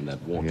could do in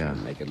that water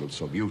and make it look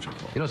so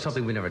beautiful. You know,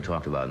 something we never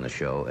talked about in the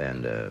show,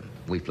 and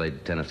we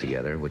played tennis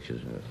together, which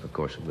is, of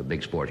course, the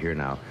big sport here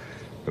now.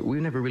 But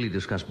we never really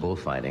discussed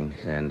bullfighting,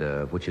 and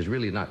which is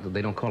really not,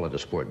 they don't call it a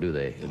sport, do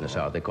they, in the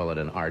South? They call it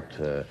an art,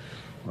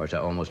 or it's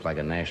almost like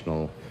a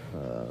national...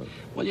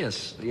 Well,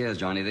 yes,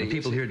 Johnny.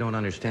 People here don't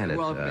understand it.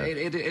 Well,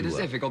 it is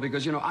difficult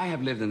because, you know, I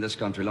have lived in this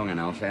country long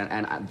enough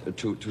and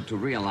to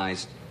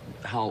realize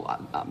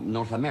how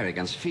North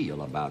Americans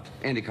feel about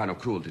any kind of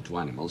cruelty to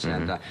animals.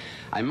 And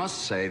I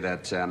must say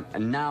that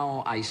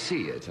now I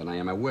see it and I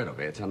am aware of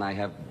it, and I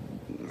have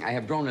I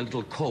have grown a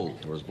little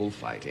cold towards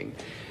bullfighting,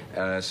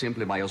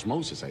 simply by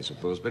osmosis, I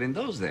suppose. But in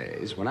those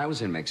days, when I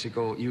was in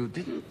Mexico, you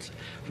didn't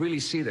really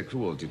see the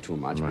cruelty too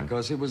much,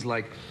 because it was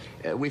like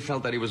we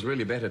felt that it was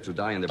really better to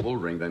die in the bull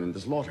ring than in the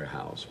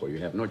slaughterhouse, where you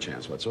have no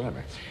chance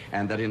whatsoever.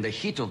 And that in the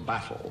heat of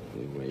battle,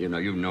 you know,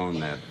 you've known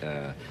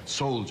that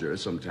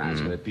soldiers sometimes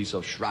have a piece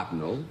of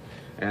shrapnel,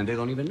 and they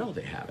don't even know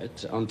they have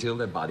it until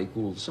their body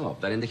cools off.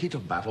 That in the heat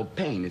of battle,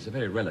 pain is a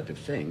very relative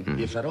thing,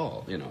 if at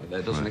all. You know,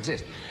 that doesn't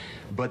exist.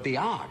 But the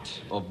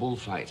art of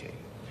bullfighting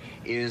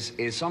is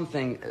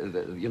something,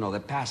 you know,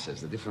 that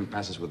passes, the different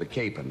passes with the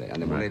cape and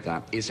the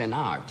muleta, is an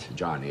art,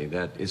 Johnny,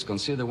 that is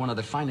considered one of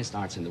the finest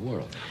arts in the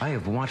world. I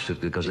have watched it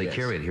because they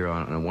carry it here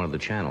on one of the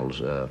channels,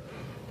 the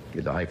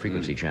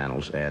high-frequency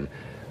channels, and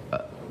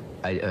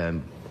I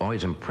am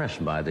always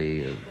impressed by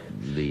the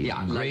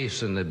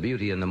grace and the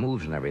beauty and the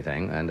moves and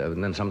everything, and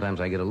then sometimes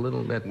I get a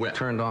little bit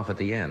turned off at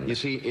the end. You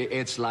see,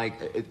 it's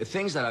like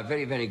things that are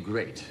very, very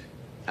great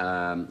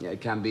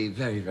can be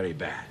very, very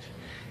bad.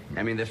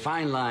 I mean, the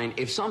fine line,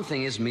 if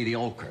something is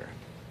mediocre,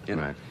 you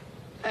know,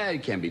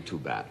 it can be too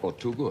bad or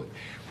too good.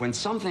 When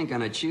something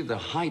can achieve the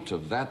height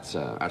of that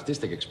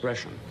artistic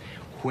expression,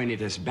 when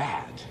it is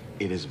bad,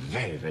 it is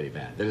very, very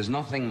bad. There is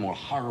nothing more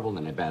horrible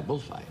than a bad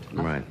bullfight.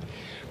 Nothing.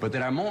 But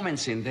there are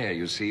moments in there,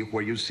 you see,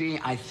 where you see,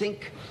 I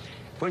think,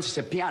 for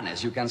instance, a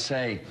pianist, you can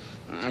say,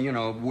 you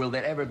know, will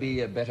there ever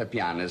be a better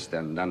pianist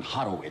than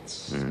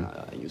Horowitz?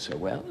 You say,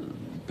 well,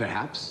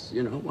 perhaps,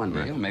 you know, one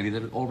day, or maybe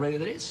already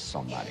there is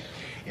somebody.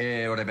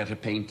 Or a better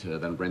painter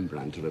than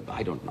Rembrandt, or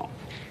I don't know.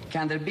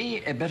 Can there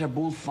be a better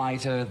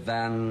bullfighter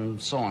than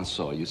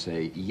so-and-so? You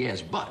say,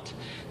 yes, but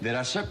there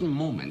are certain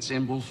moments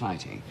in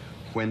bullfighting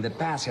when the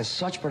pass has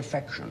such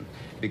perfection,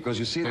 because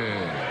you see...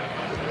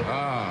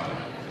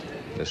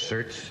 The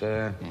search,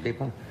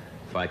 people?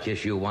 If I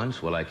kiss you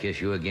once, will I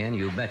kiss you again?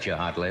 You betcha,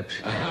 hot lips.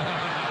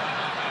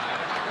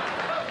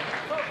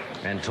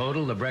 And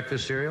total, the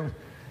breakfast cereal?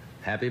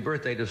 Happy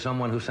birthday to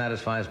someone who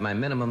satisfies my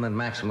minimum and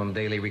maximum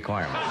daily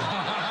requirements.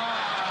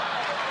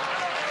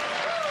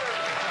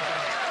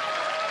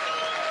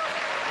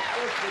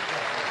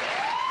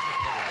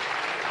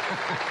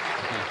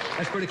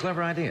 That's a pretty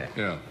clever idea.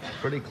 Yeah.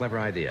 Pretty clever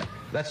idea.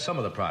 That's some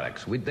of the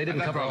products. They didn't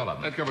cover all of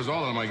them. That covers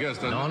all of them, I guess,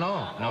 doesn't it?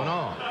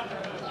 No.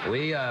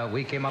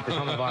 We came up with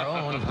some of our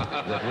own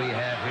that we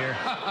have here.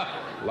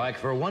 Like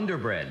for Wonder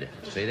Bread.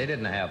 See, they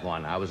didn't have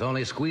one. I was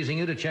only squeezing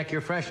you to check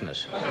your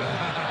freshness.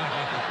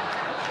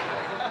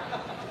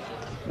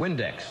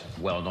 Windex,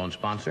 well-known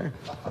sponsor.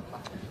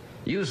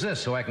 Use this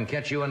so I can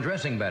catch you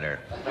undressing better.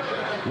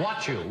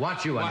 Watch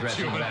you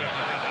undressing better.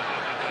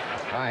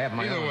 I have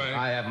my own.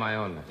 I have my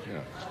own.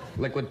 Yeah.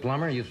 Liquid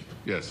plumber, you've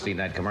seen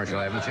that commercial,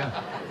 haven't you?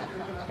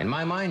 In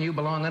my mind, you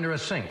belong under a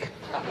sink.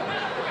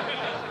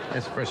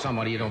 It's for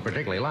somebody you don't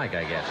particularly like,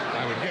 I guess.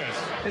 I would guess.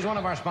 Here's one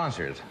of our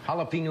sponsors,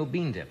 Jalapeno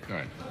Bean Dip. All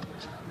right.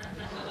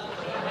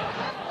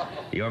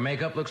 Your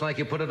makeup looks like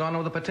you put it on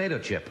with a potato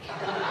chip.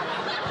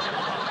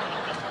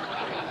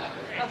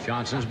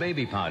 Johnson's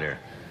baby powder.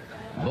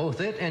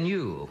 Both it and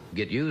you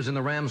get used in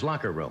the Rams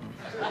locker room.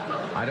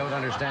 I don't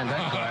understand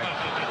that part.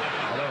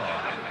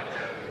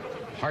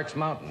 Hart's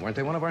Mountain, weren't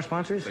they one of our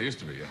sponsors? They used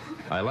to be, yeah.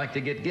 I like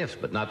to get gifts,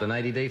 but not the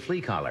 90-day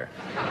flea collar.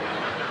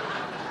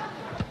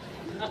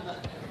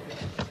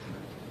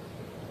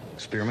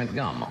 Spearmint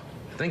gum.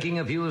 Thinking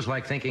of you is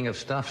like thinking of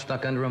stuff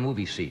stuck under a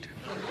movie seat.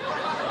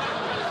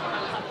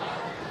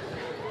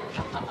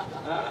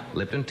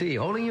 Lipton tea.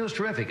 Holding you is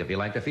terrific if you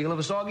like the feel of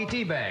a soggy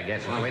tea bag.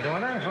 That's one way to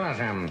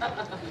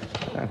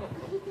it.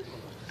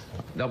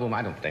 Double,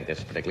 I don't think this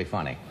is particularly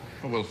funny.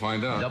 Well, we'll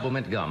find out. Double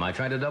mint gum. I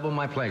tried to double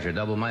my pleasure,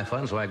 double my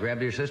fun, so I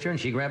grabbed your sister and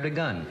she grabbed a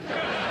gun.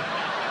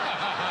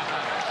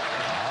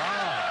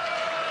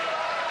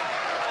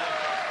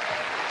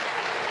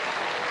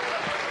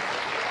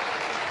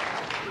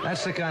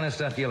 That's the kind of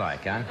stuff you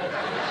like, huh?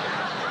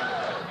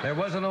 There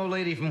was an old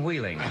lady from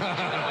Wheeling.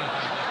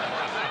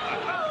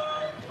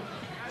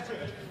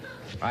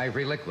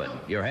 Ivory liquid.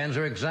 Your hands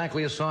are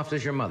exactly as soft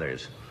as your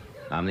mother's.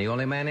 I'm the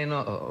only man in...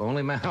 I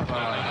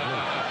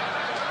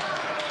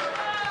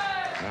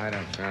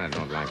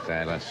don't like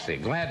that. Let's see.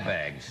 Glad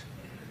bags.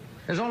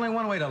 There's only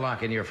one way to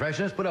lock in your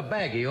freshness. Put a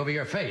baggie over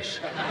your face.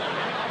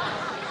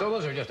 So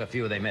those are just a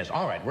few they missed.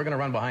 All right, we're going to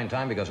run behind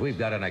time because we've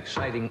got an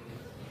exciting...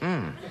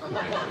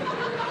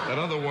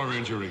 Another war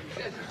injury.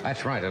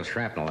 That's right, there's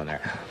shrapnel in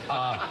there.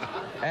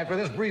 After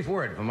this brief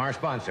word from our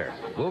sponsor,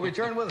 we'll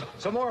return with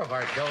some more of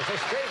our show, so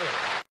stay with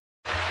us.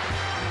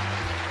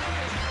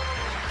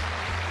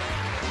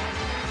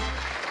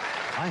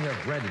 I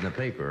have read in the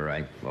paper,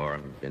 or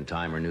in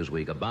Time or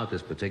Newsweek, about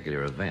this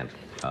particular event,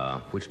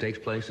 which takes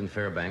place in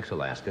Fairbanks,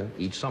 Alaska,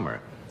 each summer,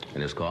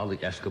 and it's called the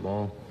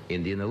Eskimo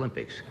Indian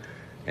Olympics.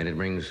 And it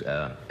brings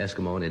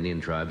Eskimo and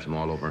Indian tribes from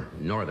all over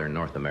northern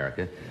North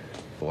America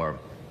for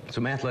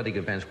some athletic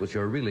events which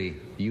are really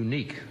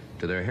unique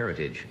to their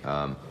heritage.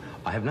 I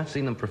have not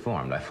seen them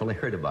performed. I fully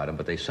heard about them,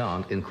 but they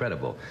sound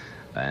incredible.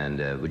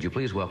 And would you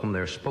please welcome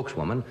their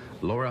spokeswoman,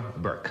 Laura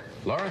Burke.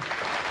 Laura?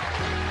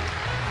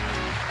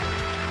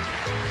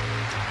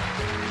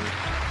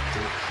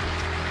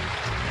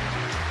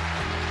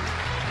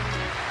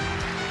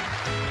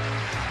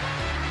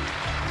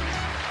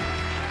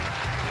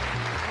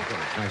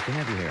 Nice to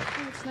have you here.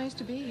 Oh, it's nice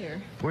to be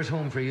here. Where's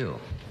home for you?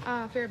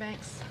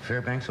 Fairbanks.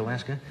 Fairbanks,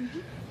 Alaska? Mm-hmm.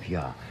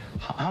 Yeah.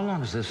 How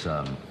long is this,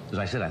 as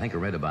I said, I think I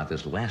read about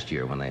this last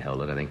year when they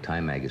held it. I think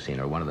Time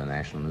magazine or one of the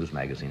national news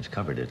magazines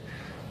covered it.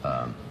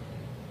 How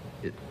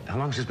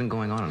long has this been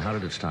going on, and how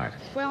did it start?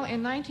 Well,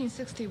 in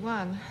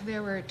 1961,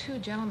 there were two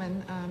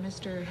gentlemen,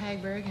 Mr.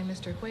 Hagberg and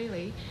Mr.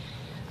 Whaley,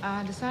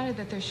 decided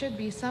that there should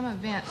be some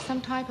event, some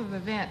type of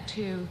event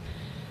to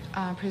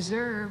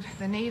preserve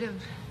the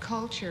native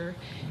culture,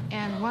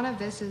 and one of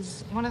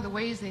the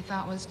ways they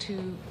thought was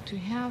to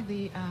have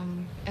the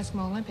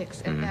Eskimo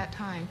Olympics at that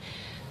time.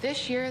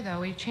 This year,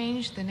 though, we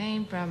changed the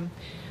name from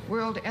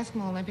World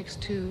Eskimo Olympics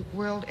to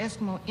World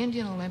Eskimo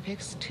Indian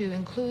Olympics to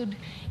include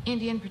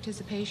Indian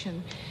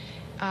participation.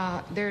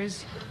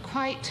 There's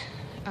quite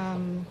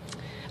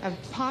a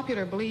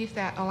popular belief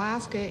that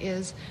Alaska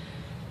is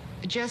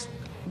just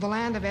the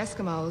land of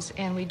Eskimos,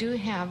 and we do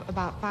have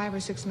about 5 or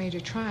 6 major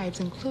tribes,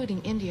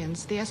 including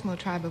Indians, the Eskimo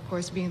tribe, of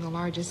course, being the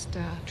largest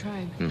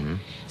tribe. Mm-hmm.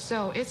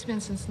 So it's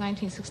been since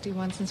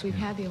 1961 since we've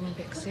had the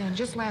Olympics, and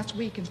just last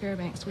week in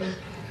Fairbanks we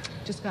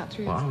just got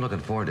through. Well, I'm looking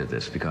forward to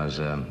this because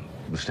the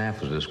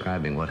staff was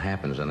describing what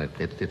happens, and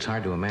it's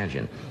hard to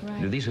imagine. Right.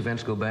 Do these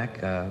events go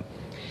back?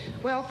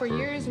 Well, for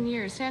years and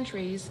years,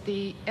 centuries,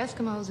 the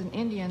Eskimos and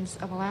Indians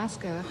of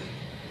Alaska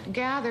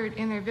gathered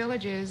in their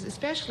villages,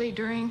 especially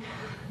during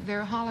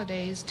their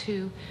holidays,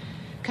 to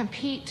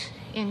compete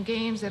in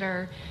games that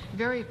are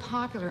very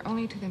popular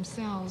only to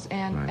themselves,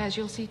 and right. As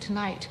you'll see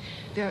tonight,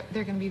 they're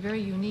going to be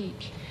very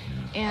unique.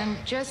 And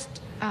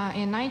just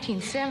in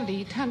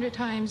 1970, Tundra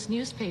Times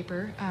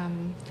newspaper,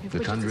 the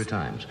Tundra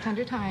Times,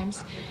 Tundra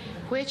Times,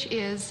 which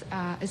is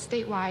a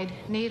statewide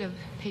native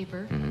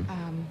paper,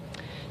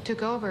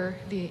 took over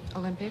the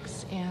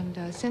Olympics, and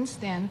since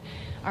then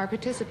our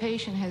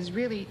participation has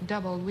really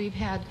doubled. We've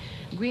had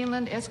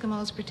Greenland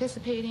Eskimos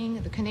participating,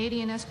 the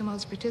Canadian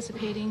Eskimos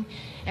participating,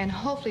 and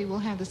hopefully we'll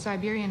have the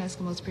Siberian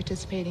Eskimos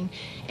participating.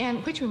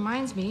 And which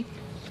reminds me,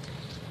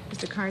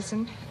 Mr.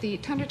 Carson, the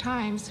Tundra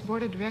Times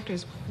Board of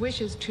Directors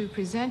wishes to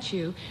present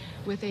you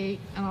with an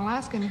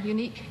Alaskan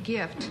unique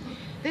gift.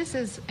 This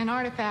is an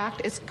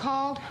artifact. It's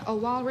called a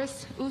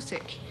walrus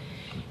usik.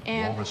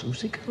 Walrus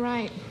usik?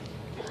 Right.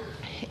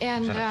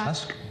 And, is that a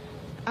tusk?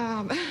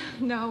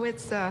 No,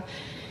 it's a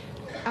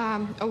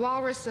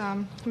walrus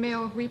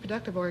male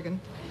reproductive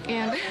organ.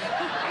 And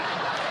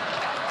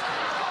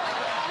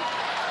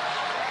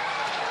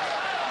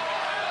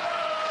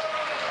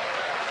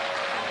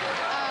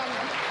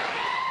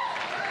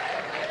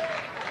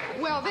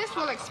well, this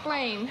will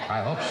explain.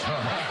 I hope so.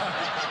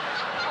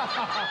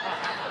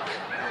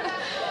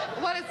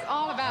 What it's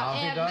all about.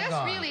 And this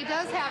really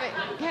does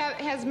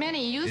has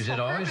many useful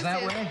purposes. Is it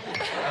always that way?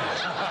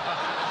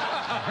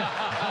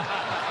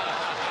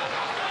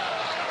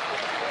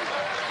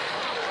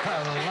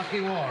 The lucky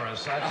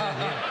walrus. Well,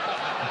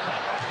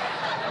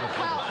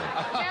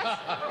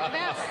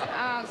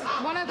 that's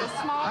one of the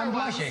smaller I'm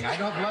blushing. ones. I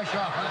don't blush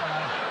often.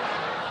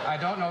 I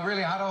don't know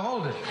really how to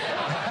hold it.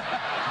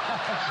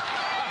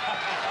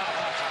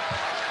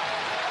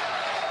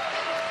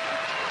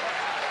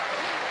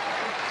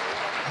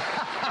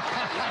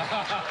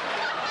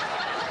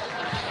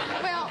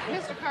 Well,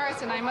 Mr.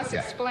 Carson, I must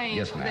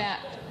explain that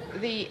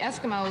the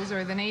Eskimos,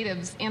 or the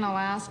natives in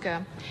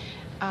Alaska,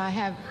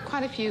 have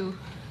quite a few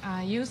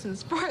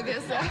uses for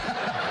this. Well,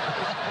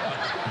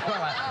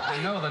 I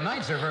know the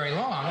nights are very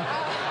long.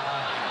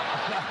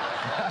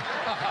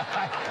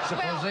 I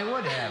suppose they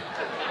would have.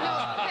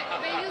 No,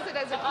 they use it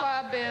as a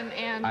club and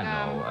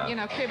you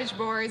know, cribbage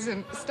boards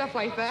and stuff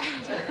like that.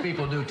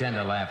 People do tend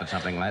to laugh at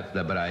something like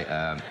that, but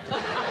I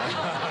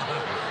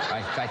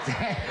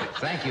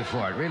thank you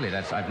for it. Really,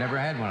 I've never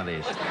had one of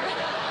these.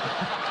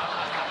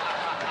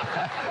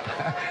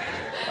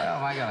 Well,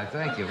 my God,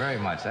 thank you very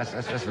much.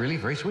 That's really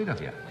very sweet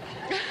of you.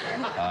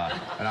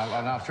 And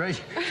I'll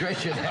treasure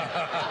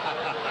that.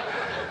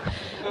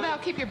 Well,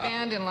 keep your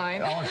band in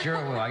line. Oh, sure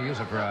will. I use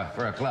it for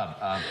a club.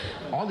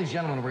 All these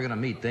gentlemen we're going to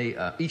meet, they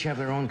each have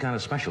their own kind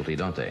of specialty,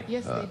 don't they?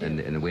 Yes, they do.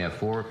 And we have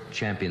 4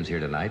 champions here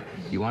tonight.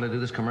 You want to do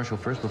this commercial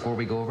first before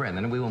we go over, and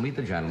then we will meet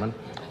the gentlemen,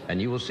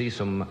 and you will see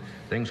some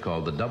things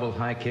called the double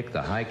high kick,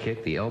 the high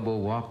kick, the elbow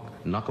walk,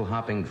 knuckle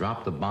hopping,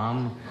 drop the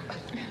bomb,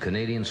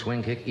 Canadian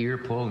swing kick, ear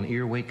pull, and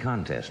ear weight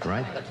contest,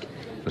 right?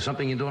 It's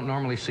something you don't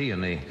normally see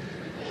in the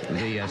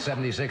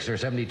 76 or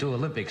 72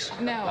 Olympics.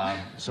 No.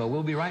 So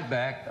we'll be right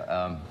back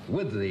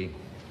with the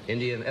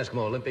Indian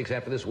Eskimo Olympics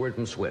after this word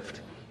from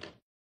Swift.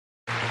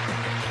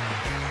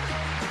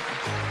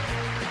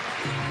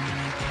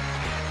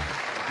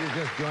 If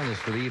you've just joined us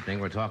for the evening,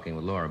 we're talking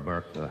with Laura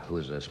Burke, who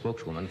is a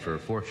spokeswoman for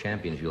 4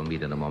 champions you'll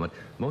meet in a moment.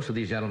 Most of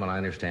these gentlemen, I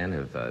understand,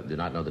 do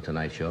not know the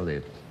Tonight Show.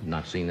 They've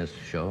not seen this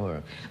show,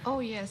 or... Oh,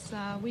 yes.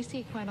 We see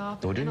it quite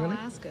often in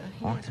Alaska.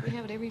 Yes, we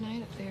have it every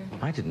night up there.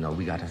 I didn't know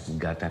we got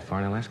that far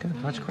in Alaska.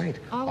 Right. That's great.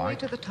 All the way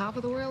to the top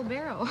of the world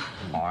barrel.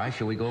 All right,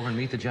 shall we go over and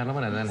meet the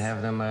gentlemen and then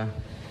have them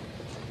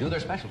do their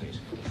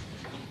specialties?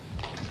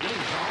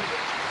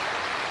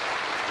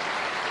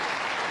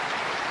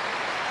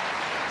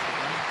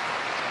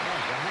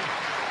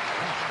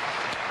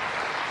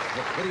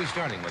 What are we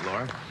starting with,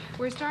 Laura?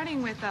 We're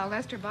starting with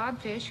Lester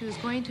Bodfish, who's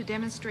going to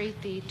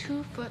demonstrate the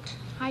 2-foot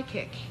high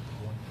kick.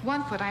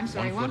 1 foot, I'm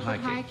sorry, 1 1 foot foot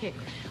high kick.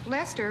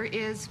 Lester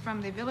is from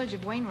the village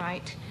of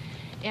Wainwright,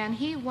 and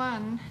he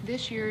won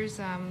this year's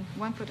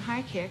 1 foot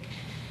high kick,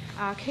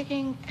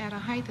 kicking at a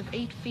height of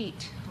 8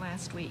 feet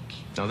last week.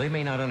 Now, they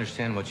may not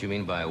understand what you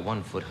mean by a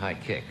 1 foot high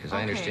kick, because I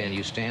understand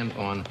you stand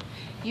on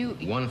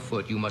 1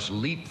 foot, you must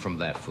leap from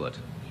that foot.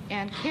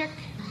 And kick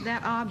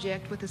that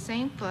object with the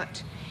same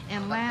foot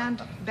and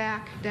land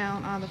back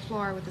down on the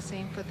floor with the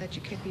same foot that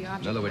you kick the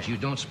object. In other words, with. you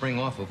don't spring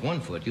off of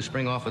 1 foot, you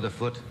spring off of the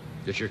foot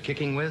that you're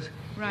kicking with.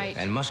 Right.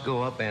 And must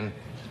go up and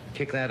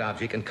kick that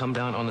object and come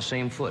down on the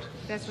same foot.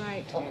 That's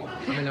right.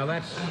 I mean, now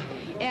that's...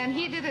 And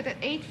he did it at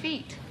 8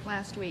 feet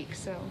last week,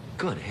 so...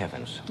 Good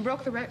heavens.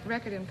 Broke the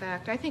record, in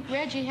fact. I think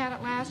Reggie had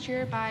it last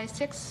year by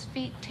 6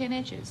 feet 10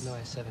 inches. No,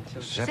 7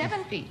 feet.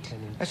 7 feet.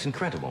 That's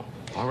incredible.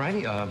 All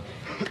righty,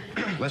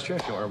 Lester,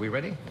 so are we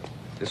ready?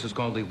 This is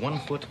called the 1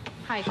 foot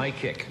high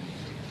kick.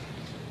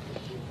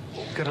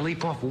 Got to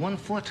leap off 1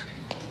 foot.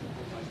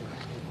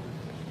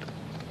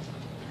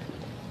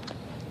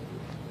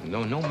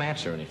 No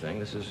mats or anything.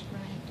 This is...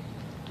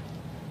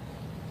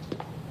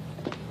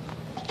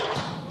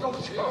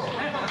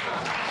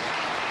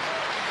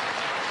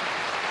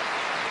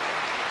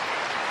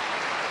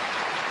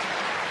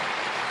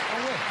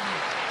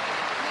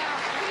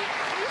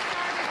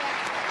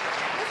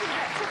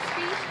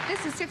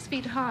 This is 6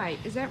 feet high.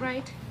 Is that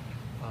right?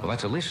 Well,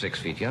 that's at least 6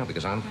 feet, yeah,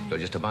 because I'm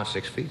just about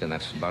 6 feet, and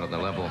that's about at the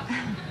level.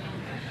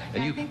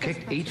 And you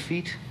kicked 8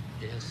 feet?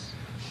 Yes.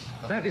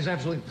 That is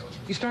absolutely...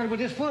 He started with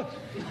this foot.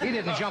 He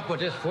didn't jump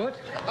with this foot.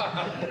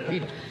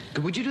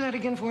 Would you do that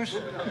again for us?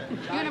 You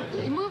want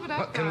to move it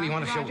up? Can we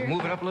want to Roger?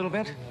 move it up a little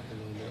bit?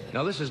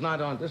 No, this is not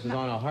on... This is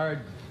on a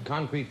hard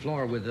concrete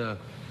floor with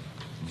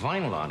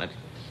vinyl on it.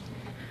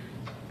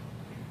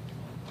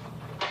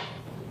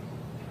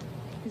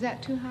 Is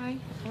that too high,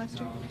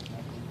 Lester?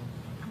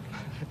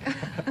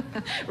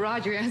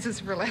 Roger answers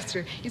for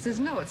Lester. He says,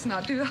 no, it's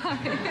not too high.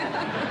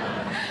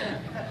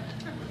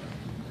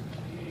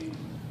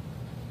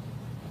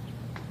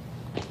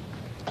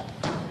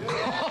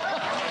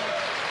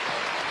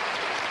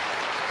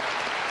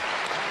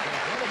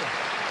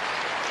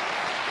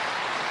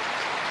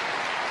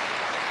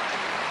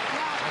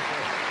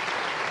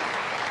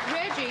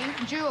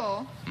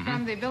 Jewel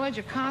from the village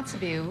of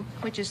Kotzebue,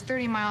 which is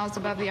 30 miles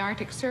above the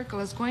Arctic Circle,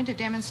 is going to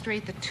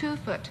demonstrate the 2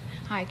 foot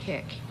high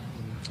kick.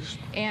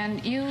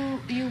 And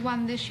you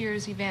won this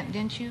year's event,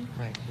 didn't you?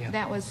 Right, yeah.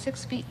 That was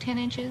 6 feet 10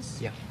 inches?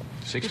 Yeah.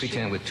 6 feet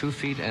 10 with 2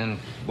 feet and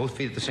both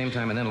feet at the same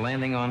time and then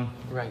landing on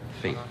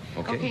feet.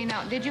 Okay. Okay,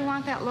 now, did you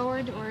want that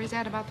lowered, or is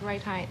that about the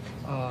right height?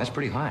 That's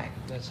pretty high.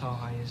 That's how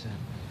high is that?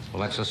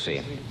 Well, let's just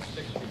see.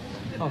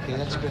 Okay,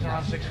 that's good.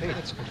 Around 6 feet.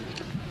 That's good.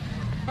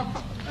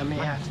 I may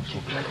have to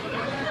check that.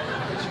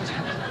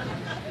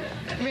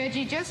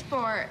 Reggie, just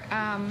for,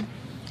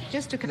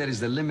 just to... There is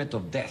the limit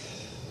of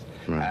death.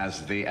 Right.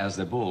 As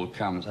the bull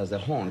comes, as the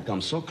horn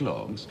comes so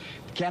close,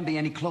 it can't be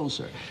any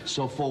closer.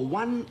 So for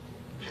one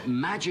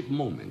magic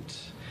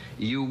moment,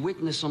 you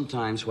witness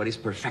sometimes what is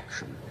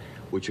perfection,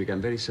 which you can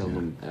very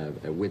seldom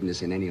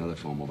witness in any other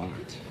form of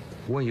art.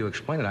 Well, you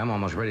explain it. I'm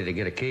almost ready to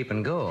get a cape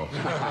and go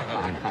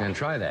and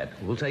try that.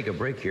 We'll take a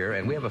break here,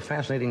 and we have a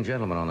fascinating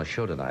gentleman on the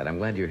show tonight. I'm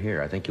glad you're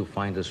here. I think you'll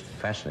find this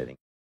fascinating.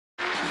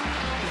 We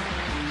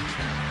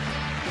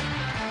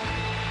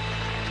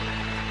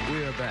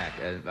are back.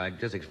 As I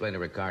just explained to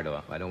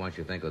Ricardo, I don't want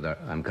you to think that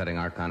I'm cutting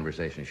our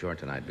conversation short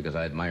tonight because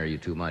I admire you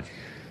too much,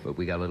 but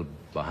we got a little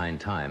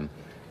behind time,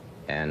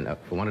 and I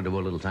wanted to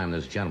devote a little time to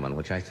this gentleman,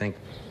 which I think...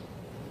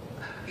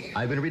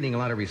 I've been reading a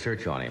lot of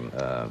research on him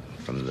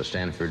from the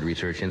Stanford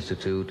Research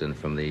Institute and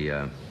from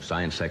the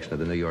science section of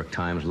the New York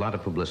Times. A lot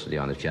of publicity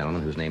on this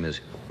gentleman whose name is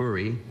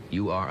Uri,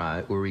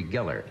 U-R-I, Uri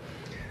Geller.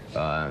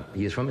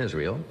 He is from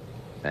Israel,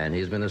 and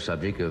he's been the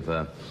subject of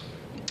a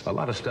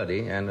lot of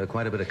study and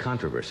quite a bit of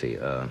controversy.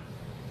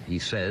 He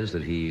says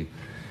that he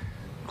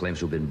claims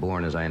to have been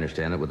born, as I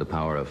understand it, with the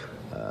power of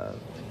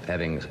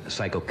having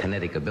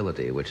psychokinetic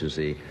ability, which is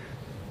the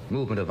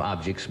movement of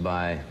objects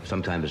by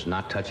sometimes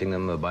not touching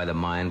them by the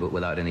mind, but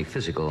without any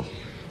physical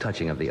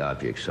touching of the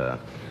objects.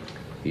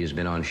 He's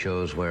been on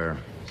shows where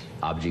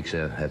objects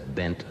have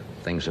bent,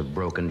 things have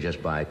broken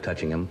just by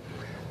touching them.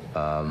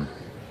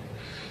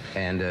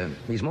 And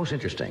he's most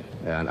interesting.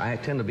 And I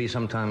tend to be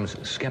sometimes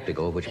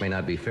skeptical, which may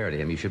not be fair to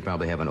him. You should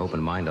probably have an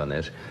open mind on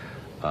this.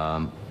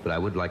 But I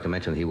would like to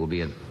mention that he will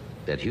be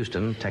at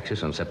Houston,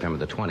 Texas on September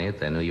the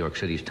 20th, and New York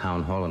City's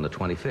Town Hall on the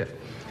 25th.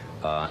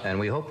 And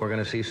we hope we're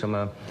going to see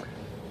some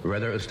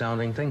rather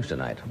astounding things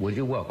tonight. Would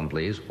you welcome,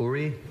 please,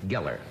 Uri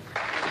Geller.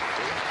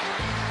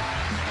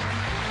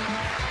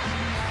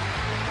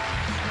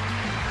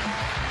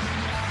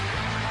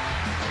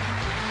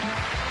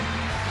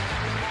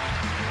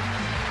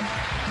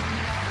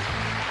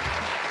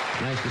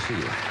 Nice to see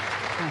you.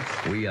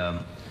 Thanks.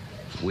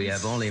 We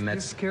have only met...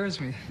 This scares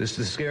me. This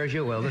scares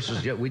you? Well, this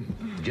is we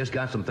just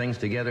got some things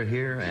together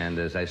here, and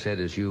as I said,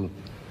 as you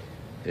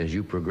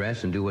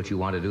progress and do what you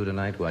want to do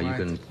tonight, well, you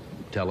can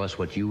tell us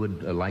what you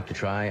would like to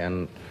try,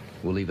 and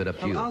we'll leave it up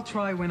to you. I'll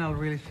try when I'll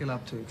really feel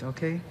up to it,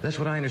 okay? That's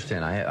what I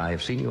understand. I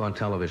have seen you on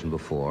television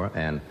before,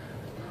 and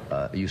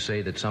you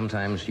say that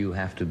sometimes you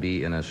have to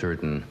be in a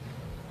certain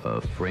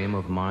frame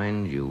of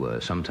mind. You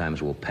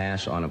sometimes will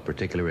pass on a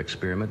particular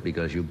experiment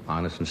because you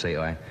honest and say,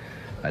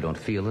 I don't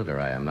feel it, or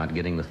I am not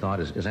getting the thought.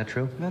 Is that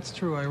true? That's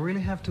true. I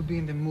really have to be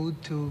in the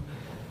mood to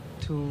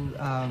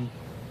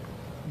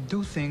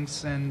do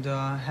things and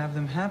have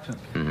them happen.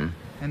 Mm-hmm.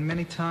 And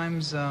many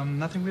times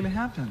nothing really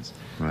happens.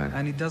 Right.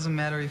 And it doesn't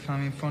matter if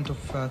I'm in front of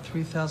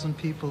 3,000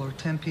 people or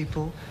 10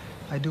 people,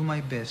 I do my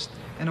best.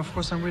 And of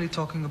course I'm really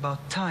talking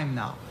about time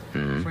now.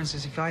 Mm-hmm. For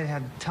instance, if I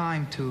had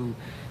time to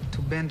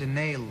bend a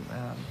nail,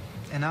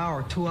 an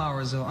hour, 2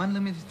 hours, or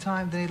unlimited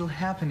time, then it'll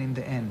happen in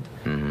the end.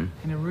 Mm-hmm.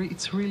 And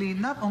it's really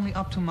not only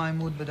up to my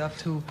mood, but up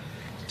to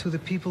the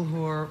people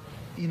who are,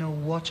 you know,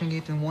 watching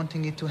it and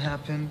wanting it to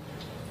happen.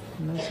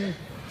 And that's it.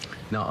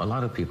 Now, a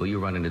lot of people, you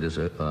run into this,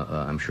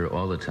 I'm sure,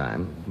 all the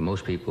time.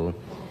 Most people,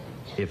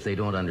 if they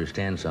don't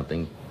understand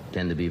something,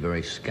 tend to be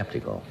very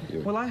skeptical.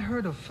 Well, I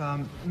heard of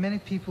many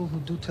people who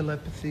do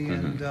telepathy,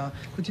 Mm-hmm. and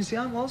but you see,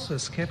 I'm also a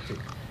skeptic.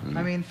 Mm-hmm.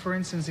 I mean, for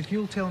instance, if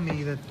you'll tell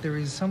me that there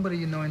is somebody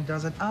you know and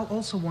does it, I'll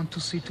also want to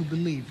see to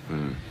believe.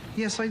 Mm.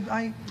 Yes,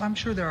 I'm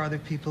sure there are other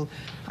people.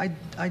 I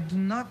do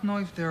not know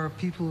if there are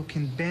people who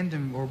can bend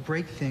them or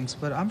break things,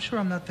 but I'm sure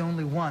I'm not the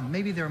only one.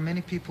 Maybe there are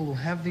many people who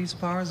have these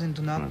powers and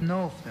do not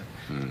know of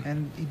them,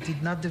 and it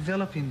did not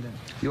develop in them.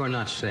 You are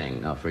not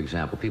saying, now, for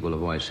example, people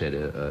have always said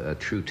a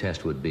true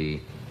test would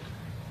be,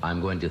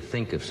 I'm going to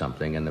think of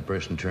something, and the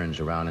person turns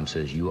around and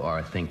says, you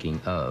are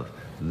thinking of.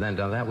 Then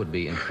now, that would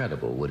be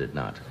incredible, would it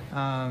not?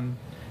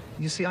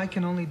 You see, I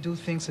can only do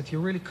things that you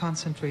really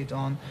concentrate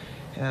on,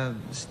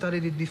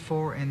 studied it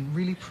before, and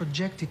really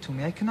project it to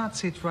me. I cannot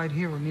sit right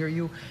here or near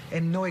you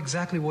and know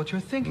exactly what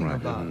you're thinking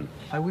Right. about.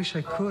 I wish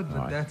I could, but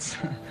Right. that's...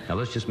 Now,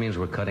 this just means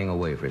we're cutting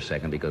away for a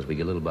second because we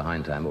get a little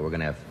behind time, but we're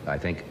going to have, I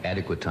think,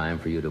 adequate time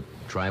for you to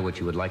try what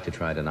you would like to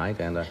try tonight,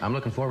 and I'm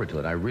looking forward to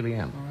it. I really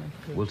am. All right,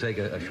 good. We'll take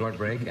a short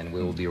break, and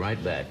we'll be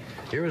right back.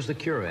 Here is the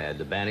Cure ad,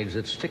 the bandage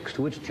that sticks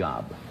to its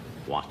job.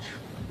 Watch.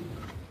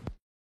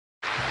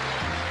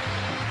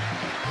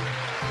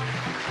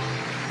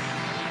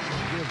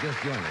 If you have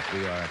just joined us,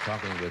 we are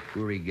talking with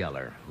Uri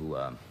Geller, who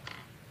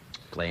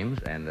claims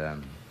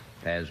and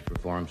has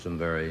performed some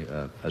very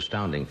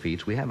astounding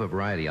feats. We have a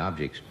variety of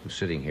objects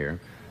sitting here.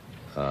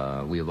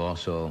 We have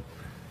also,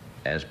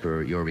 as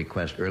per your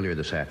request earlier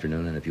this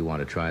afternoon, and if you want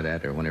to try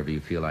that or whenever you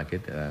feel like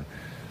it,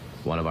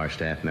 one of our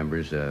staff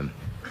members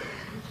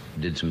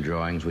did some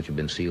drawings which have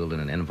been sealed in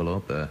an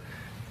envelope,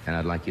 and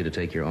I'd like you to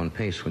take your own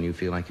pace when you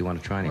feel like you want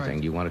to try anything.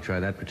 Right. Do you want to try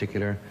that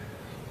particular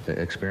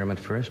experiment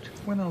first?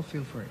 When I'll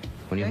feel free.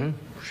 When you Okay?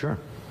 Sure.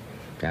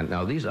 And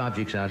now these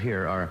objects out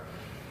here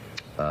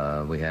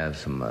are, we have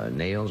some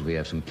nails, we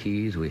have some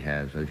keys, we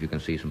have, as you can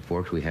see, some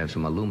forks, we have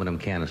some aluminum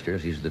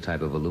canisters. These are the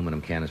type of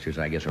aluminum canisters,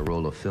 I guess, a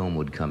roll of film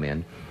would come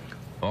in.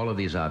 All of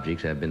these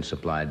objects have been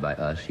supplied by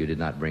us. You did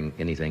not bring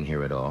anything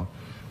here at all.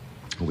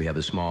 We have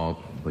a small,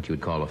 what you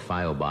would call a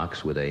file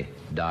box with a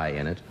die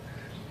in it,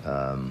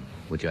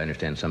 which I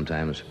understand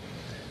sometimes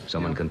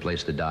someone can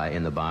place the die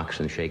in the box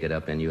and shake it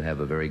up, and you have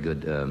a very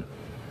good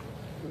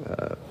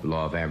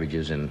law of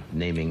averages in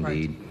naming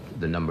Right.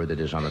 the number that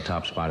is on the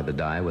top spot of the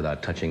die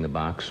without touching the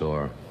box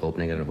or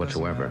opening it or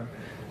whatsoever. matter.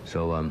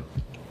 So,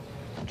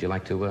 would you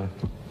like to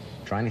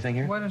try anything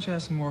here? Why don't you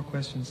ask some more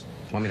questions?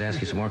 Want me to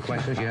ask you some more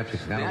questions? You have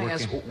to. May I work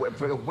ask,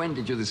 here? when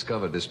did you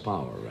discover this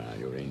power,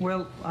 Uri?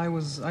 Well,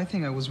 I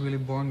think I was really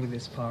born with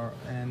this power,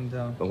 and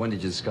But when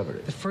did you discover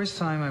it? the first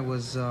time I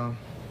was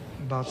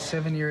about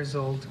 7 years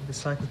old, the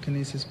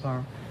psychokinesis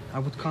power, I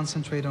would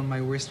concentrate on my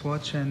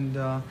wristwatch, and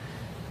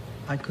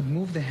I could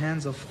move the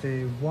hands of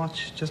the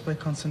watch just by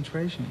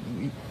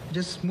concentration.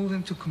 Just move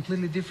them to a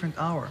completely different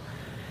hour.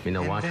 You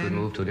know, And watch would then-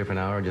 move to a different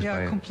hour just Yeah,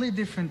 by. a complete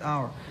different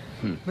hour.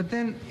 But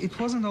then it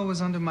wasn't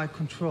always under my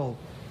control.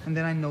 And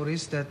then I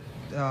noticed that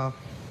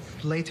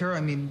later,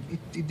 I mean,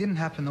 it didn't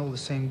happen all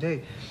the same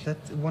day, that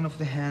one of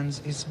the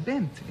hands is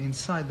bent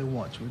inside the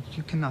watch, which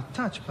you cannot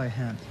touch by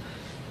hand.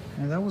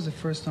 And that was the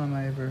first time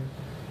I ever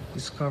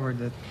discovered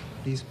that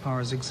these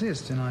powers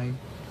exist, and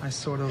I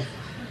sort of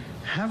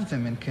have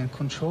them and can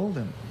control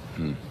them.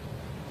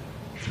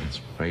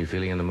 Are you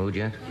feeling in the mood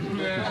yet?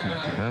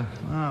 Huh?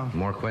 Wow.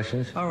 More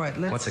questions? All right,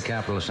 let's... What's the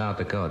capital of South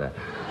Dakota?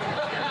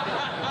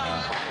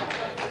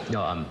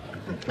 No,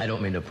 I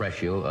don't mean to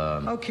press you.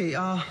 Okay,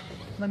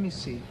 let me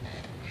see.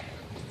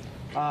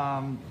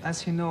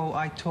 As you know,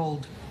 I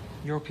told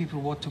your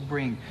people what to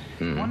bring.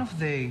 One of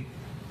the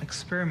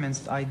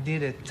experiments I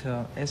did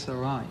at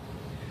SRI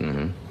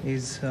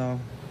is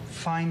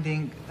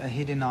finding a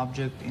hidden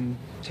object in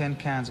 10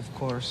 cans, of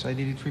course. I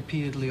did it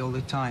repeatedly all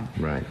the time.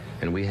 Right.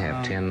 And we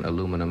have 10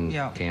 aluminum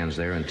yeah. cans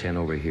there and 10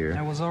 over I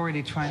here. was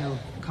already trying to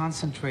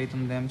concentrate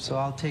on them, so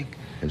I'll try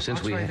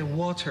the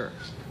water.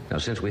 Now,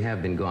 since we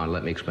have been gone,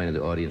 let me explain to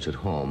the audience at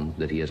home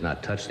that he has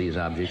not touched these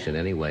objects in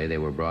any way. They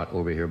were brought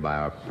over here by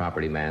our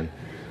property man.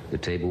 The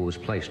table was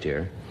placed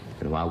here.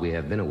 And while we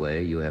have been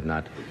away, you have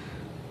not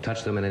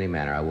touched them in any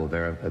manner. I will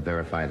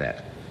verify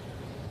that.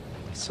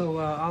 So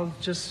I'll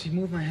just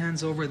move my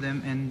hands over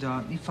them, and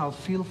if I'll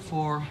feel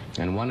for...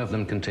 And one of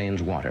them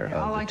contains water, I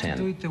of like the 10.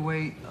 to do it the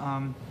way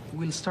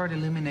we'll start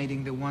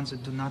eliminating the ones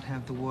that do not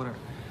have the water.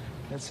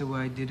 That's the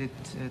way I did it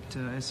at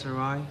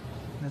SRI.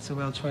 That's the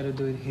way I'll try to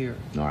do it here.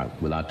 All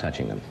right, without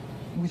touching them.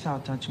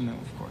 Without touching them,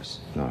 of course.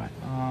 All right.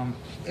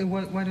 And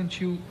why don't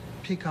you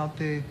pick out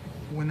the...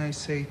 When I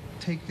say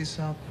take this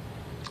out,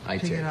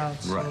 pick it out.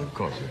 Right, So of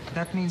course.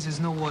 that means there's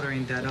no water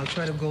in that. I'll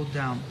try to go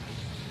down.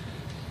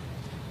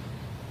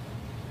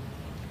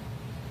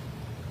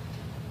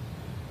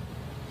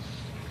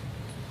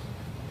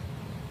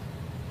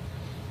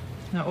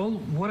 Now,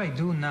 what I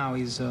do now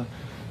is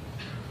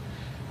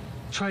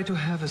try to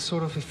have a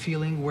sort of a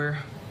feeling where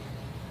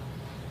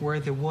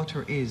the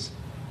water is.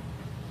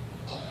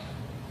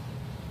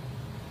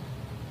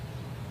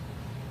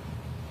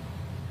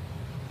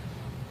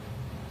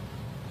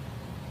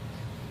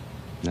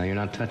 Now you're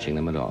not touching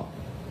them at all.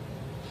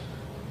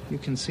 You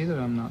can see that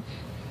I'm not.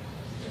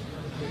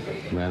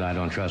 Well, I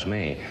don't trust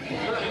me.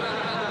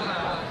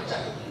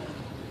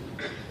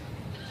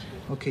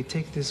 Okay,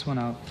 take this one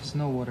out. There's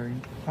no water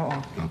in.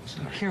 Uh-oh. Oh,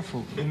 sorry.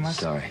 Careful. You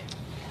must... Sorry.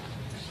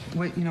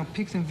 Wait,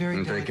 pick them very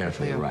I'm very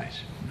delicately careful, out. right.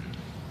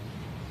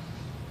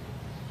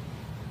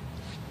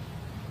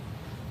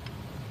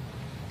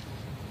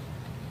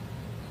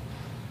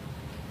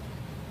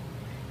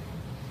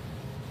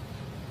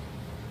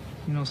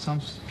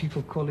 Some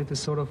people call it a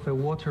sort of a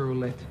water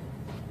roulette.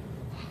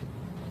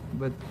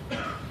 But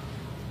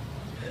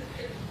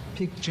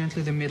pick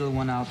gently the middle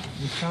one out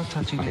without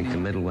touching Take the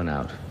anything. middle one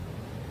out.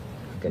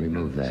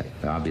 Remove that.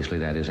 Obviously,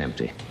 that is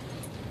empty.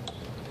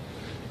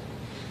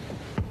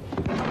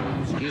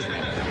 Excuse me.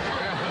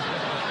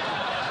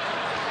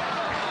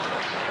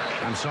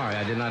 I'm sorry,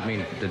 I did not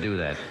mean to do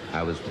that.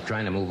 I was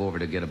trying to move over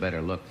to get a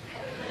better look.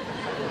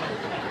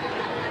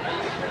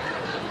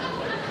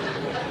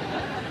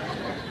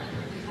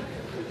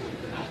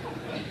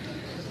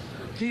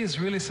 He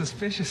is really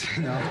suspicious,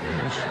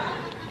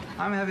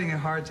 I'm having a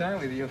hard time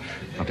with you.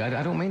 Okay,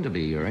 I don't mean to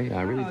be, Yuri.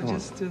 I really No,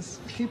 don't.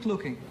 just keep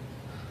looking.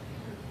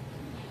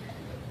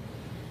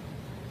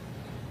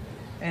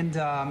 And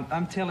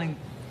I'm telling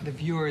the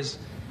viewers,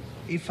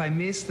 if I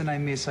miss, then I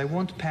miss. I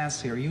won't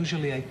pass here.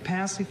 Usually I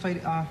pass if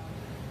I...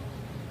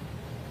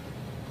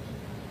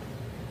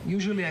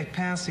 usually I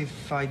pass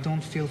if I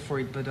don't feel for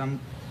it, but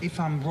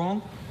if I'm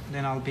wrong,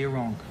 then I'll be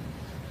wrong.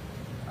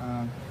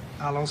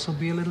 I'll also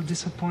be a little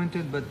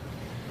disappointed, but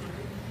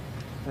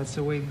that's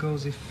the way it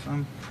goes if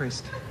I'm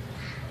pressed.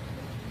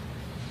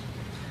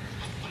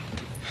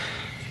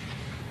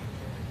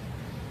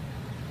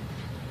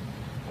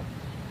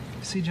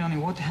 See, Johnny,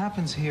 what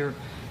happens here,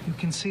 you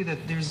can see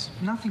that there's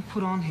nothing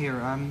put on here.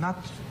 I'm not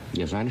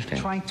Yes, I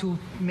understand. trying to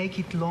make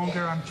it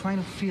longer. I'm trying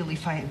to feel.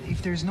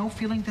 If there's no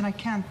feeling, then I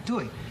can't do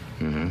it.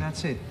 Mm-hmm.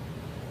 That's it.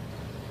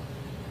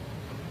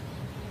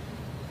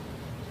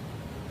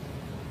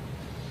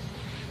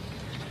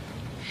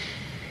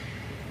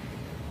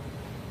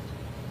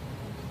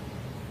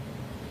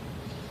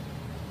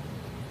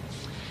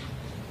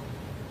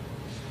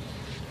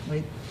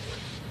 Wait.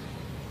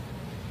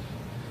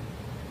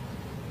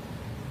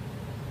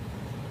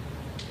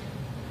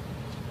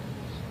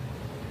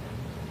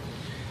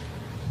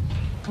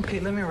 Okay,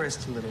 let me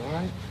rest a little, all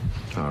right?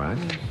 All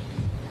right.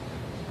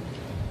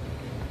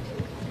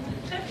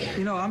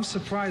 I'm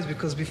surprised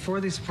because before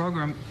this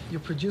program, your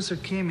producer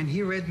came and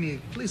he read me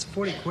at least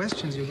 40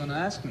 questions you're going to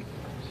ask me.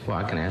 Well,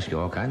 I can ask you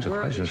all kinds of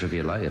questions if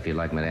you'd like. If you'd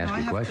like me to ask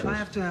you questions. I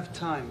have to have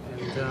time,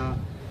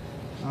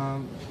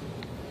 and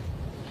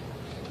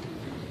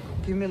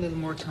give me a little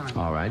more time.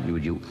 All right.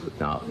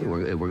 Now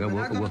we're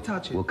not gonna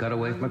touch it. We'll cut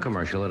away from a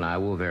commercial, and I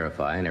will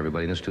verify, and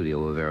everybody in the studio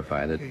will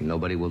verify that Okay.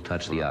 nobody will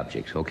touch the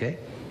objects. Okay?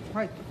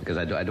 Right. Because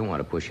I don't want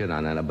to push it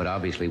on that, but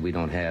obviously we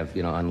don't have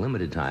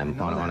unlimited time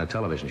on a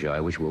television show. I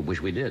wish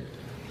we did.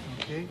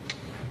 Okay.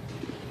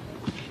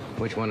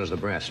 Which one is the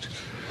breast?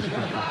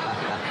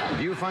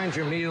 Do you find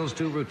your meals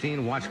too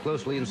routine? Watch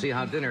closely and see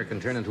how dinner can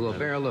turn into a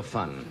barrel of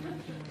fun.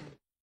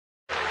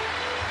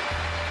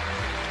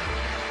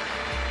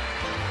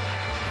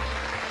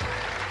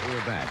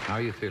 We're back. How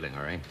are you feeling,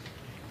 all right?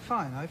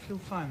 Fine. I feel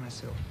fine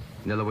myself.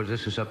 In other words,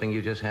 this is something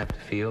you just have to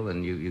feel,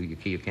 and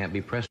you can't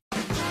be pressed.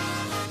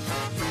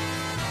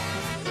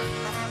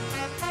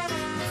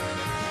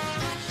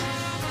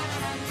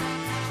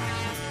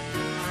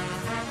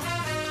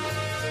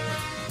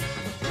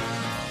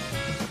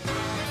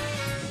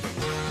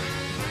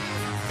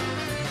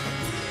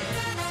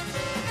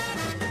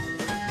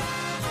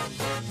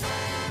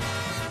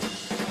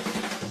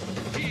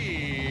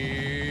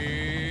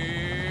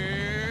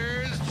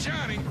 Here's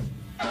Johnny.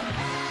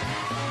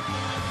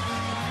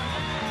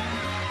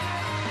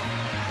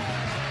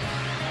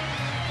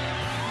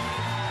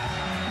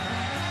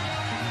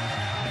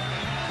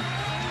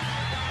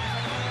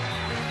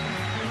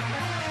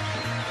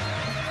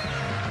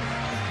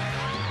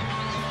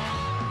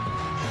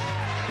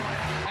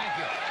 Thank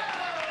you.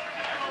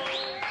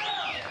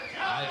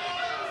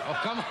 Oh,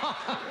 come on.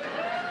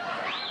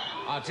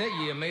 I'll tell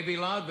you, you may be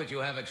loud, but you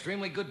have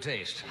extremely good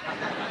taste.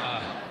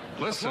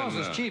 Listen.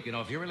 Applause is cheap, you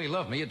know. If you really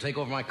love me, you'd take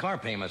over my car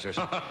payments or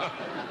something.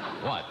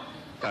 What?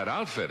 That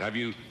outfit. Have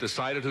you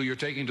decided who you're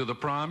taking to the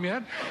prom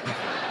yet?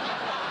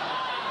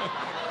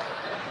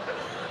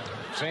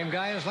 Same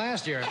guy as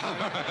last year.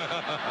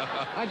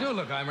 I do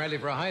look. I'm ready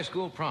for a high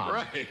school prom.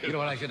 Right. You know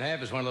what I should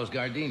have is one of those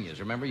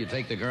gardenias. Remember, you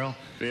take the girl?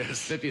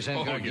 Yes.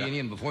 50-cent gardenia,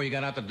 and before you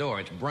got out the door,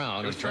 it's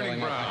brown. It's turning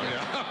brown,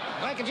 yeah.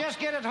 If I could just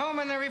get it home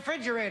in the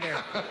refrigerator.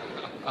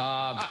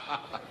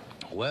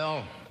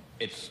 Well,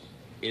 it's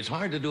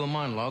hard to do a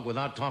monologue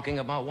without talking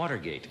about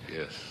Watergate.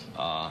 Yes.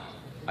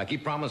 I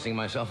keep promising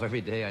myself every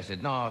day. I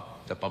said, no,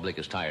 the public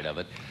is tired of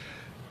it.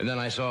 And then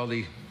I saw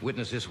the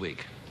witness this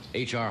week,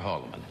 H.R.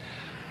 Haldeman.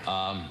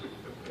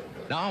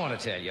 Now, I want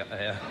to tell you,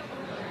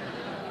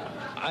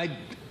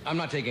 I'm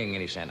not taking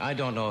any stand. I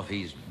don't know if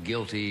he's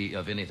guilty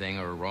of anything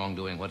or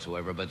wrongdoing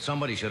whatsoever, but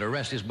somebody should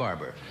arrest his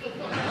barber.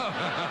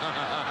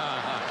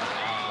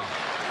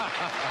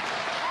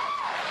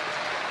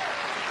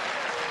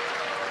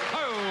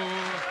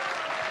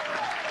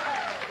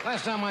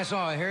 Last time I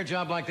saw a hair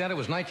job like that, it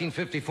was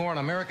 1954 on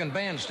American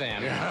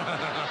Bandstand.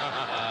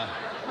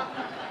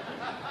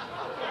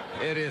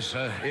 It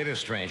is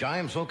strange. I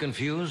am so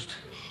confused.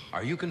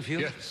 Are you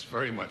confused? Yes,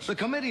 very much. The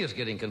committee is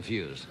getting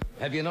confused.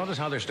 Have you noticed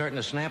how they're starting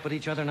to snap at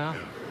each other now?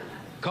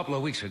 A couple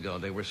of weeks ago,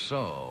 they were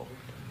so,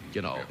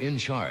 in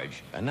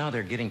charge. And now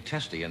they're getting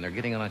testy and they're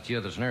getting on each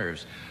other's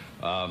nerves.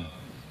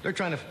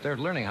 They're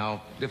learning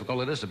how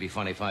difficult it is to be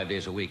funny 5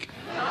 days a week.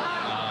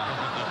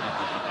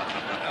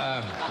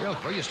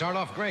 Well, you start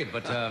off great,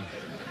 but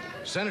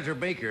Senator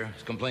Baker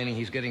is complaining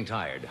he's getting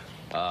tired.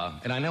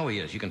 And I know he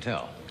is, you can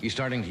tell. He's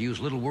starting to use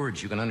little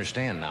words you can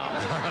understand now.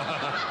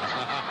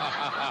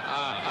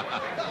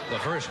 The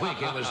first week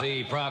it was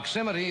the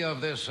proximity of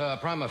this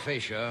prima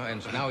facie,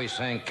 and now he's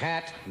saying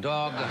cat,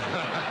 dog.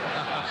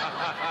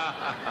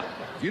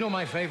 You know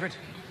my favorite?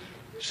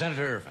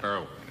 Senator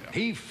Irvin. Oh.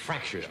 He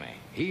fractures me.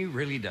 He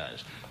really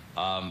does.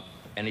 And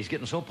he's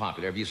getting so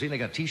popular. Have you seen they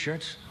got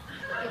T-shirts?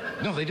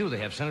 No, they do. They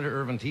have Senator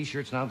Irvin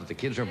T-shirts now that the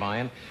kids are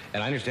buying.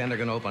 And I understand they're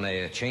going to open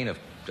a chain of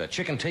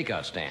chicken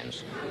takeout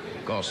stands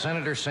called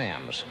Senator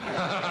Sam's.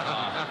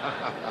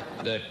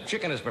 The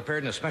chicken is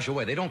prepared in a special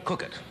way. They don't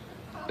cook it.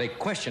 They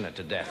question it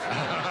to death.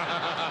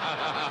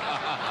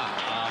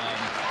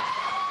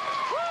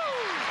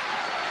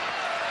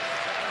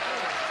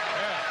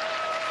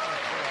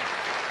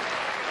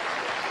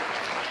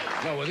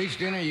 No, with each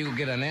dinner, you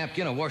get a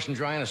napkin, a wash and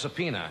dry, and a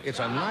subpoena. It's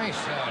a nice...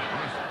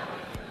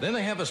 Then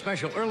they have a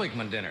special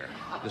Ehrlichman dinner.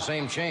 The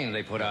same chain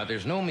they put out.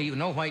 There's no meat,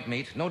 no white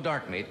meat, no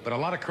dark meat, but a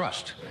lot of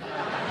crust.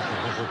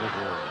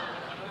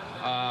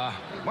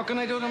 What can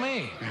they do to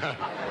me?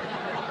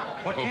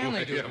 What can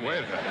they do to me?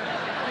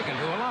 They can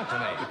do a lot to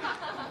me.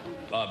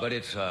 But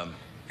it's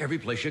every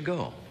place you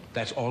go.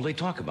 That's all they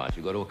talk about.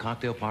 You go to a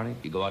cocktail party,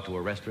 you go out to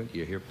a restaurant,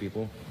 you hear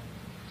people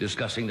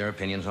discussing their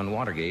opinions on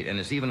Watergate, and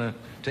it's even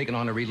taken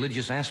on a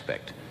religious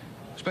aspect,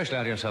 especially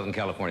out here in Southern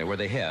California, where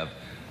they have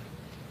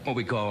what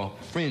we call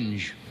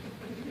fringe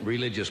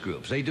religious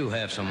groups. They do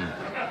have some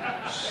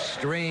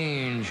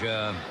strange...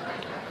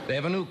 they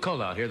have a new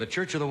cult out here, the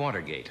Church of the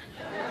Watergate.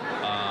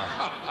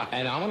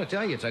 And I want to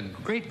tell you, it's a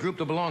great group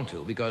to belong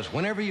to, because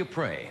whenever you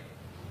pray,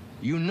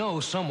 you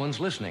know someone's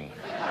listening.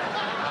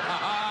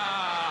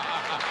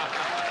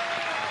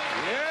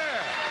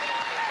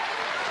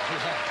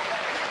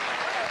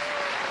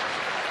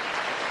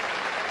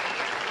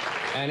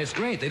 And it's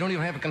great. They don't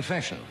even have a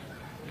confession.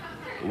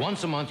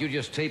 Once a month, you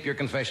just tape your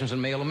confessions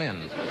and mail them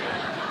in.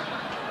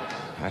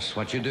 That's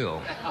what you do.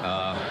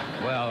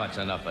 Well, that's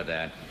enough of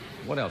that.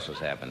 What else has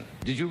happened?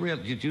 Did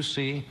you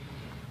see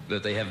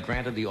that they have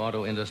granted the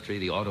auto industry,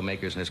 the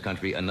automakers in this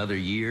country, another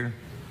year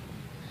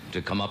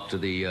to come up to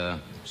the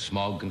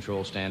smog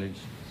control standards?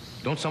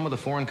 Don't some of the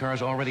foreign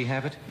cars already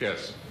have it?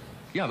 Yes.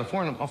 Yeah, the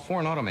foreign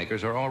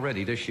automakers are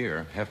already this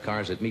year have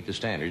cars that meet the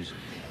standards.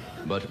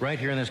 But right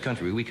here in this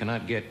country, we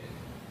cannot get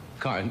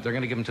cars. They're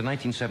going to give them to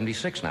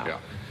 1976 now. Yeah.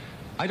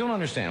 I don't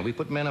understand. We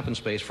put men up in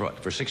space for what,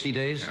 for 60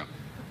 days? Yeah.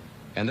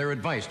 And their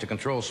advice to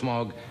control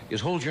smog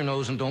is hold your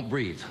nose and don't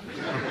breathe.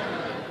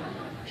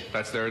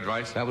 That's their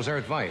advice? That was their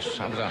advice.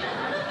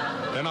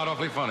 They're not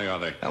awfully funny, are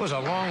they? That was a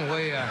long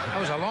way. That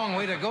was a long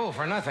way to go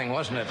for nothing,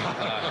 wasn't it?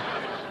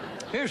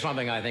 Here's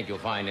something I think you'll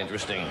find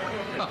interesting.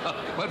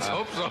 Let's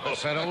hope so.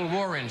 It's that old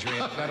war injury.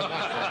 Better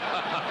watch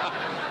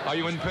it. Are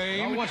you in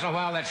pain? Well, once in a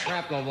while, that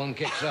shrapnel one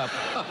kicks up.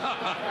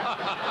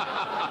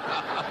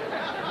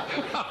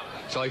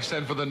 Shall I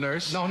send for the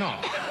nurse? No.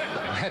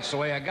 That's the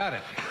way I got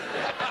it.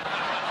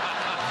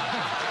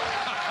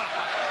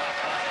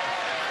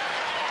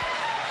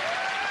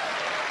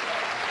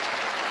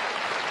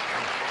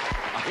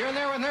 You're in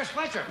there with Nurse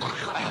Fletcher.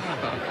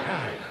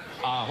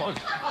 I want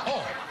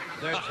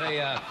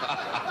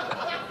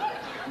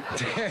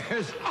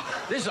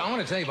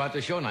to tell you about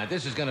the show tonight.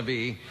 This is going to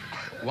be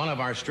one of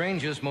our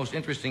strangest, most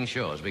interesting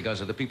shows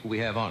because of the people we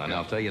have on, and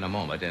I'll tell you in a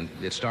moment. And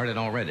it started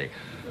already.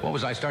 What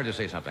was I started to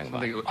say something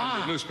about?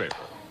 The newspaper.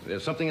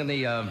 There's something in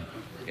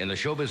the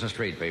show business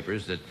trade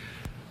papers that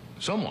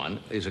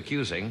someone is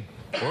accusing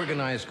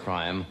organized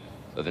crime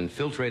of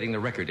infiltrating the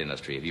record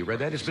industry. Have you read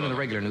that? It's been in the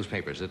regular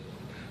newspapers.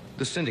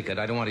 The syndicate,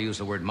 I don't want to use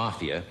the word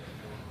mafia.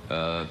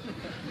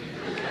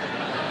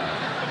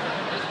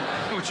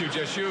 What you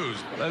just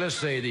used. Let us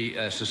say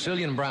the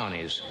Sicilian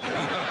brownies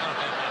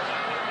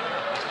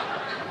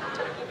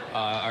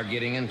are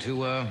getting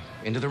into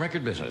the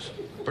record business.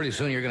 Pretty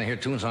soon you're going to hear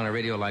tunes on the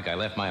radio like I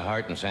Left My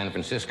Heart in San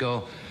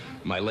Francisco,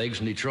 My Legs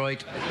in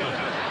Detroit.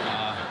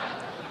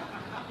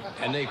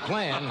 And they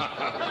plan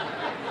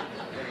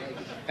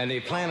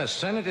a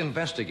Senate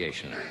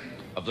investigation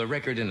of the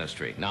record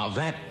industry. Now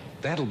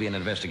that'll be an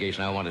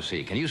investigation I want to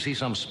see. Can you see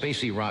some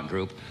spacey rock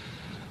group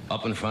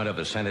up in front of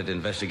a Senate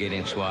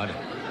investigating squad?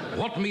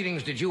 What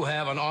meetings did you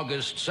have on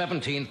August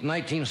 17th,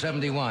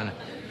 1971?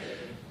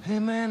 Hey,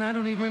 man, I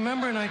don't even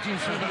remember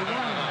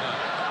 1971.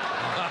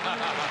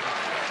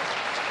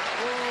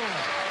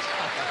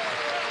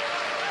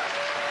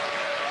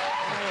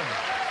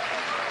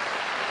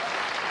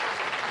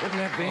 Wouldn't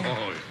that be?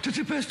 Oh. To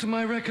the best of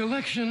my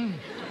recollection,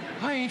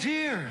 I ain't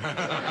here.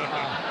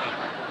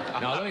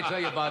 Now, let me tell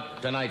you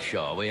about tonight's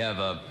show. We have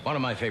one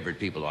of my favorite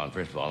people on,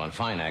 first of all, a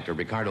fine actor,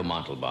 Ricardo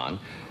Montalban,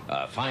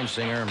 fine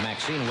singer,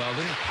 Maxine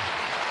Weldon,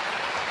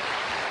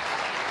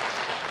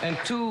 and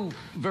two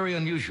very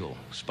unusual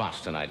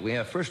spots tonight. We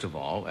have, first of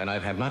all, and I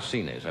have not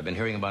seen this, I've been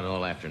hearing about it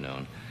all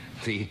afternoon,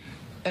 the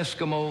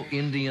Eskimo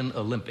Indian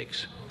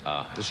Olympics.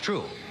 It's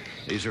true.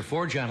 These are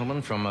four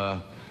gentlemen from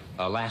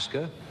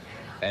Alaska,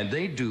 and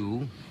they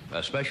do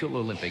a special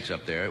Olympics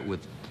up there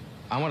with,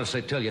 I want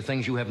to tell you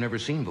things you have never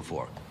seen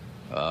before.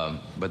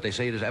 But they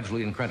say it is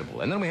absolutely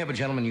incredible. And then we have a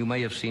gentleman you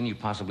may have seen, you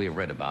possibly have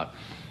read about.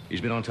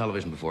 He's been on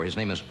television before. His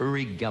name is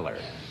Uri Geller.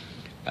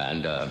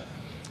 And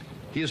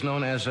he is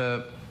known as,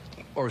 or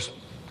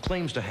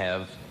claims to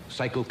have,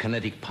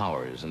 psychokinetic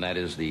powers. And that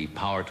is the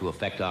power to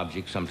affect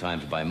objects,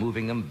 sometimes by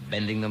moving them,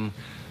 bending them,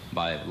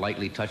 by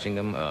lightly touching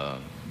them,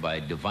 by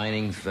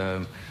divining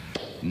the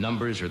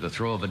numbers or the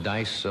throw of a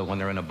dice when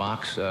they're in a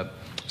box.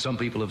 Some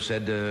people have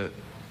said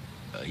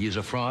he's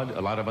a fraud.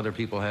 A lot of other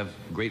people have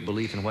great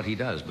belief in what he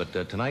does. But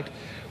tonight,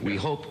 we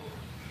hope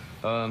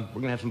we're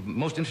going to have some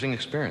most interesting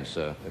experience.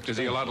 Is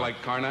he a lot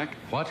like Karnak?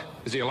 What?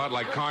 Is he a lot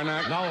like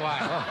Karnak? No,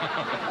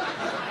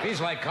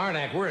 he's like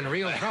Karnak. We're in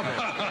real trouble.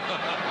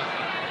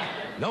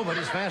 No, but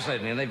it's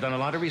fascinating, and they've done a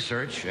lot of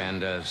research,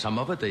 and some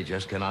of it they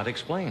just cannot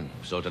explain.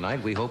 So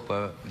tonight, we hope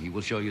he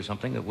will show you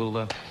something that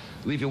will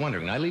leave you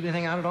wondering. Did I leave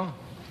anything out at all?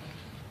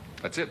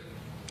 That's it.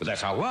 But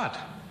that's a lot.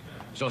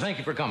 So thank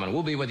you for coming.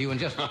 We'll be with you in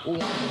just... Thank you.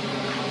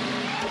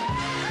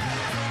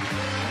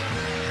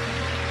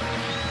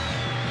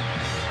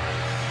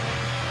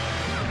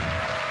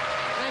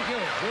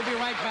 We'll be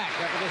right back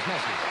after this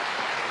message.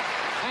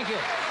 Thank you.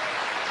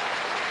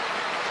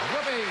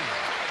 Whoopee.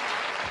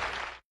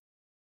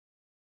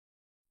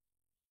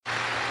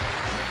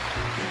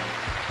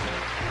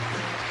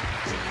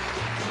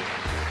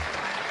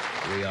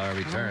 We are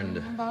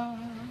returned.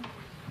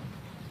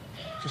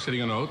 Just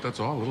hitting a note, that's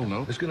all, a little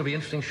note. It's going to be an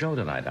interesting show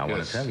tonight, I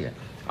want to tell you.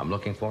 I'm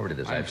looking forward to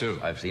this. I am too.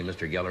 I've seen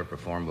Mr. Geller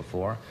perform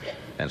before,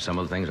 and some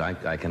of the things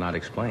I cannot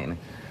explain.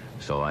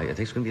 So I think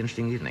it's going to be an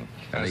interesting evening.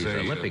 These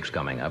Olympics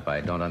coming up,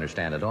 I don't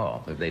understand at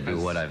all. If they do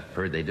what I've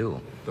heard they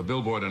do. The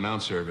Billboard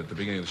announcer at the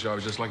beginning of the show, I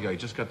was just like, I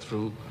just got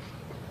through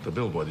the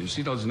Billboard. Did you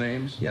see those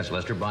names? Yes,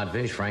 Lester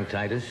Bodfish, Frank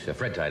Titus,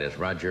 Fred Titus,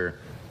 Roger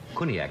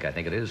Kuniak, I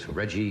think it is,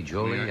 Reggie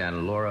Jolie,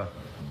 and Laura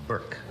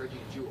Burke.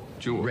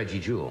 Jewel. Reggie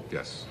Jewell.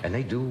 Yes. And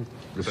they do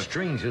the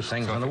strangest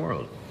things in the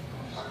world.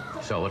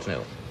 So, what's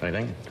new?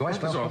 Anything? Do I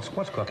smell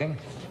what's cooking?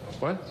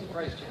 What?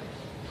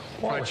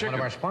 Well, it's one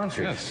of our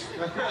sponsors. Yes.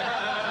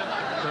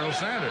 Colonel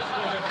Sanders.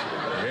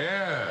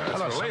 Yeah.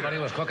 Hello, That's somebody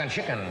was cooking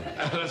chicken.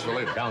 That's for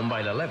later. Down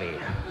by the levee.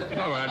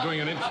 No, I'm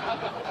doing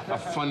a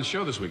fun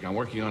show this week. I'm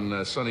working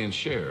on Sonny and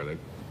Cher.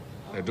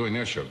 They're doing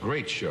their show.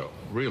 Great show.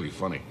 Really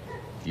funny.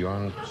 You're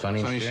on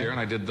Sonny and Cher? And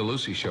I did the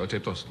Lucy show. I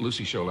taped the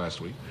Lucy show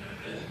last week.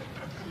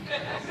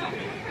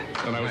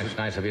 And It's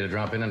nice of you to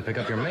drop in and pick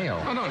up your mail.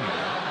 No.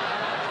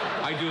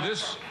 I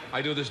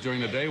do this during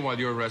the day while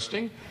you're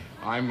resting.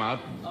 I'm out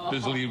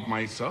busily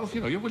myself.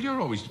 You know, you're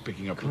always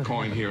picking up a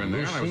coin here and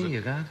there. Lucy, I was at you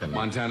got them.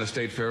 Montana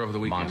State Fair over the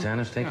weekend.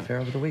 Montana State Fair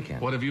over the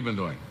weekend. What have you been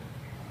doing?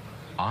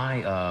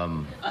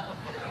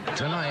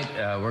 Tonight,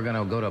 we're going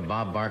to go to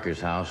Bob Barker's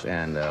house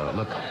and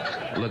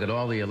look at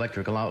all the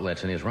electrical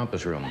outlets in his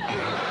rumpus room.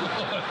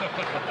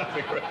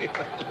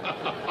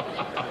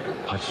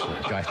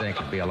 Which I think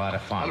would be a lot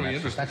of fun.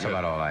 That's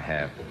about all I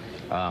have.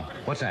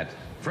 What's that?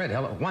 Fred,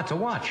 what's a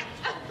watch?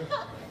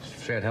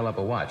 Fred held up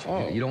a watch.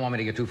 Oh. You don't want me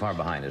to get too far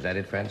behind, is that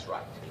it, Fred? That's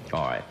right.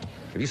 All right.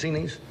 Have you seen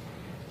these?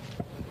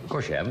 Of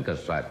course you haven't,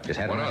 because I just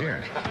had them right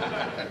here.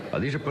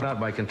 These are put out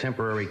by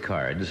Contemporary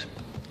Cards.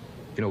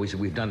 You know,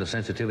 we've done the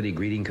sensitivity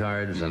greeting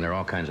cards, and there are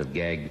all kinds of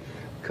gag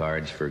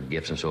cards for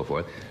gifts and so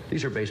forth.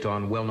 These are based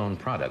on well-known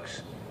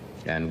products.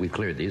 And we've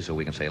cleared these so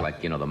we can say,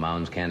 like, you know, the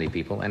Mounds Candy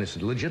people. And it's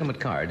a legitimate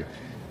card.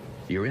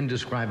 You're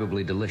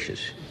indescribably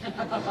delicious.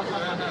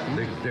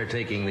 They're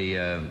taking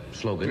the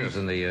slogans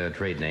and the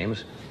trade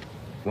names.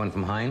 One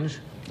from Heinz.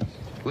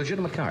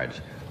 Legitimate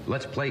cards.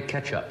 Let's play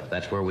catch-up.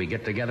 That's where we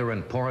get together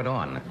and pour it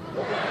on.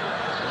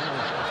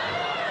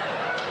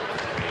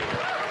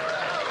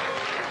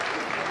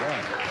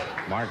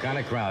 Mark on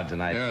a crowd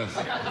tonight. Yes.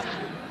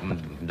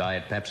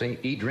 Diet Pepsi.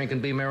 Eat, drink,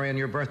 and be merry on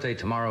your birthday.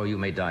 Tomorrow you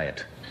may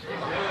diet.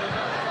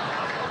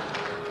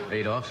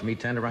 Adolph's Meat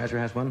Tenderizer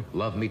has one.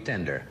 Love me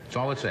tender. That's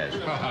all it says.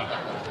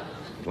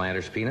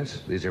 Planters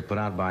Peanuts. These are put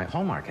out by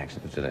Hallmark,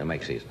 actually. They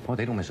make these. Boy,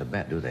 they don't miss a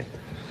bet, do they?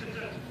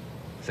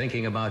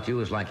 Thinking about you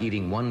is like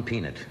eating one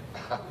peanut.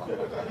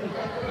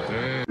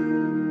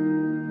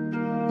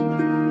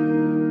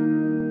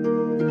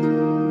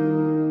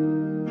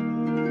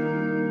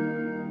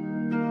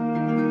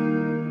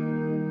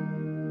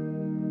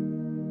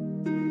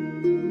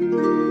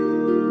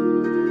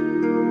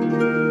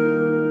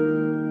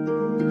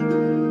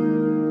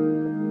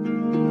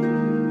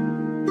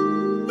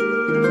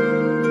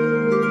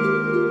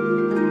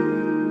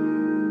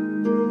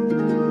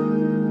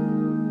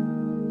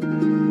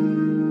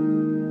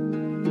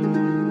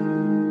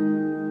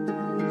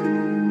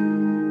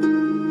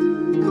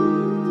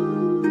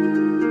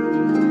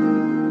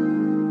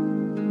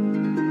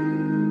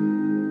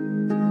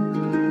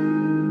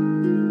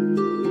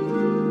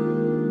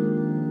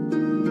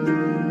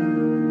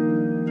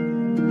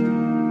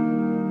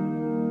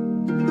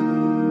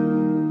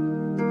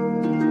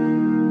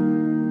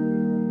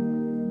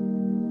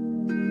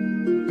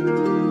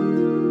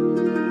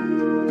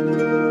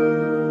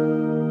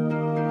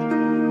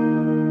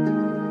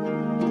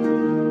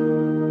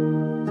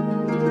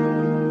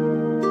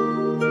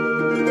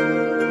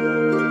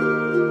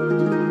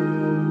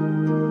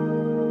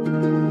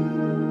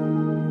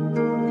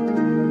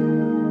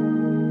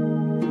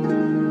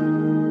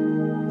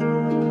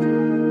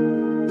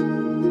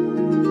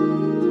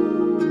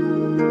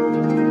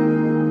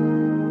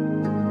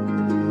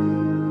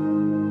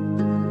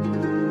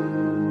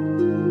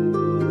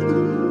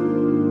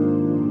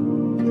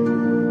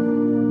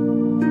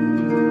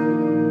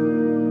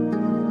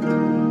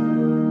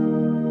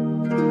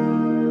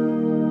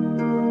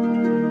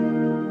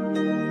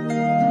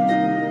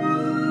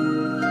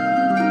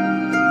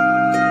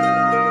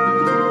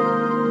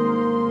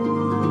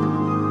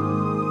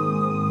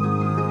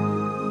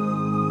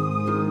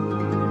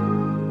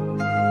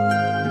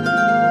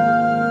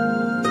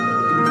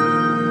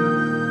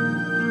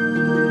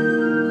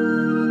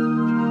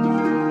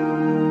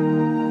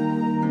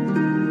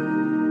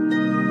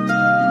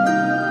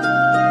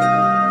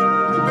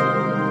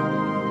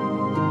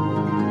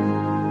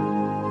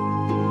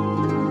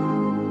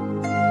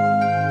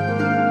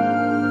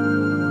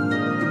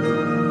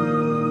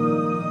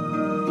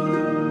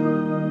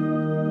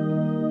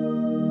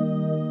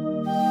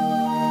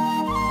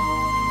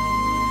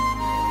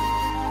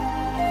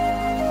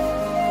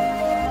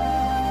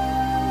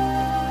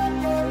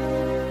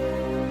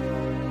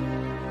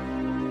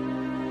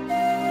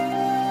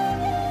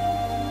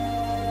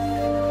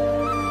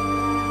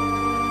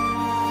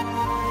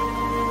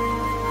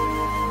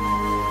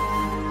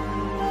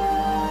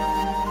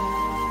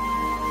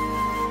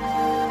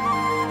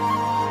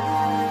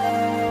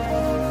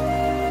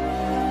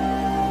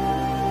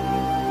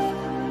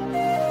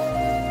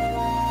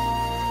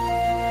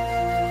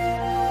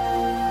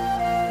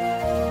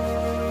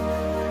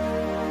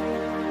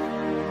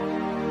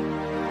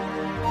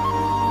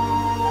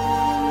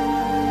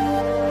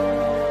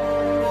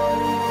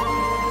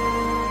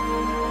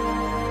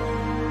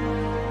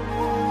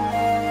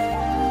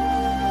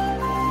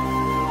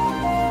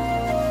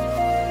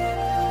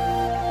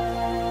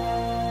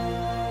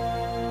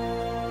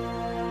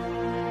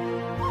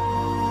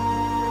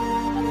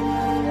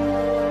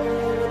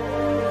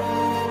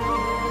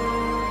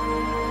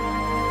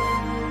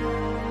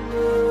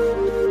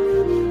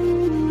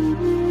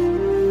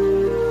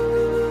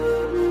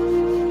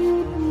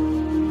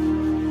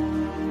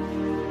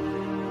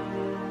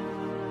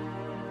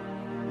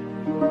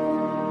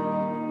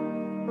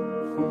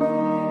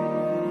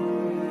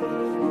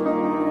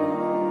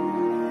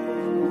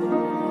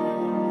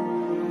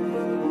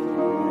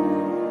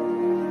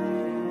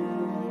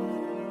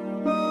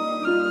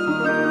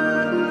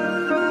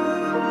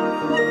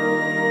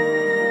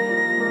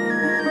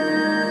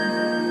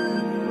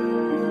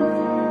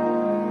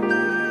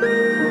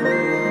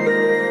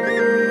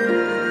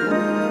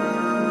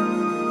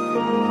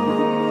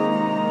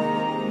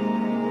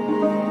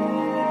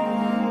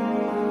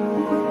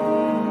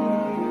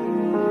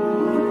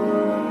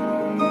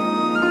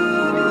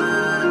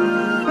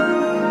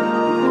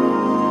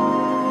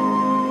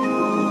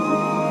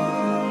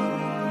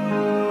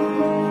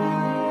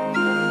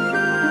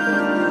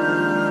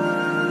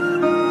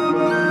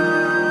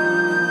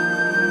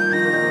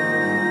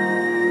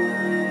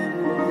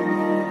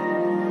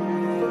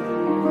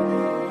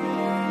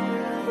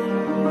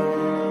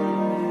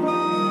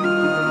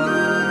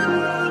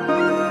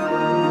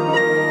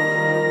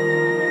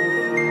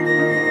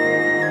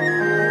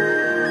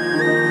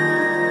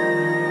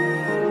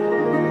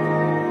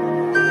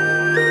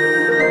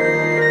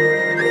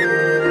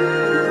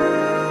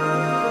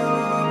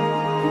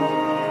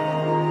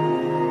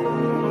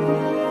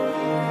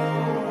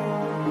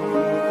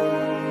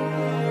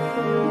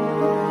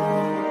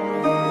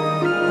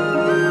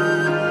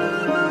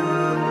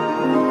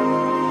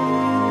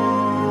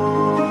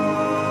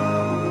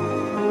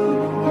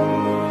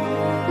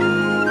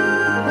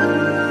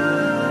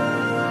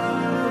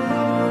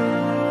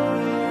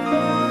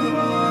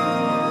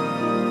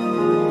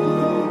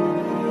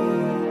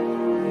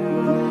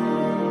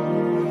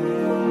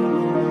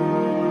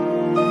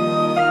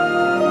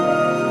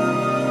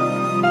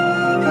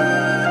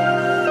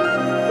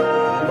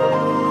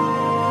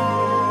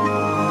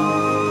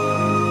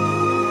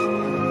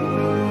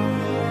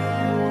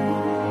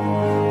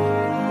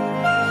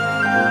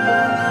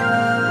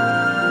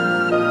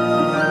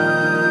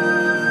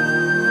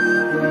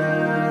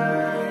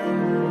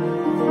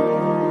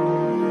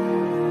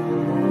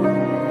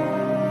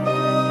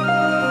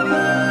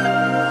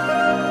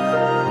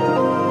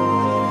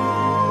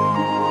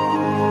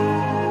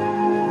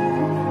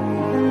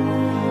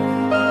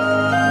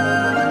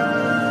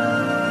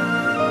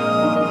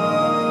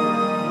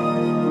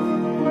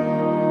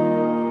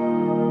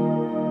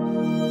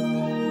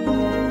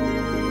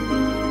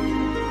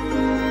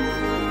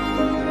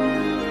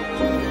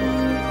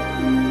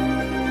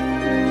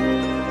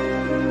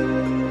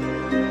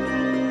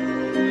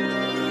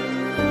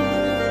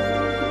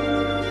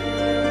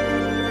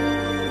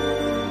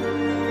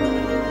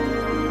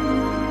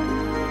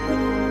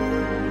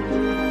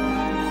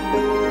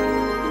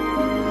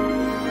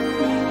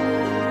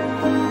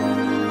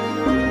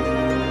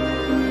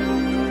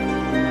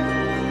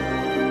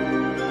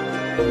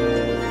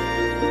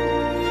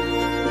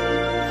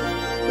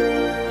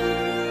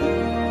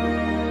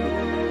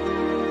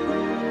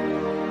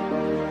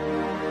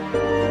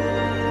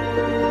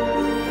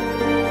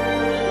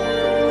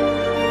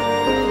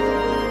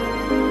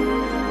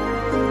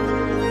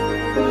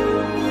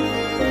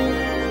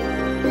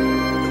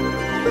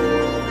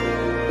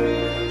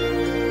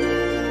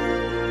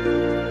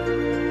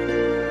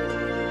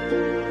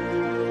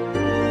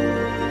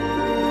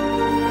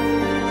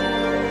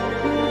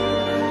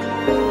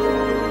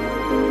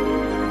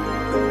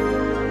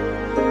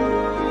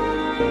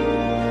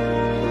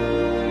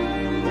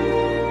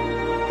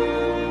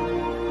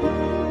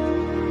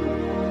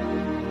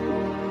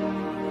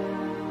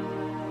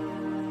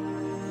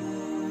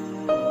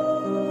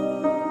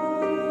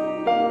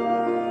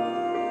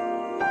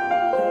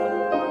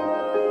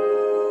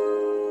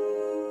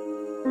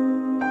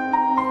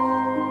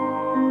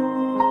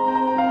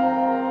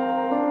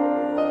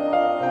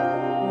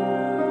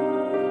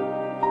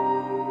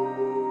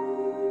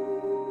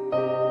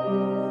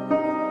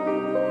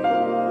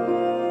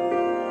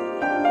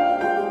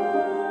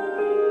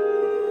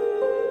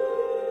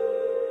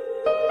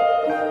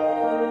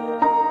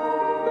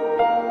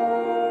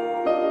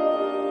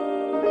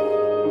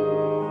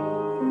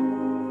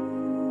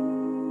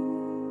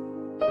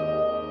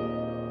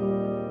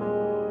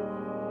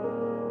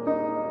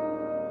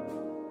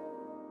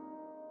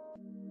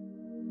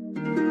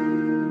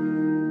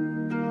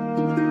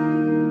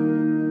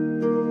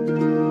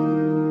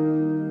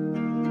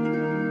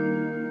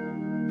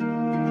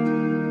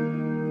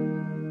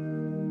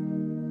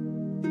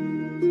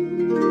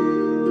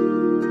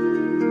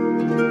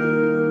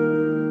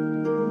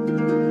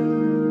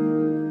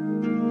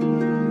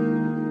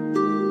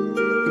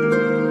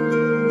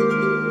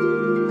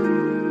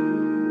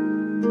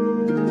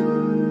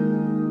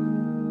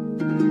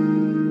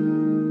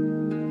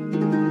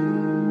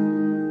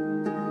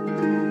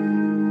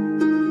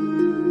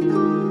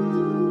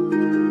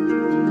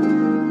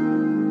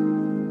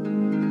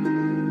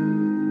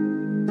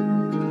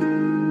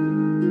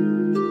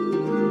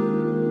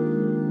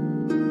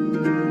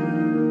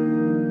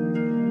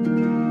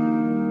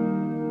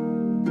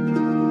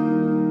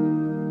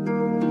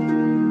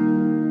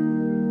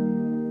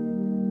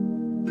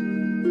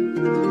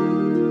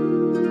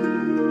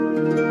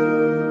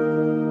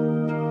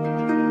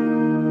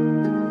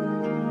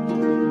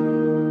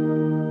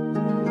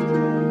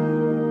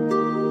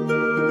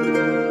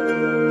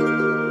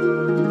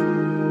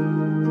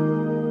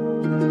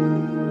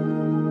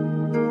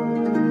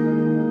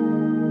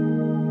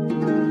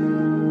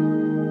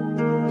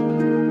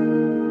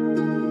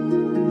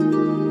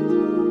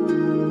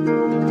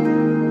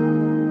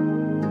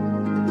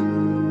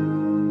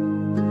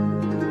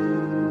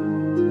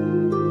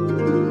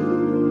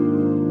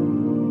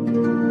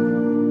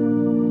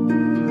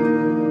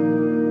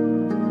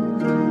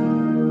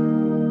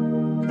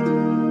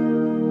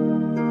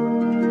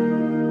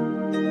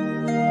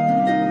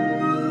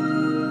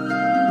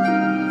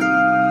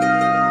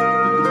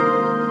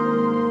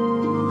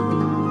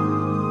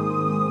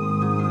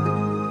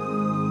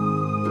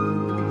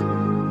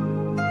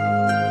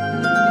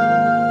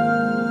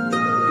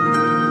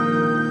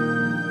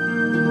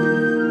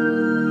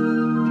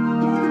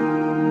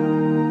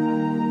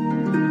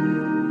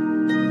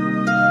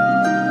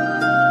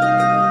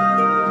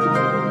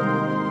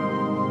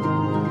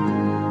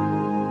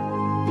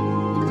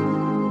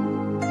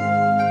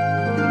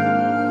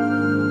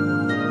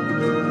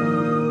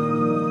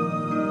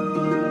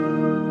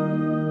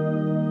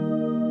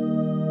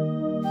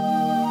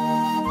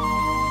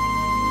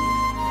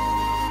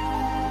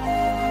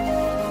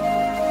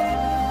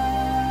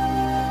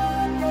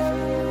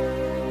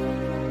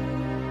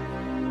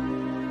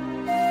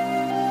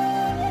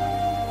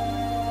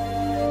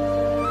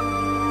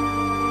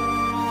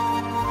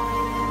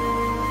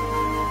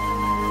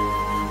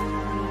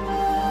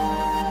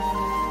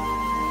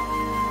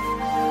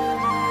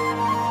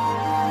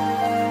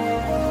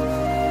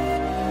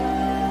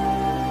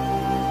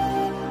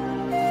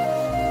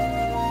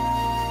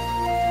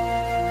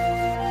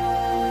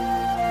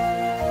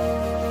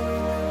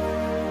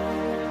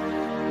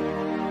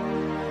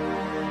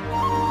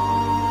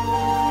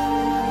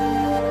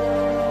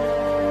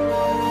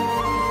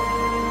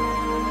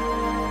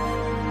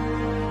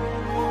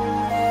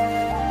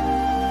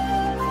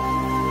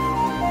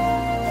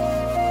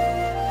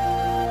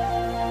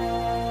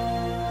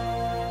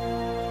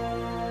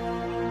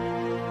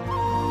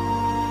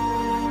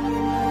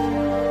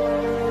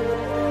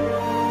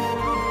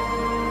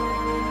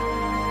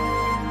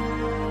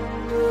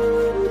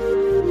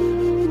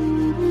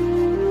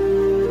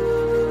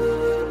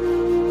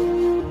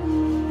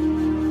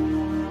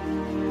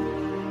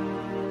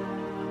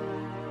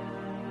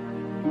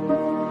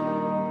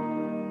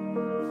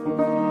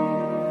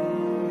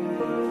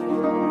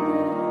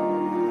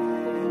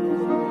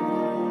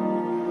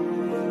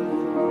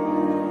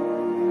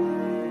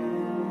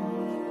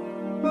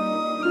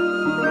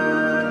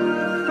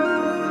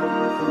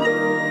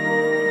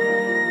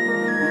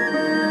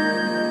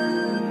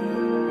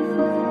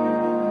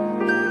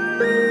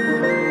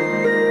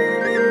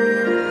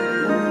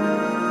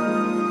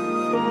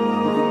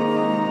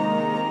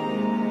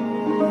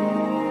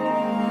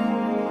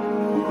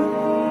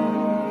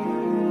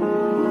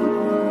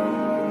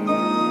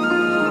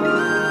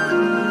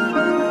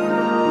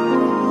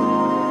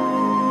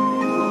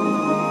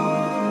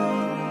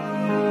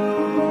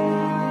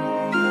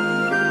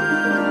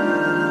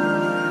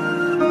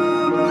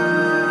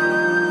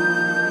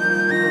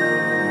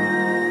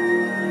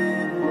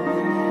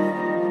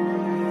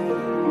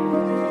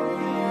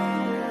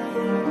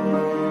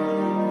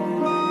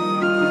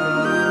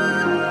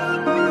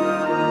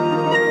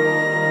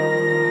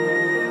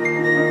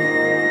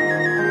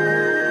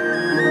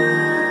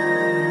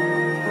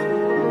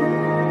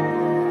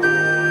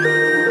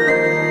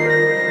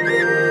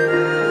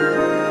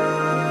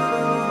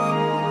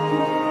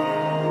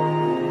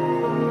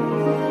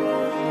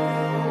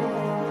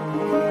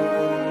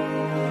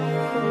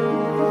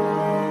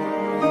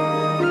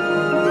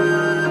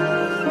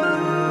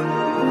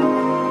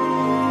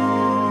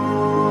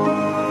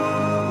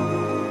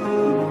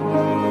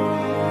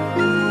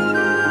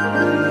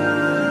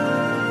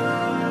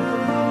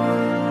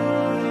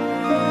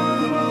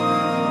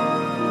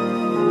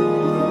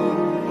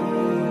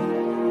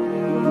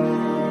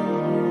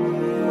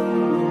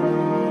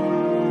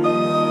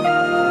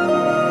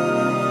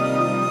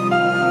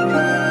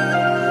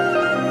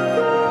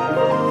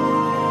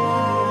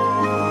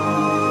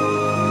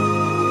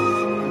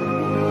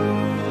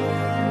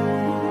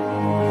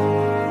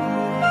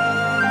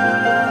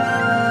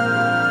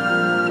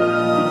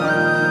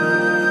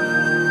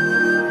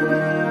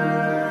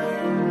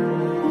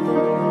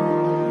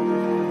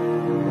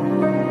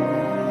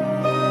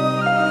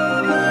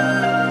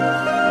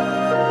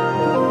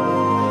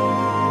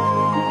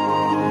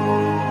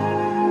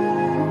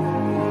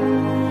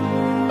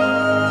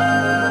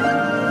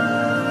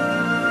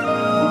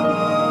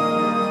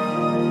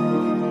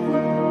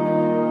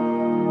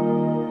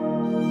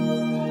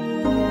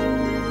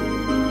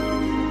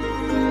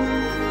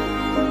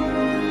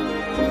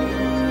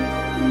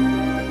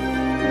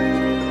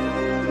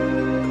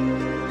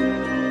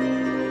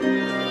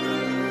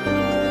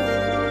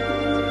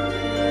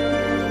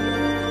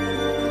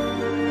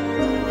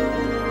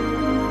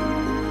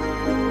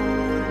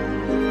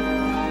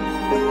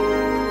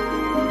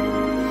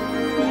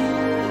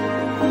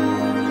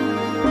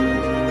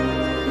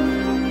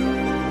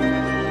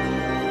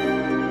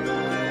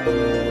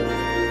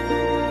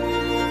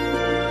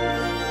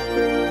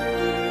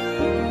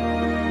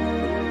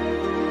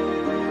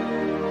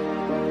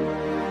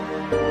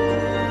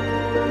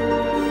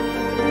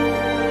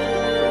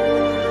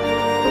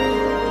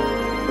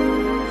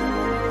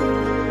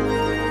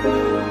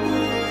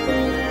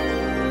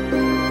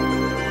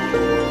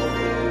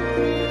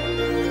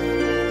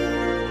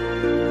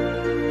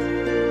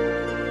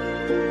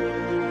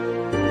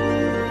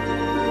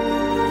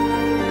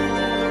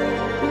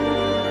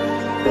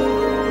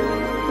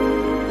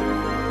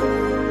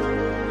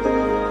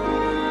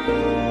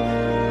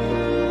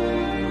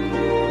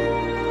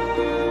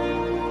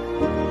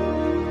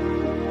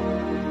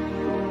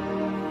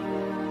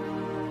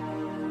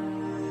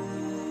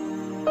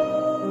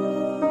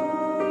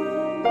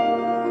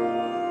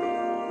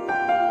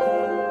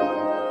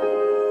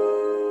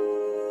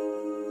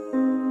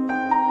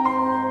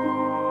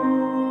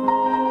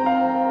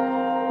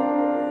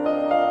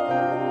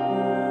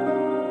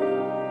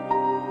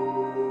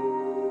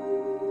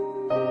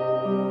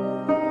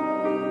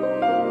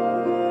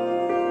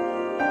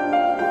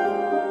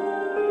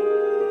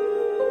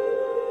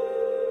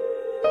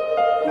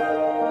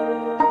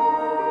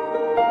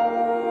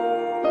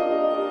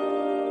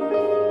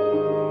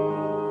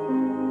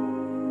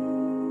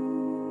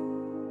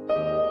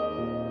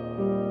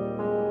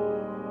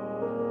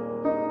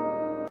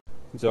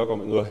 Xin chào các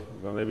mọi người,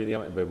 và hôm nay bên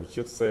em lại về một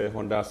chiếc xe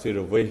Honda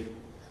CR-V,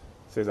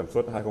 xe sản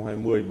xuất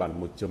 2020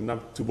 bản 1.5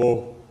 Turbo.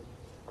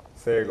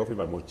 Xe có phiên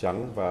bản màu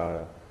trắng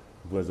và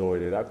vừa rồi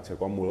thì đã trải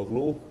qua mùa nước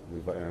lũ, vì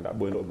vậy là đã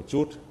bơi lội một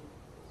chút.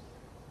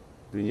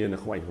 Tuy nhiên là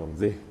không ảnh hưởng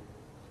gì.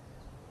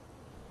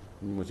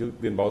 Nhưng mà trước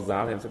tiên báo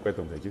giá thì em sẽ quay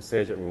tổng thể chiếc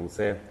xe cho mọi người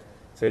xem.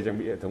 Xe trang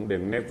bị hệ thống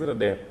đèn LED rất là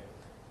đẹp,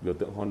 biểu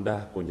tượng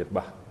Honda của Nhật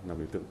Bản, là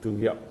biểu tượng thương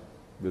hiệu,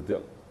 biểu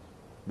tượng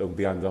đồng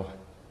tiền rồi.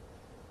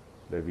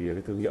 Bởi vì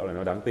cái thương hiệu này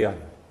nó đáng tiền.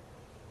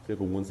 Chứ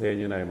cùng con xe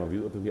như này mà ví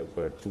dụ thương hiệu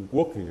của Trung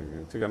Quốc thì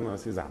chắc chắn nó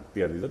sẽ giảm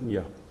tiền đi rất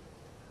nhiều.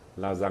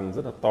 La răng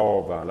rất là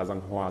to và la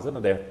răng hoa rất là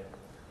đẹp,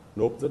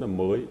 lốp rất là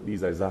mới, đi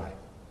dài dài.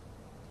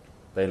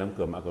 Tay nắm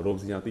cửa mạ chrome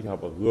xi nhan tích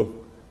hợp ở gương.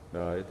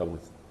 Đấy, tổng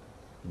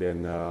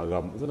đèn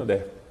gầm cũng rất là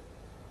đẹp,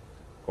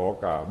 có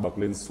cả bậc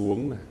lên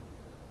xuống này,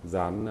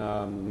 dán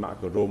mạ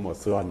chrome ở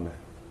sườn này.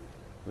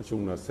 Nói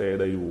chung là xe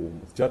đầy đủ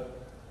chất,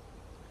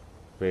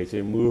 về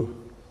che mưa,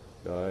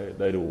 đấy,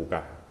 đầy đủ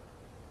cả.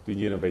 Tuy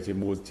nhiên là về trên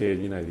mua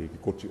trên như này thì cái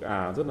cột chữ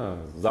A rất là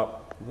rộng,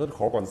 rất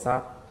khó quan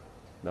sát.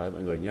 Đấy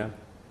mọi người nhá.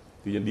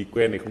 Tuy nhiên đi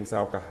quen thì không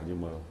sao cả,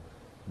 nhưng mà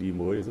đi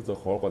mới thì rất là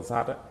khó quan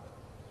sát đấy.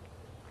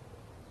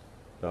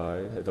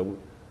 Đấy, hệ thống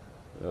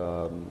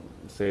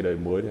xe đời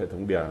mới thì hệ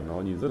thống đèn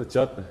nó nhìn rất là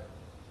chất này.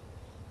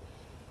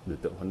 Biểu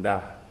tượng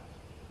Honda.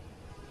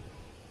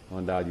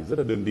 Honda thì rất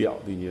là đơn điệu,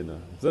 tuy nhiên là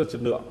rất là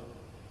chất lượng,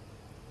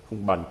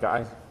 không bàn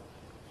cãi.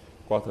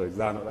 Qua thời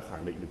gian nó đã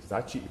khẳng định được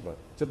giá trị và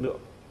chất lượng.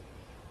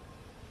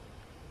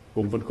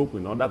 Cùng phân khúc thì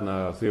nó đắt,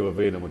 là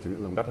CR-V là một trong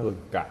những dòng đắt hơn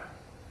cả,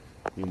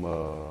 nhưng mà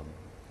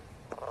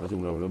nói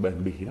chung là nó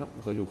bền bỉ lắm,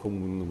 nói chung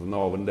không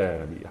lo vấn đề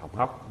là bị hỏng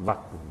hóc vặt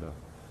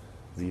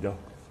gì đâu.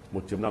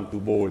 1.5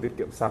 turbo thì tiết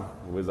kiệm xăng,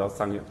 với giá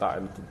xăng hiện tại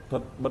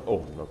rất bất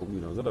ổn và cũng như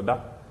nó rất là đắt.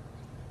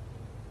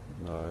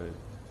 Đấy.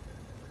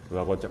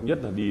 Và quan trọng nhất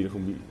là đi nó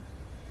không bị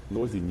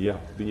lỗi gì nhiều.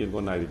 Tuy nhiên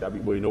con này thì đã bị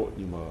bơi nội,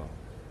 nhưng mà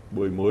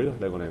bơi mới thôi,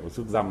 đây con này có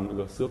xước răm nữa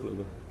cơ, xước nữa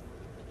cơ.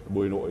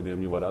 Bơi nội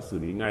nên nhưng mà đã xử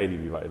lý ngay, thì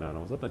vì vậy là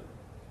nó rất là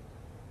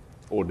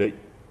ổn định.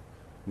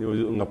 Nếu ví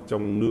dụ ngập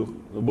trong nước,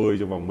 nó bơi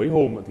trong vòng mấy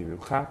hôm thì nó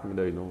khác. Như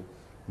đây nó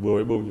vừa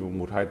mới bơi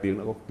trong 1-2 tiếng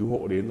đã có cứu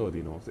hộ đến rồi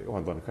thì nó sẽ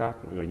hoàn toàn khác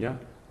mọi người nhé.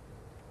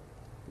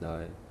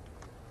 Đấy,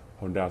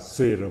 Honda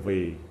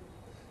CR-V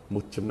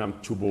 1.5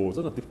 turbo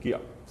rất là tiết kiệm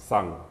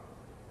xăng.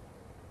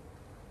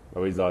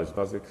 Và bây giờ chúng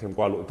ta sẽ xem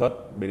qua nội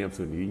thất bên em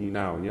xử lý như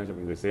nào nhé cho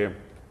mọi người xem.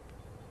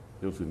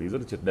 Em xử lý rất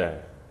là triệt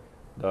để.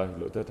 Đây,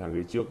 nội thất hàng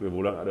ghế trước,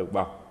 vô lăng đã được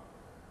bọc,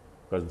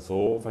 cần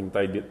số, phanh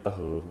tay điện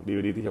tử,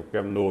 DVD tích hợp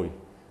kem nồi,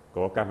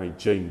 có cam hành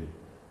trình.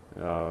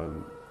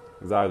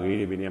 Da ghế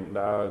thì bên em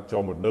đã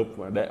cho một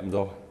lớp đệm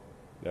rồi.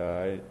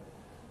 Đấy,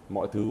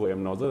 mọi thứ của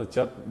em nó rất là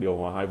chất, điều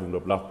hòa 2 vùng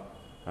độc lập.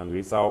 Hàng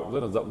ghế sau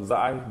rất là rộng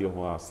rãi, điều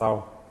hòa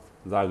sau,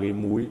 da ghế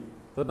múi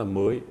rất là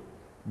mới,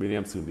 bên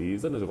em xử lý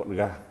rất là gọn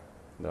gàng.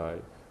 Đấy,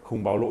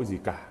 không báo lỗi gì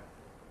cả.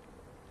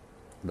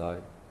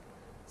 Đấy,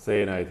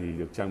 xe này thì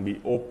được trang bị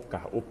ốp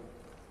cả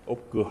ốp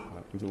cửa,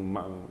 nói chung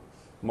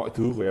mọi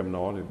thứ của em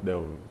nó thì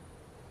đều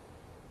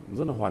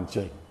rất là hoàn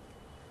chỉnh.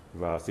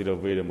 Và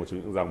CR-V là một trong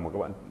những dòng mà các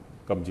bạn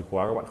cầm chìa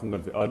khóa các bạn không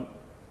cần phải ấn,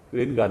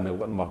 đến gần là các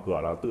bạn mở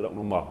cửa là tự động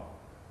nó mở.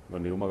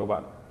 Còn nếu mà các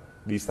bạn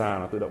đi xa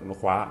là tự động nó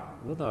khóa,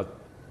 rất là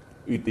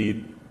uy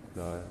tín.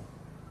 Đấy.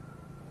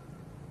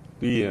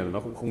 Tuy là nó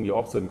cũng không nhiều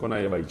option, con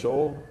này là 7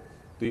 chỗ,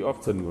 tuy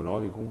option của nó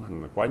thì không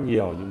hẳn là quá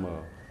nhiều, nhưng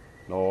mà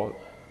nó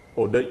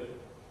ổn định,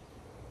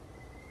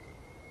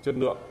 chất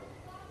lượng,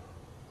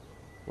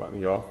 các bạn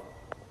hiểu không?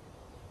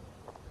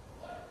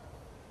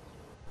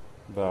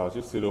 Và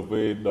chiếc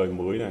CR-V đời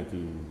mới này thì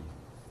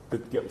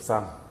tiết kiệm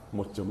xăng,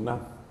 1.5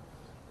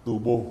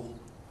 turbo,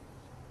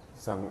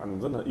 xăng ăn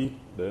rất là ít.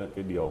 Đấy là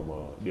cái điều mà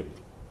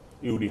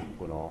ưu điểm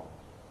của nó.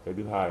 Cái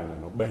thứ hai là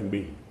nó bền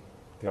bỉ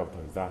theo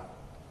thời gian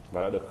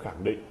và đã được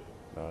khẳng định.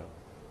 Đấy.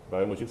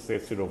 Và một chiếc xe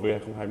CR-V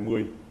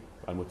 2020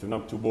 bản 1.5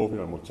 turbo phiên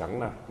bản màu trắng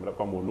này mà đã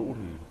qua mùa lũ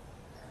thì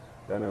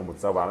đây là một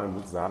giá bán là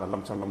mức giá là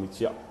 550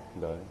 triệu.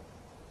 Đấy.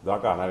 Giá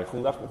cả này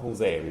không đắt cũng không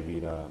rẻ, bởi vì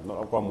là nó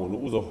đã qua mùa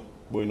lũ rồi,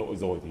 bơi nội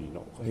rồi thì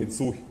nó cũng hên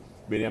xui.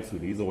 Bên em xử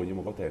lý rồi nhưng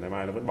mà có thể ngày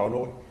mai nó vẫn báo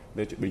lỗi,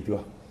 đây là chuyện bình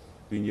thường.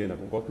 Tuy nhiên là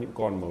cũng có những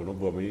con mà nó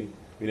vừa mới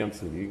bên em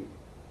xử lý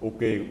ok,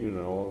 cũng như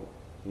là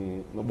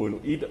nó bơi lỗi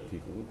ít thì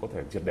cũng có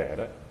thể triệt để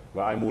đấy.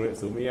 Và ai mua lại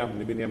sớm với em,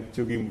 nên bên em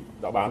chưa ghim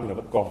đã bán thì là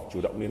vẫn còn,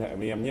 chủ động liên hệ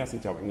với em nhé.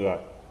 Xin chào mọi người.